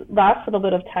with this last little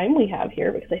bit of time we have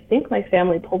here, because I think my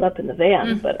family pulled up in the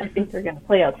van, but I think they're going to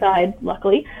play outside,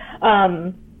 luckily.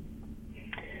 I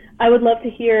would love to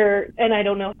hear, and I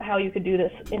don't know how you could do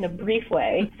this in a brief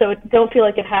way, so don't feel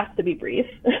like it has to be brief.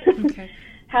 Okay.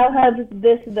 How has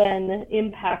this then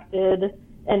impacted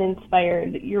and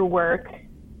inspired your work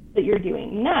that you're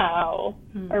doing now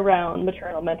around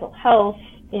maternal mental health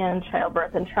and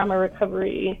childbirth and trauma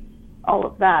recovery, all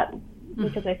of that?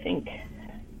 Because I think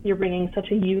you're bringing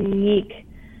such a unique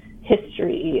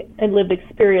history and lived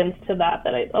experience to that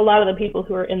a lot of the people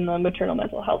who are in the maternal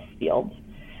mental health field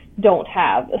don't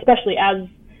have, especially as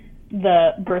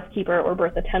the birth keeper or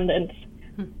birth attendant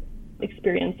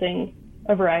experiencing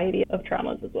a variety of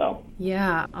traumas as well.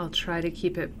 Yeah, I'll try to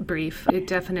keep it brief. It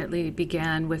definitely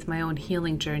began with my own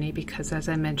healing journey, because as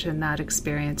I mentioned, that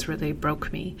experience really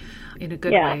broke me in a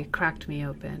good way, cracked me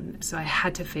open. So I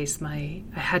had to face my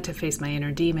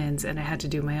inner demons, and I had to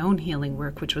do my own healing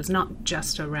work, which was not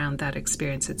just around that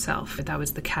experience itself. That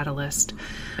was the catalyst,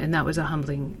 and that was a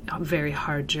humbling, very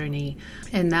hard journey.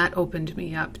 And that opened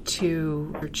me up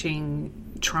to searching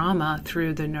trauma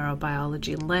through the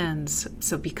neurobiology lens.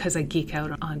 So because I geek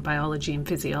out on biology and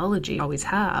physiology, always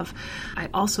have, I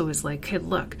also was like, hey,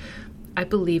 look, I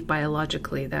believe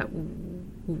biologically that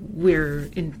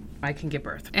I can give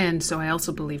birth. And so I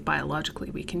also believe biologically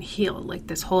we can heal. Like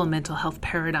this whole mental health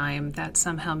paradigm that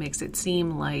somehow makes it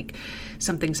seem like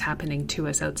something's happening to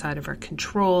us outside of our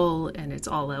control, and it's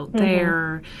all out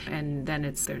there. And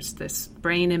then there's this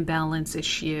brain imbalance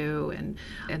issue, and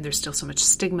there's still so much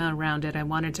stigma around it. I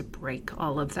wanted to break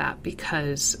all of that,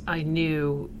 because I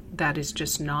knew that is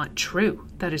just not true.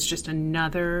 That is just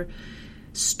another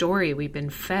story we've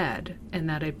been fed, and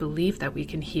that I believe that we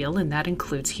can heal, and that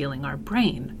includes healing our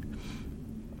brain.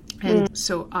 And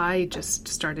so I just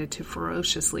started to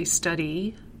ferociously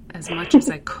study as much as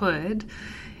I could,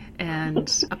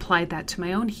 and applied that to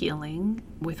my own healing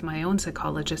with my own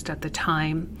psychologist at the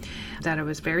time that I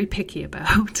was very picky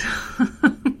about.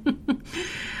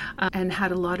 And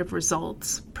had a lot of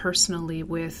results personally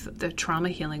with the trauma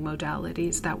healing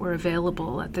modalities that were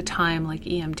available at the time, like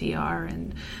EMDR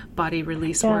and body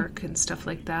release work and stuff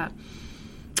like that.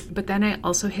 But then I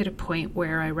also hit a point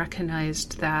where I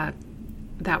recognized that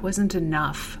that wasn't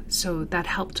enough. So that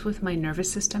helped with my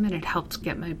nervous system and it helped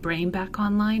get my brain back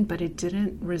online, but it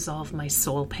didn't resolve my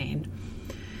soul pain.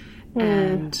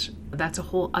 And that's a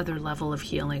whole other level of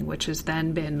healing, which has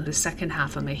then been the second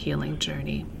half of my healing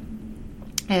journey.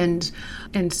 And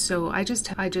so I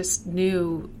just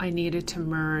knew I needed to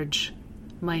merge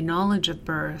my knowledge of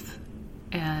birth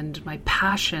and my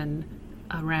passion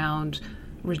around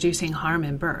reducing harm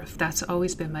in birth. That's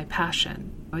always been my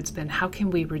passion. It's been, how can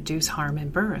we reduce harm in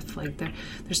birth? Like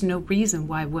there's no reason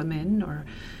why women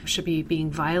should be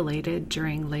being violated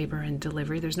during labor and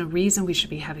delivery. There's no reason we should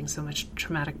be having so much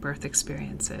traumatic birth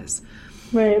experiences.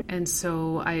 Right. And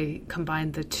so I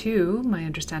combined the two, my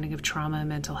understanding of trauma and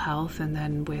mental health, and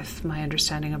then with my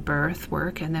understanding of birth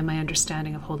work, and then my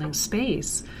understanding of holding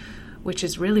space, which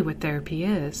is really what therapy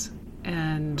is,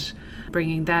 and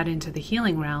bringing that into the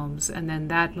healing realms. And then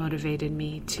that motivated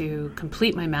me to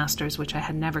complete my master's, which I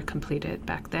had never completed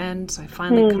back then. So I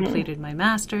finally completed my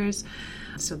master's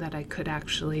so that I could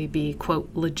actually be, quote,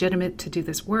 legitimate to do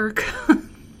this work.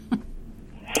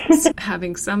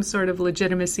 Having some sort of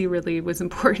legitimacy really was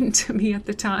important to me at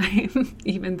the time,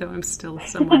 even though I'm still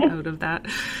somewhat out of that,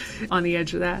 on the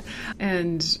edge of that.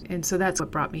 And so that's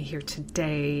what brought me here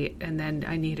today. And then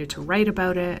I needed to write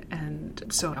about it. And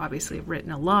so obviously I've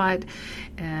written a lot.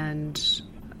 And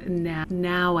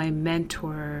now I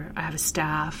mentor, I have a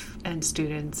staff and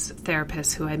students,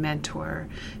 therapists who I mentor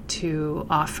to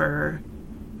offer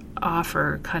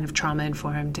kind of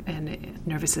trauma-informed and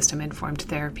nervous system-informed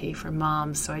therapy for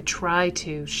moms. So I try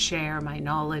to share my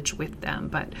knowledge with them,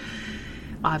 but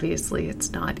obviously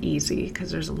it's not easy because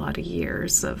there's a lot of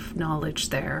years of knowledge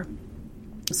there.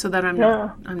 So that I'm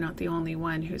not the only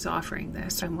one who's offering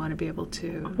this. I want to be able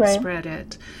to spread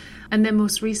it. And then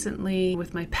most recently,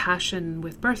 with my passion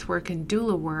with birth work and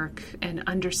doula work and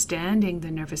understanding the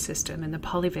nervous system and the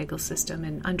polyvagal system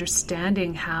and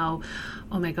understanding how,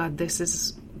 oh my God, this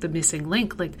is the missing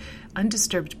link. Like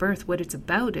undisturbed birth, what it's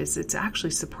about is it's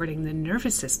actually supporting the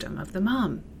nervous system of the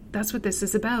mom. That's what this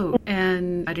is about.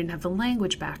 And I didn't have the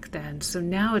language back then. So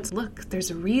now it's, look,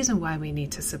 there's a reason why we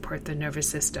need to support the nervous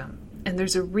system. And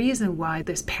there's a reason why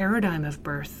this paradigm of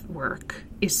birth work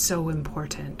is so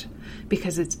important,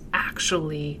 because it's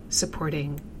actually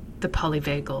supporting the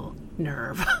polyvagal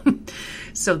nerve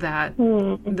so that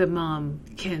the mom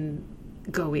can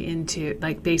go into,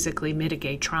 like, basically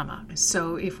mitigate trauma.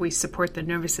 So if we support the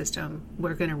nervous system,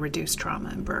 we're going to reduce trauma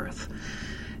in birth.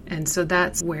 And so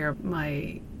that's where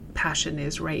my passion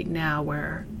is right now,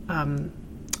 where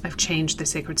I've changed the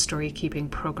Sacred Story Keeping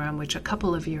program, which a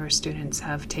couple of your students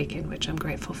have taken, which I'm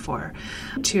grateful for,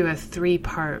 to a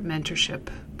 3-part mentorship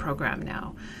program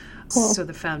now. Cool. So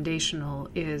the foundational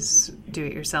is do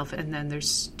it yourself, and then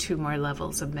there's 2 more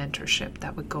levels of mentorship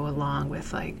that would go along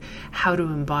with, like, how to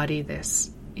embody this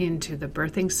into the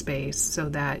birthing space so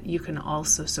that you can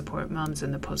also support moms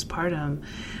in the postpartum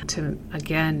to,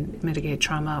 again, mitigate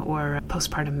trauma or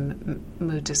postpartum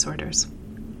mood disorders.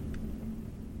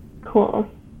 Cool.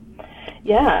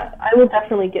 Yeah, I will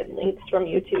definitely get links from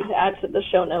you too to add to the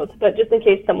show notes, but just in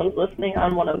case someone's listening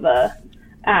on one of the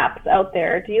apps out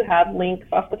there, do you have links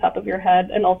off the top of your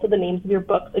head? And also the names of your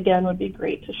books, again, would be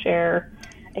great to share,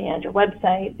 and your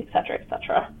website, et cetera, et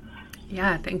cetera.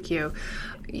 Yeah, thank you.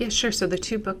 Yeah, sure. So the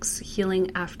 2 books, Healing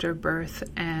After Birth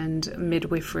and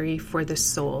Midwifery for the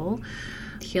Soul.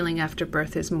 Healing After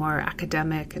Birth is more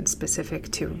academic and specific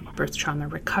to birth trauma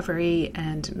recovery,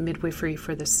 and Midwifery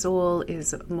for the Soul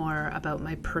is more about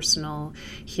my personal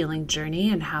healing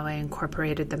journey and how I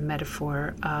incorporated the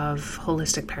metaphor of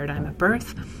holistic paradigm of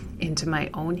birth into my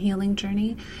own healing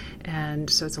journey. And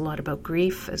so it's a lot about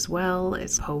grief as well.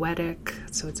 It's poetic,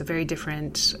 so it's a very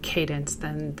different cadence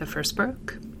than the first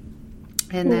book.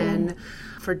 And then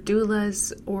for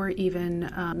doulas or even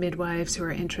midwives who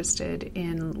are interested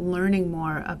in learning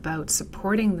more about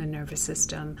supporting the nervous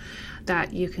system,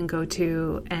 that you can go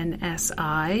to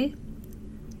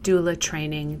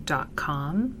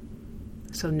nsidoulatraining.com.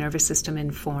 So nervous system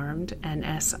informed,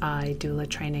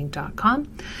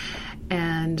 nsidoulatraining.com.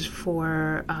 And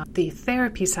for the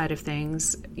therapy side of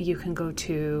things, you can go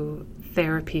to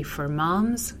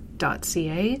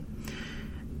therapyformoms.ca.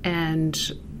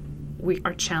 And we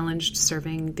are challenged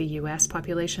serving the U.S.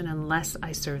 population unless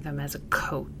I serve them as a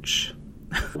coach.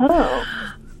 Oh.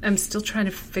 I'm still trying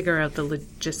to figure out the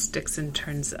logistics in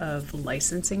terms of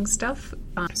licensing stuff.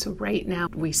 So right now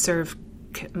we serve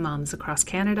moms across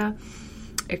Canada,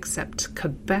 except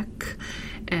Quebec,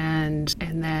 and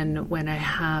then when I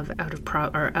have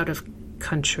out of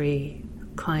country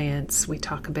clients, we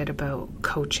talk a bit about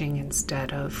coaching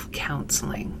instead of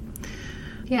counseling.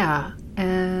 Yeah,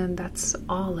 and that's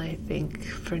all I think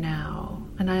for now.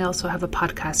 And I also have a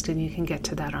podcast, and you can get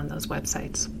to that on those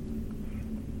websites.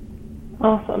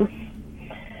 Awesome.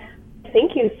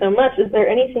 Thank you so much. Is there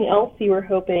anything else you were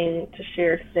hoping to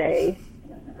share today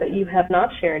that you have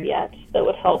not shared yet that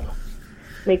would help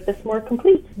make this more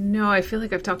complete? No, I feel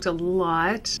like I've talked a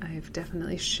lot. I've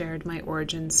definitely shared my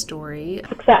origin story.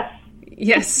 Success.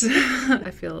 Yes,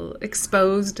 I feel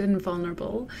exposed and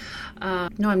vulnerable.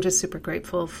 No, I'm just super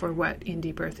grateful for what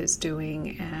Indie Birth is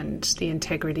doing and the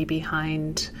integrity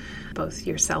behind both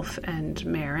yourself and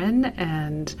Marin.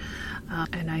 And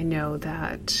I know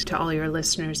that to all your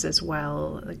listeners as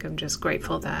well, like I'm just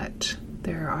grateful that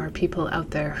there are people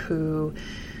out there who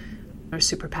are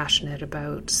super passionate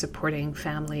about supporting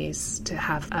families to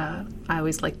have, I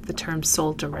always like the term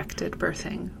soul-directed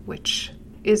birthing, which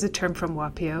is a term from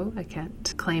Wapio. I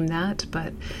can't claim that,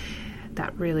 but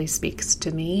that really speaks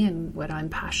to me and what I'm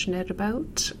passionate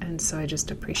about. And so I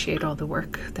just appreciate all the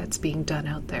work that's being done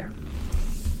out there.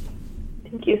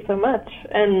 Thank you so much.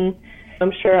 And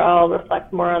I'm sure I'll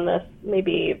reflect more on this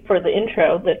maybe for the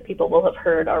intro that people will have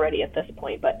heard already at this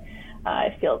point, but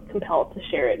I feel compelled to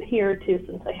share it here too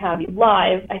since I have you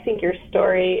live. I think your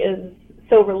story is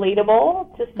so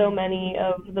relatable to so many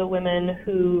of the women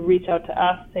who reach out to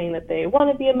us saying that they want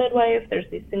to be a midwife. There's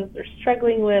these things they're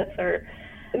struggling with, or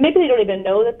maybe they don't even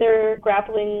know that they're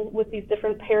grappling with these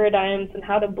different paradigms and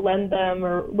how to blend them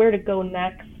or where to go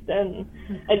next. And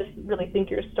I just really think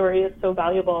your story is so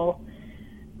valuable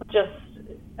just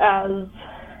as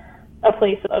a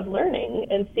place of learning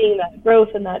and seeing that growth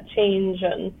and that change.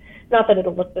 And not that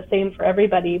it'll look the same for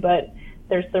everybody, but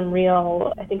there's some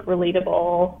real, I think,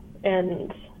 relatable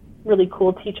and really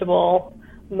cool teachable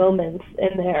moments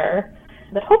in there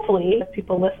that hopefully, as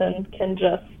people listen, can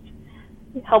just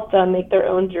help them make their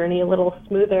own journey a little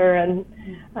smoother and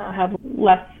have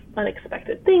less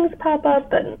unexpected things pop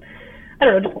up. And I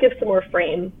don't know, just give some more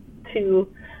frame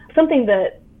to something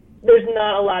that there's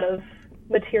not a lot of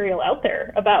material out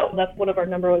there about. That's one of our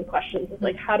number one questions is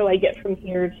like, how do I get from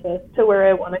here to where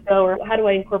I want to go? Or how do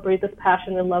I incorporate this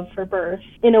passion and love for birth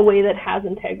in a way that has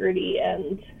integrity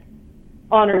and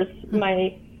honors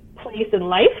my place in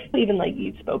life? Even like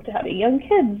you spoke to having young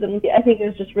kids, and I think it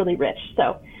was just really rich.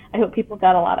 So I hope people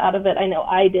got a lot out of it. I know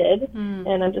I did,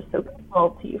 and I'm just so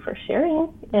grateful to you for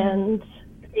sharing and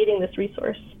creating this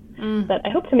resource that I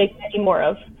hope to make many more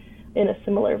of in a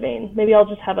similar vein. Maybe I'll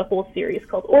just have a whole series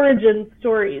called Origin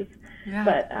Stories. Yeah,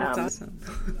 but, that's awesome.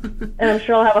 And I'm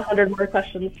sure I'll have 100 more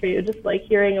questions for you, just like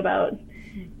hearing about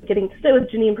getting to sit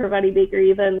with Janine Parvati Baker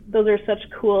even. Those are such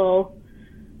cool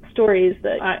stories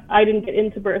that I didn't get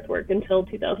into birth work until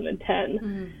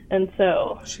 2010. And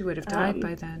so she would have died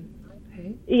by then.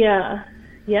 Hey? Yeah.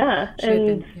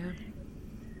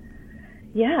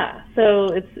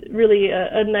 So it's really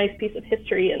a nice piece of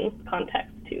history and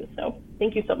context too. So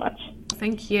thank you so much.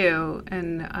 Thank you.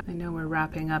 And I know we're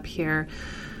wrapping up here.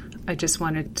 I just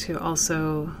wanted to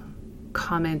also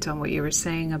comment on what you were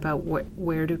saying about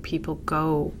where do people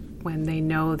go when they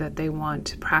know that they want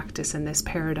to practice in this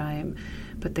paradigm,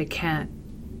 but they can't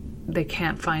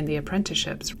find the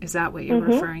apprenticeships. Is that what you're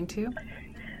referring to?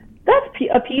 That's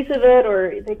a piece of it,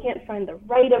 or they can't find the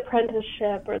right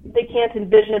apprenticeship, or they can't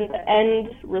envision the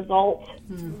end result.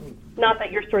 Not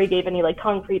that your story gave any like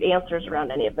concrete answers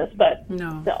around any of this, but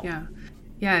no, still.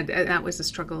 Yeah, that was a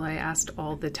struggle I asked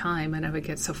all the time, and I would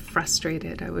get so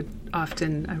frustrated. I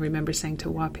remember saying to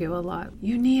Wapio a lot,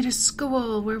 you need a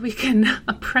school where we can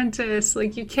apprentice.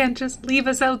 Like, you can't just leave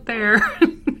us out there.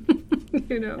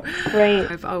 You know, right.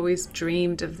 I've always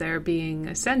dreamed of there being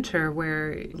a center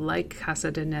where, like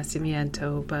Casa de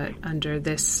Nacimiento, but under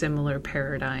this similar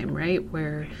paradigm, right?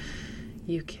 Where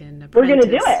you can apprentice. We're going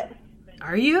to do it.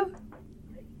 Are you?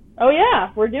 Oh,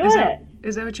 yeah, we're doing it.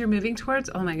 Is that what you're moving towards?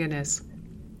 Oh, my goodness.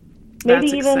 Maybe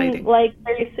That's even exciting. like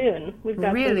very soon. We've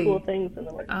got Really? some cool things in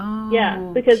the works. Oh,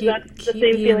 yeah, because that's the keep same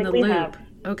me feeling in the we loop. have.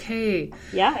 Okay.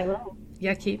 Yeah, I will.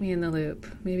 Yeah, keep me in the loop.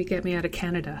 Maybe get me out of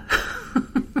Canada.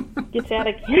 Get you out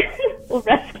of Canada. We'll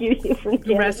rescue you from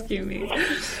Canada. Rescue me.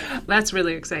 That's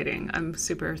really exciting. I'm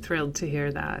super thrilled to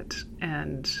hear that.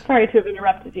 And sorry to have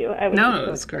interrupted you.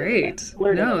 No, it's great.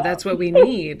 No, that's what we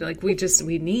need. Like, we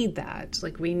need that.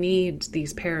 Like, we need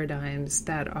these paradigms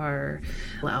that are,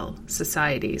 well,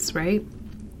 societies, right?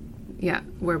 Yeah,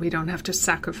 where we don't have to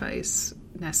sacrifice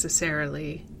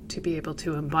necessarily to be able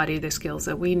to embody the skills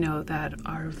that we know that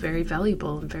are very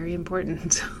valuable and very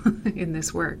important in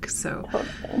this work. So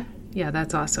yeah,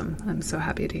 that's awesome. I'm so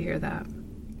happy to hear that.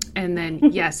 And then,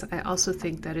 yes, I also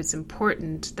think that it's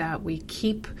important that we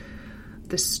keep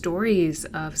the stories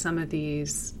of some of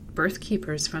these birth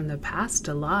keepers from the past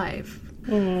alive.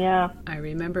 Yeah. I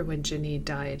remember when Janine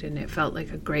died, and it felt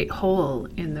like a great hole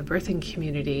in the birthing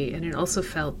community. And it also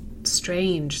felt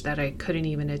strange that I couldn't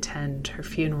even attend her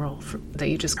funeral, that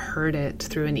you just heard it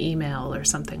through an email or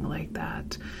something like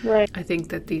that. Right. I think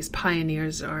that these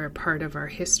pioneers are a part of our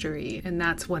history, and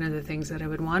that's one of the things that I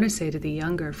would want to say to the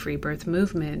younger free birth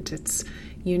movement. It's,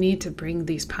 you need to bring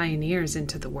these pioneers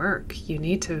into the work. You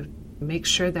need to make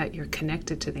sure that you're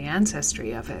connected to the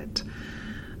ancestry of it.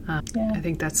 I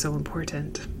think that's so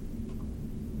important.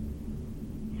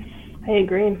 I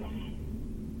agree.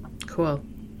 Cool.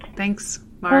 Thanks,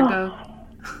 Margot.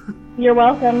 You're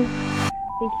welcome.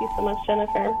 Thank you so much,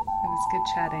 Jennifer. It was good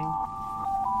chatting.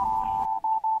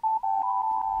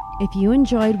 If you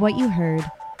enjoyed what you heard,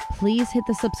 please hit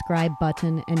the subscribe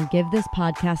button and give this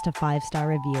podcast a 5-star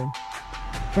review.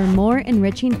 For more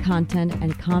enriching content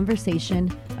and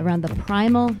conversation around the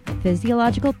primal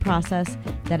physiological process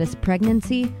that is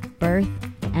pregnancy, birth,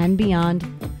 and beyond,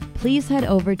 please head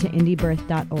over to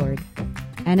indiebirth.org.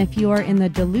 And if you are in the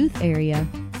Duluth area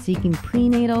seeking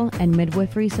prenatal and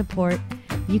midwifery support,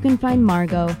 you can find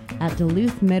Margot at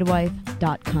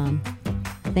duluthmidwife.com.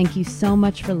 Thank you so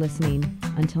much for listening.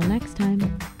 Until next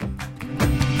time.